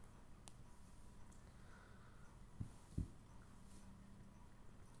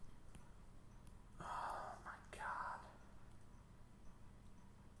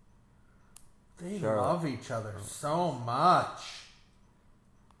 They Charlotte. love each other so much.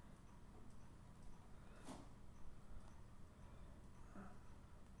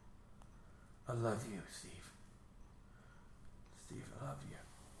 I love you, Steve. Steve, I love you.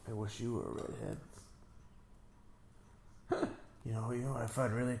 I wish you were a redhead. You know what I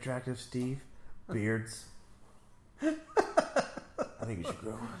find really attractive, Steve? Beards. I think you should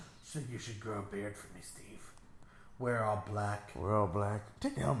grow one. I think you should grow a beard for me, Steve. We're all black. We're all black.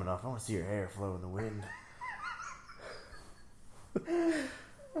 Take the helmet off. I want to see your hair flow in the wind.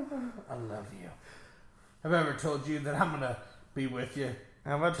 I love you. Have I ever told you that I'm going to be with you?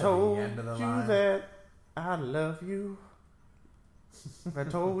 Have I To the told end of the you line. that I love you? I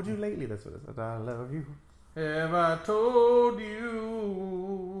told you lately, that's what I said. I love you. Have I told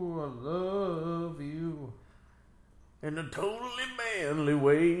you I love you? In a totally manly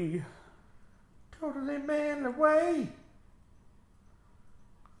way. Totally manly way.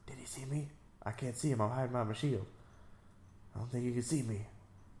 Did he see me? I can't see him. I'm hiding behind my shield. I don't think he can see me.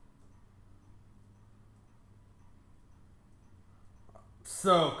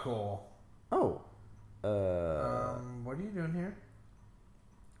 So cool. Oh. What are you doing here?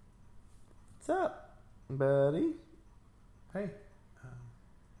 What's up, buddy? Hey.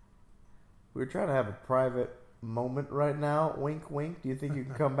 We're trying to have a private moment right now. Wink, wink. Do you think you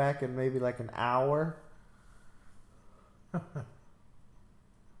can come back in maybe like an hour?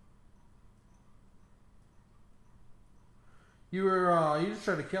 You were, you just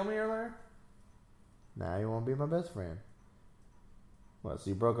tried to kill me earlier? Now you want to be my best friend. What, so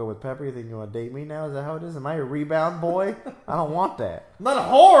you broke up with Pepper? You think you want to date me now? Is that how it is? Am I a rebound boy? I don't want that. I'm not a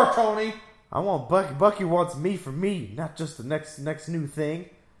whore, Tony! I want Bucky. Bucky wants me for me, not just the next new thing.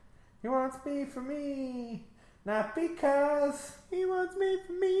 He wants me for me. Not because He wants me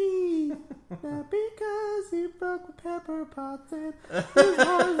for me, not because he broke with Pepper Potts and his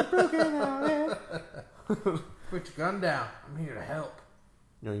heart is broken out. Put your gun down. I'm here to help.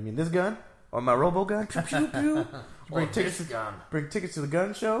 No, you mean this gun? Or my robo gun. Pew, pew, pew. Or this gun. Bring tickets to the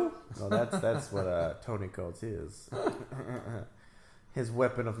gun show. No, that's what Tony calls his. His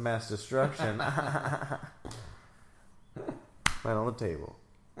weapon of mass destruction. Right on the table.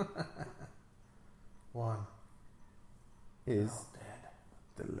 One. Is Dead.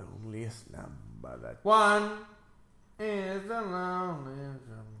 the loneliest number that. One is the loneliest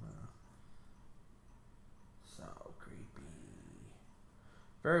number. So creepy.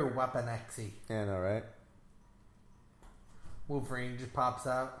 Very Weapon X-y. Yeah, I know, right? Wolverine just pops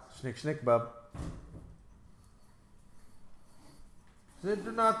out. Snick, snick, bub. They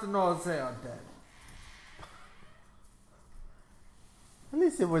do not know they are dead. At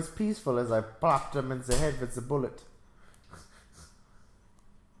least it was peaceful as I plopped him in the head with the bullet. I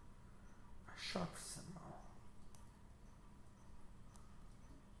shot some more.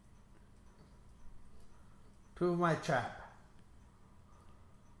 To my chap.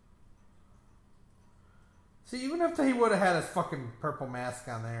 See, even if he would have had his fucking purple mask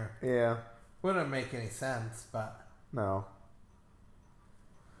on there, Yeah. wouldn't make any sense, but... No.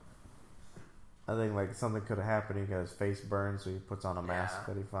 I think like something could have happened. He got his face burned, so he puts on a mask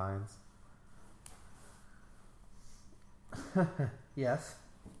that he finds. Yes.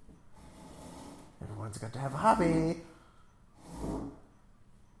 Everyone's got to have a hobby.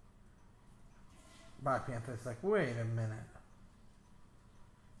 Black Panther's like, wait a minute.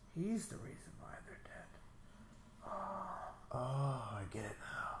 He's the reason why they're dead. Oh, I get it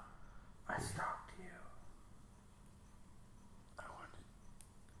now. I stalked you. I wanted.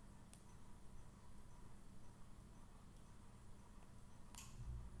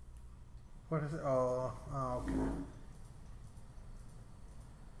 What is it? Oh, okay.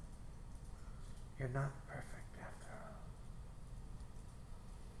 You're not perfect after all.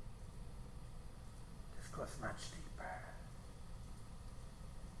 This goes much deeper.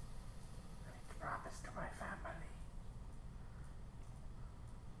 I need to promise to my family.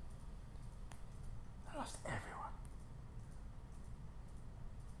 I lost everyone.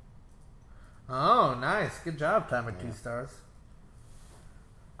 Oh, nice. Good job, Time of 2 stars.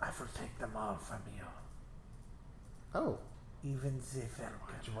 I will take them all from you. Oh. Even the Why Falcon.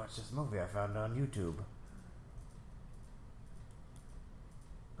 don't you watch this movie I found on YouTube?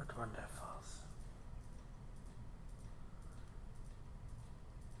 But wonderfuls.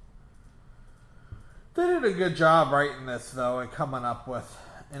 They did a good job writing this, though, and coming up with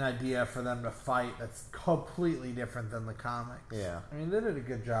an idea for them to fight that's completely different than the comics. Yeah. I mean, they did a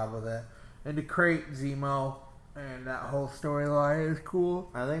good job with it. And to create Zemo and that whole storyline is cool.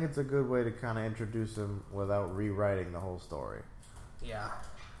 I think it's a good way to kind of introduce him without rewriting the whole story. Yeah.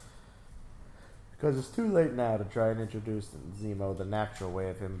 Because it's too late now to try and introduce Zemo the natural way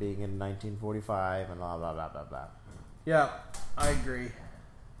of him being in 1945 and blah, blah, blah, blah, blah. Yeah, I agree.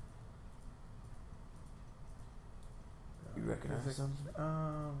 You recognize something?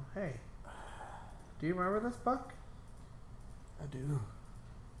 Hey. Do you remember this, Buck? I do.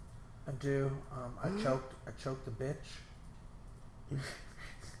 I do. I choked the bitch.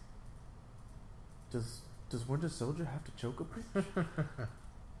 Does Winter Soldier have to choke a bitch?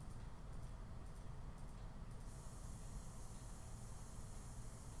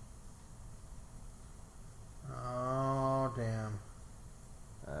 Oh, damn.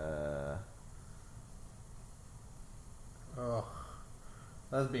 Ugh.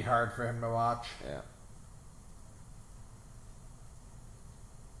 That'd be hard for him to watch. Yeah.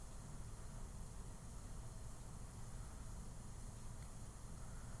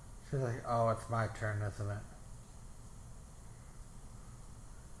 She's like, oh, it's my turn, isn't it?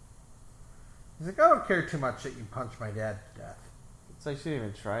 He's like, I don't care too much that you punched my dad to death. It's like she didn't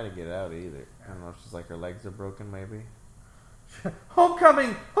even try to get out either. I don't know if she's like her legs are broken, maybe.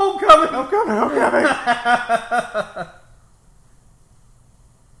 Homecoming! Homecoming! Homecoming! Homecoming!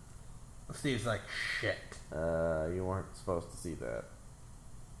 Steve's like, shit. You weren't supposed to see that.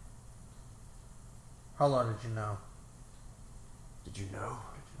 How long did you know? Did you know?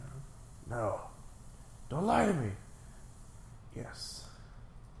 No. Don't lie to me. Yes.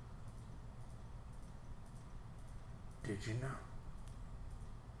 Did you know?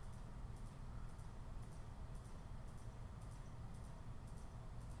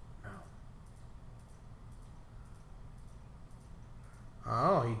 No.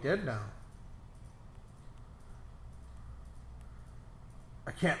 Oh, he did know.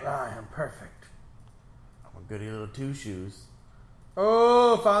 I can't lie, I'm perfect. I'm a goody little two shoes.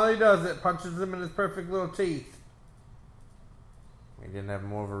 Oh, finally does it. Punches him in his perfect little teeth. He didn't have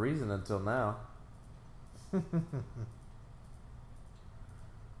more of a reason until now.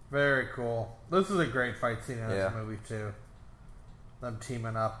 Very cool. This is a great fight scene in this Yeah. movie, too. Them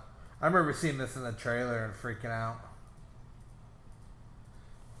teaming up. I remember seeing this in the trailer and freaking out.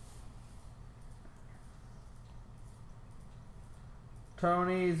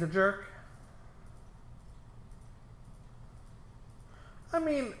 Tony's a jerk. I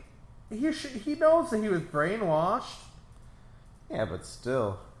mean, he knows that he was brainwashed. Yeah, but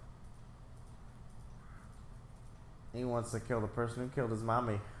still. He wants to kill the person who killed his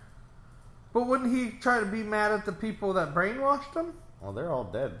mommy. But wouldn't he try to be mad at the people that brainwashed him? Well, they're all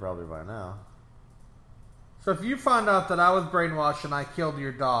dead probably by now. So if you found out that I was brainwashed and I killed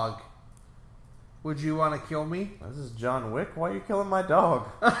your dog, would you want to kill me? This is John Wick. Why are you killing my dog?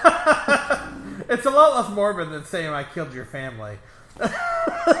 It's a lot less morbid than saying I killed your family.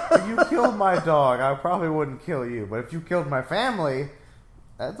 If you killed my dog, I probably wouldn't kill you. But if you killed my family,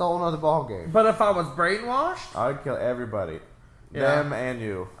 that's a whole other ballgame. But if I was brainwashed? I would kill everybody. Yeah. Them and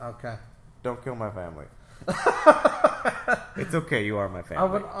you. Okay. Don't kill my family. It's okay, you are my I family.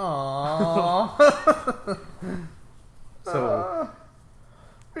 would. Aww. So,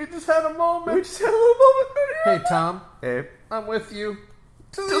 We just had a moment. we just had a little moment. Hey, Tom. Hey, I'm with you.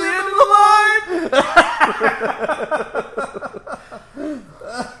 to the end of the line!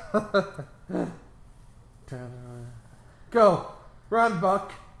 Go. Run,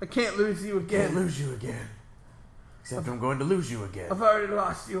 Buck. I can't lose you again. lose you again. Except I'm going to lose you again. I've already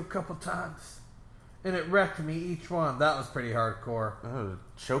lost you a couple times. And it wrecked me each one. That was pretty hardcore. I'm going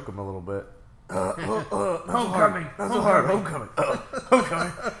to choke him a little bit. Homecoming. Not so hard. Homecoming.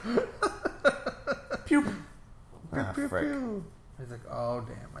 Homecoming. Pew. Ah, Pew, frick. pew. He's like, oh,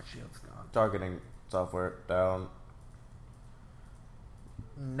 damn, my shield's gone. Targeting software down.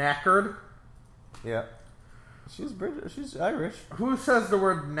 Knackered? Yeah. She's British. She's Irish. Who says the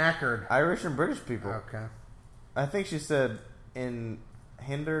word knackered? Irish and British people. Okay. I think she said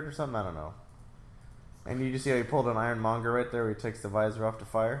hindered or something. I don't know. And you just see how he pulled an ironmonger right there where he takes the visor off to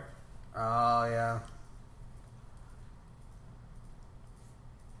fire? Oh, yeah.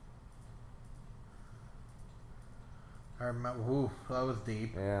 I remember. Ooh, that was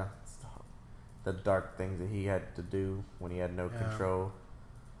deep. Yeah. It's the dark things that he had to do when he had no Yeah. control.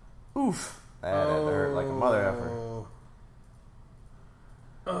 Oof. That had to hurt like a mother effer.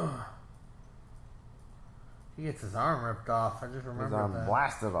 Ugh. He gets his arm ripped off. I just His remember arm that.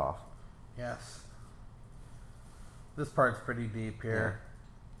 blasted off. Yes. This part's pretty deep here.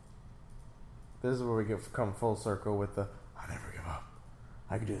 This is where we come full circle with the I never give up.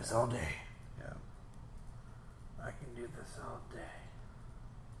 I can do this all day. Yeah. I can do this all day.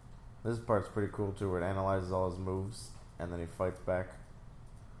 This part's pretty cool too, where it analyzes all his moves and then he fights back.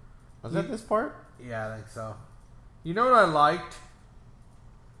 Was that this part? Yeah, I think so. You know what I liked?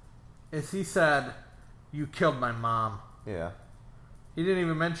 Is he said, "You killed my mom." Yeah. He didn't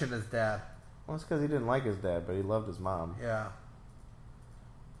even mention his dad. Well, it's because he didn't like his dad, but he loved his mom. Yeah.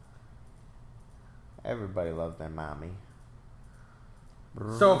 Everybody loves their mommy.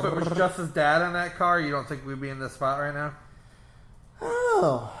 So if it was just his dad in that car, you don't think we'd be in this spot right now?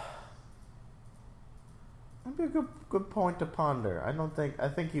 Oh. That'd be a good point to ponder. I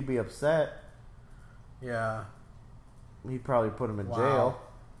think he'd be upset. Yeah. He'd probably put him in Wow.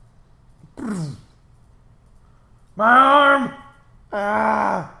 jail. My arm!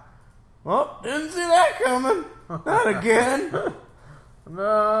 Ah! Well, didn't see that coming. Not again.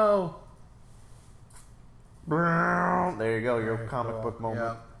 No. There you go, your Very comic cool. book moment.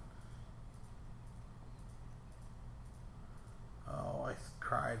 Yep. Oh, I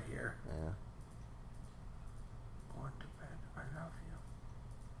cried here. Yeah. Going to bed. I love you.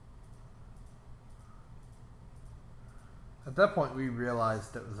 At that point, we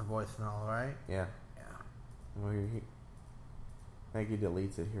realized it was a voicemail, right? Yeah. Yeah. Well, I think he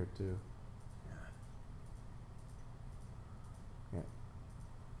deletes it here too. Yeah.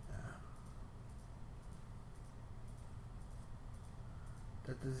 Yeah.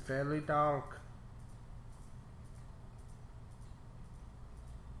 That is very dark.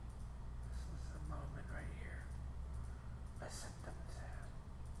 This is a moment right here. Listen to the sound.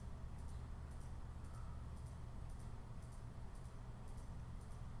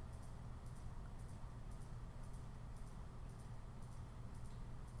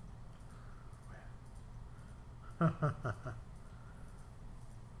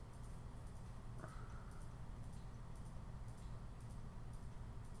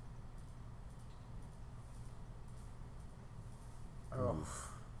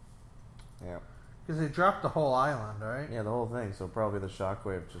 Yeah. Because they dropped the whole island, right? Yeah, the whole thing. So probably the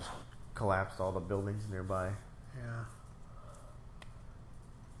shockwave just collapsed all the buildings nearby. Yeah.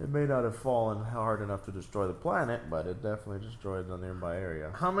 It may not have fallen hard enough to destroy the planet, but it definitely destroyed the nearby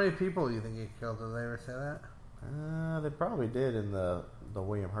area. How many people do you think he killed? Did they ever say that? They probably did in the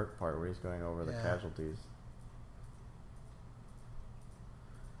William Hurt part where he's going over the Yeah. casualties.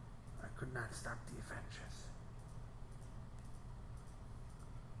 I could not stop the Avengers.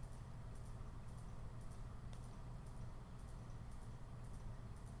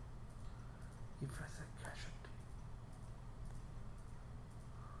 He was a casualty.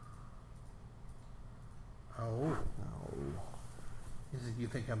 Oh. Oh, He's like, you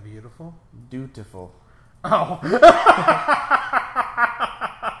think I'm beautiful? dutiful. Oh.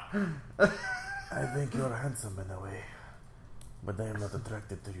 I think you're handsome in a way, but I am not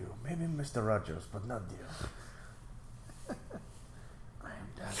attracted to you. Maybe Mr. Rogers, but not you. I am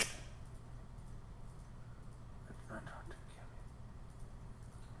done. It's not hard to kill me.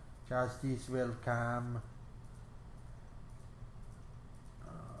 Justice will come.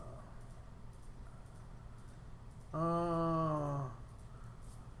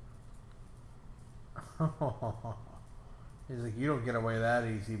 He's like, you don't get away that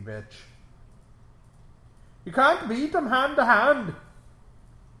easy, bitch. You can't beat him hand to hand.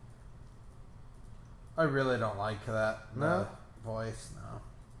 I really don't like that No? voice. No.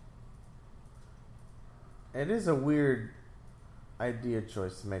 It is a weird idea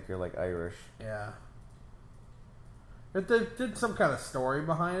choice to make her like Irish. Yeah. If they did some kind of story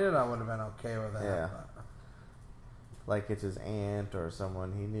behind it, I would have been okay with that. Yeah. But Like it's his aunt or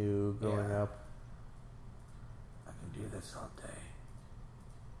someone he knew growing Yeah. up. I can do this all day.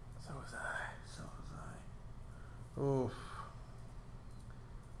 So was I. So was I. Oof.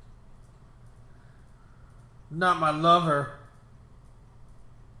 Not my lover.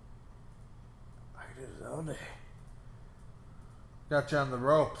 I could do this all day. Got you on the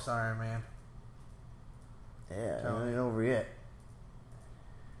ropes, Iron Man. Yeah, Tell it me. ain't over yet.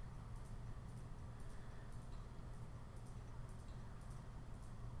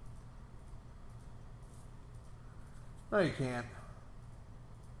 No, you can't.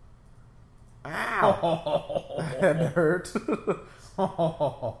 Ow! That hurt.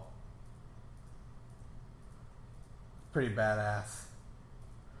 Pretty badass.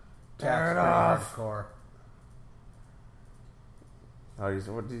 Tear it That's pretty off. hardcore.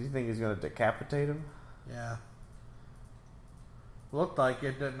 What did you think he was going to decapitate him? Yeah. Looked like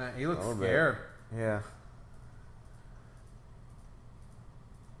it, didn't it? He looked A little bit. scared. Yeah.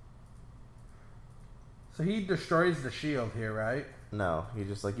 So he destroys the shield here, right? No, he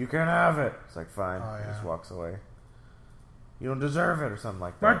just like, you can't have it. It's like, fine. Oh, He just yeah. walks away. You don't deserve it or something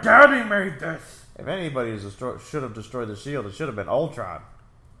like My that. daddy made this. If anybody should have destroyed the shield, it should have been Ultron.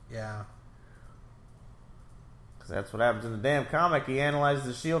 Yeah. Because that's what happens in the damn comic. He analyzes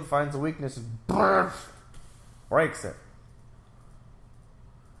the shield, finds a weakness, and breaks it.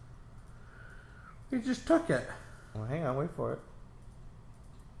 He just took it. Well, hang on, wait for it.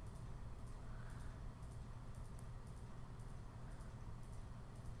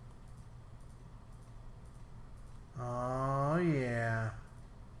 Oh, yeah.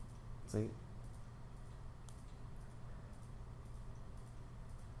 See?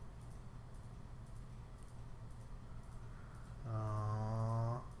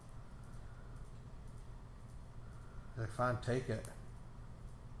 Oh. Like, fine, take it.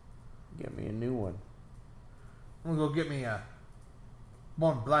 Get me a new one. I'm gonna go get me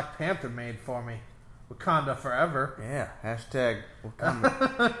one Black Panther made for me. Wakanda forever. Yeah, hashtag Wakanda.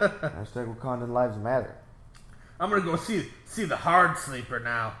 Hashtag Wakanda Lives Matter. I'm gonna go see the hard sleeper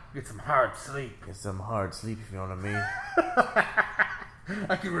now. Get some hard sleep. Get some hard sleep, if you know what I mean.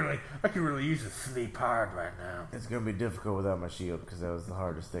 I could really use a sleep hard right now. It's gonna be difficult without my shield because that was the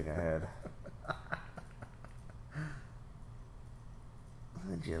hardest thing I had.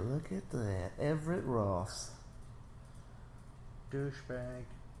 Would you look at that, Everett Ross? Douchebag.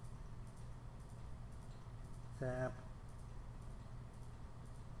 Zap.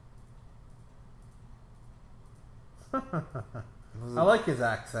 I like his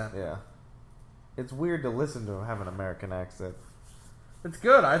accent. Yeah, it's weird to listen to him have an American accent. It's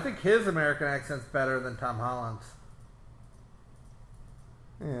good. I think his American accent's better than Tom Holland's.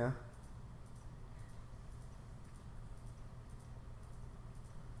 Yeah.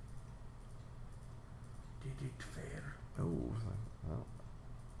 Did it fair? Oh, well,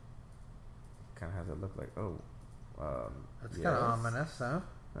 kind of has it look like That's yes, kind of ominous, huh?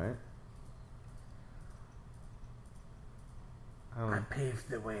 right? I paved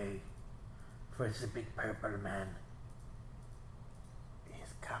the way for the big purple man.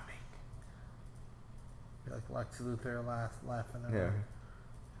 He's coming. Be like Lex Luthor laughing at Yeah. her.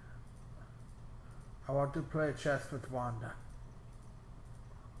 I want to play chess with Wanda.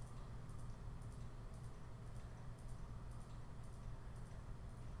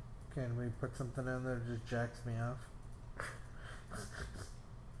 Can we put something in there that just jacks me off?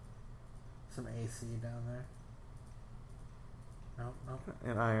 Some AC down there. Nope, nope.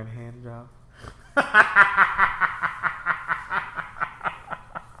 An iron hand job.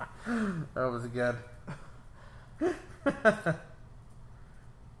 That was good.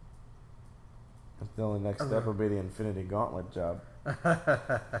 The only next step would be the Infinity Gauntlet job.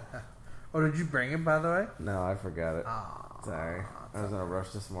 Oh, did you bring it, by the way? No, I forgot it. Oh, Sorry. I was in a rush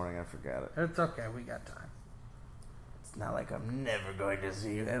this morning. I forgot it. it's okay. We got time. It's not like I'm never going to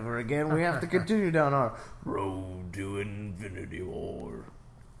see you ever again. We have to continue down our road to Infinity War.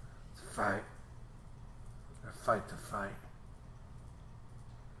 It's a fight. A fight to fight.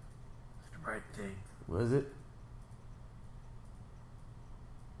 It's the right thing. Was it?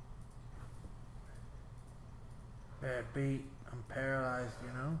 Bad beat. I'm paralyzed,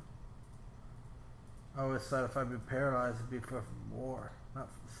 you know? I always thought if I'd be paralyzed, it'd be for war, not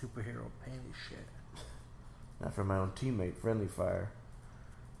for superhero painty shit. Not for my own teammate, Friendly Fire.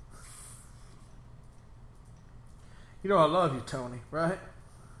 You know I love you, Tony, right?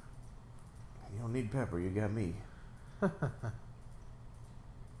 You don't need Pepper, you got me.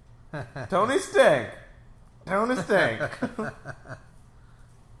 Tony Stank! Tony Stank!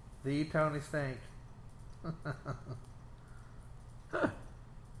 The Tony Stank.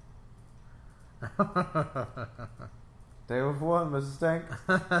 Day with one, Mrs. Stank.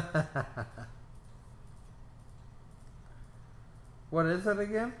 What is it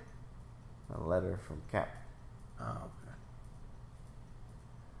again? A letter from Cap. Oh, okay.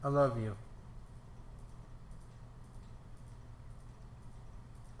 I love you.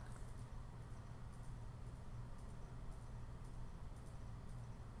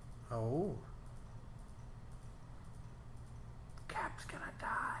 Oh. Cap's gonna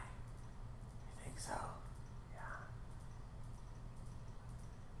die. You think so? Yeah.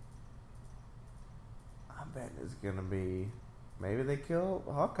 I bet it's gonna be. Maybe they kill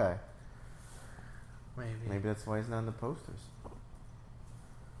Hawkeye. Maybe that's why he's not in the posters.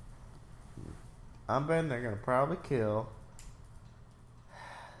 I'm betting they're gonna probably kill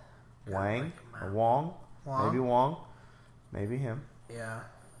Wang or Wong. Maybe Wong. Maybe him. Yeah.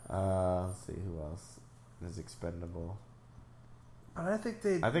 Let's see who else is expendable. But I think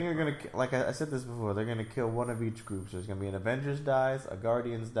they're gonna, like I said this before, they're gonna kill one of each group. So there's gonna be an Avengers dies, a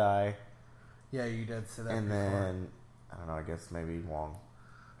Guardians die. Yeah, you did say that. And before. then I don't know. I guess maybe Wong.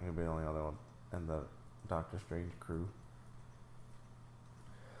 He'll be the only other one in the Doctor Strange crew.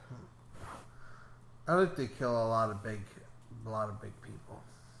 I think they kill a lot of big people.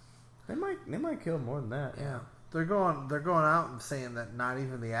 They might kill more than that. Yeah. They're going out and saying that not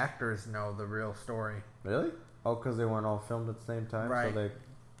even the actors know the real story. Really? Oh, because they weren't all filmed at the same time, Right.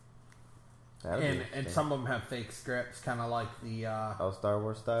 So And some of them have fake scripts, kind of like the Star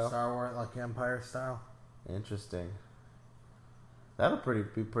Wars style. Star Wars, like Empire style. Interesting. That'll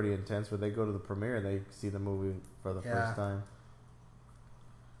be pretty intense. When they go to the premiere, and they see the movie for the first time.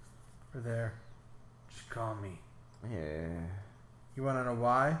 We're there. Just call me. Yeah. You want to know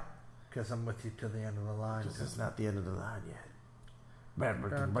why? Because I'm with you to the end of the line. Because it's not the end of the line yet.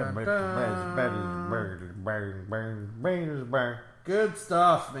 Good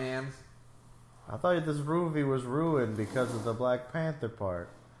stuff, man. I thought this movie was ruined because of the Black Panther part.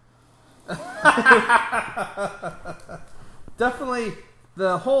 Definitely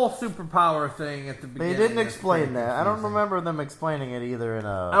the whole superpower thing at the beginning. They didn't is explain pretty that. I don't confusing. remember them explaining it either in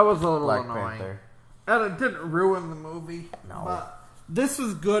a That was a little Black annoying. Panther. And it didn't ruin the movie. No. But this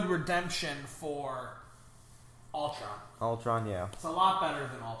was good redemption for Ultron. Ultron, yeah. It's a lot better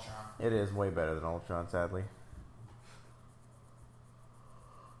than Ultron. It is way better than Ultron, sadly.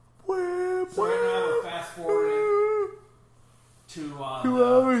 So right now we're fast forwarding to 2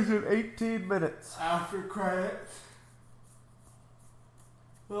 hours and 18 minutes. after credits.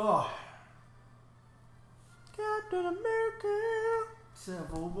 Oh, Captain America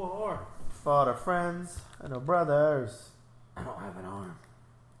Civil War. fought our friends and our brothers. I don't have an arm.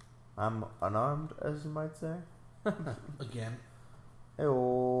 I'm unarmed, as you might say. Again.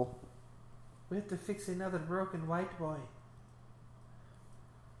 Ew. We have to fix another broken white boy.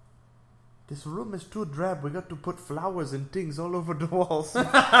 This room is too drab. We got to put flowers and things all over the walls. We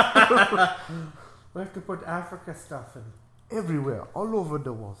have to put Africa stuff in. Everywhere, all over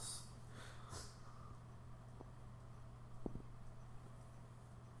the walls.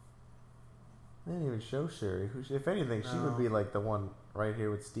 They didn't even show Shuri. If anything, she would be like the one right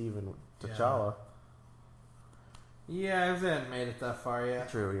here with Steve and T'Challa. Yeah, they hadn't made it that far yet.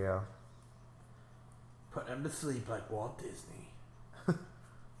 True, yeah. Put him to sleep like Walt Disney.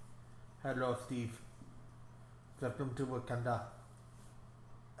 Hello, Steve. Welcome to Wakanda.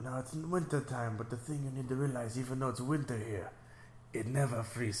 know it's winter time, but the thing you need to realize, even though it's winter here, it never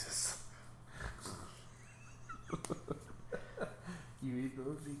freezes. You eat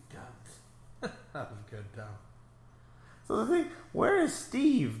those victims. That was good, Tom. So the thing, where is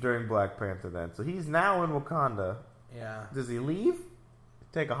Steve during Black Panther then? So he's now in Wakanda. Yeah. Does he leave?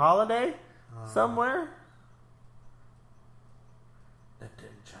 Take a holiday? Somewhere? Let them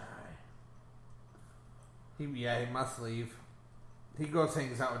try. He must leave. He goes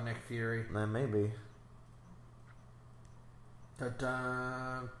hangs out with Nick Fury. Maybe.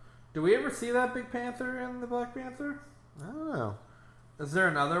 Dun-dun. Do we ever see that Big Panther in the Black Panther? I don't know. Is there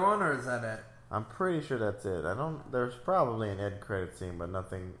another one, or is that it? I'm pretty sure that's it. There's probably an end credit scene, but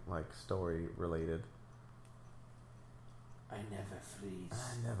nothing like story related. I never freeze.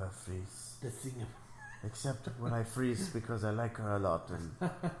 I never freeze. The thing of... Except when I freeze because I like her a lot. And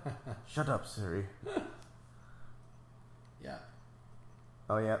shut up, Siri. Yeah.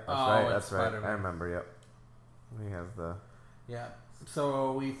 Oh yeah, that's Oh, right. it's That's right. Spider-Man. I remember. Yep. He has the. Yeah.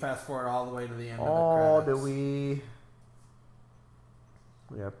 So we fast forward all the way to the end Oh, of the do credits.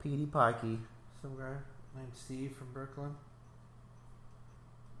 we? We have Petey Pikey. Some guy named Steve from Brooklyn.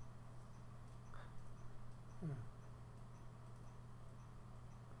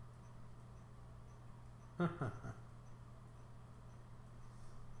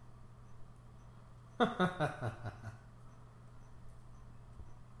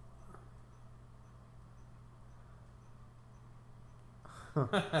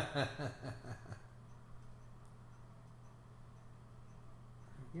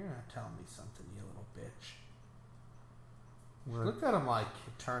 You're not telling me something, you little bitch. What? Look at him like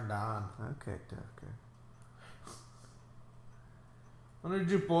turned on. Okay, okay. I'm gonna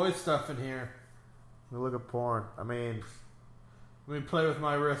do boy stuff in here. We look at porn. I mean, Let me play with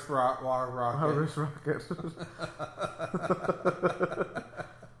my wrist rocket. wrist rocket.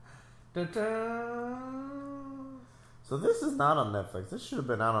 Dun-dun. So this is not on Netflix. This should have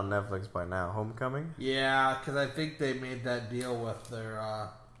been out on Netflix by now. Homecoming. Yeah, because I think they made that deal with their.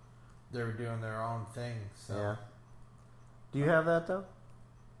 They were doing their own thing. So Yeah. Do you have that though?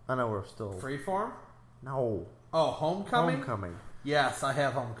 I know we're still. Freeform. No. Oh, Homecoming. Homecoming. Yes, I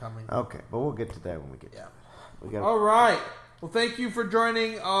have Homecoming. Okay, but we'll get to that when we get. Yeah. To it. We got. All right. Well, thank you for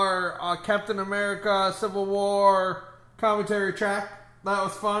joining our Captain America Civil War commentary track. That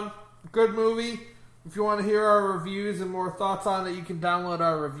was fun. Good movie. If you want to hear our reviews and more thoughts on it, you can download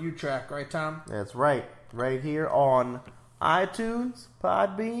our review track, right, Tom? That's right. Right here on iTunes,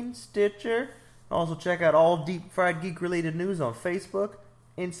 Podbean, Stitcher. Also check out all Deep Fried Geek related news on Facebook,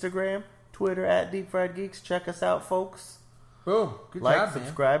 Instagram, Twitter at Deep Fried Geeks. Check us out, folks. Boom. Good Like, job,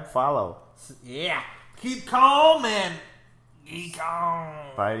 subscribe, follow. man. Yeah. Keep calm and geek on.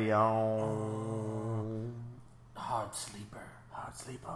 Fighty on. Hard sleeper. Hard sleeper.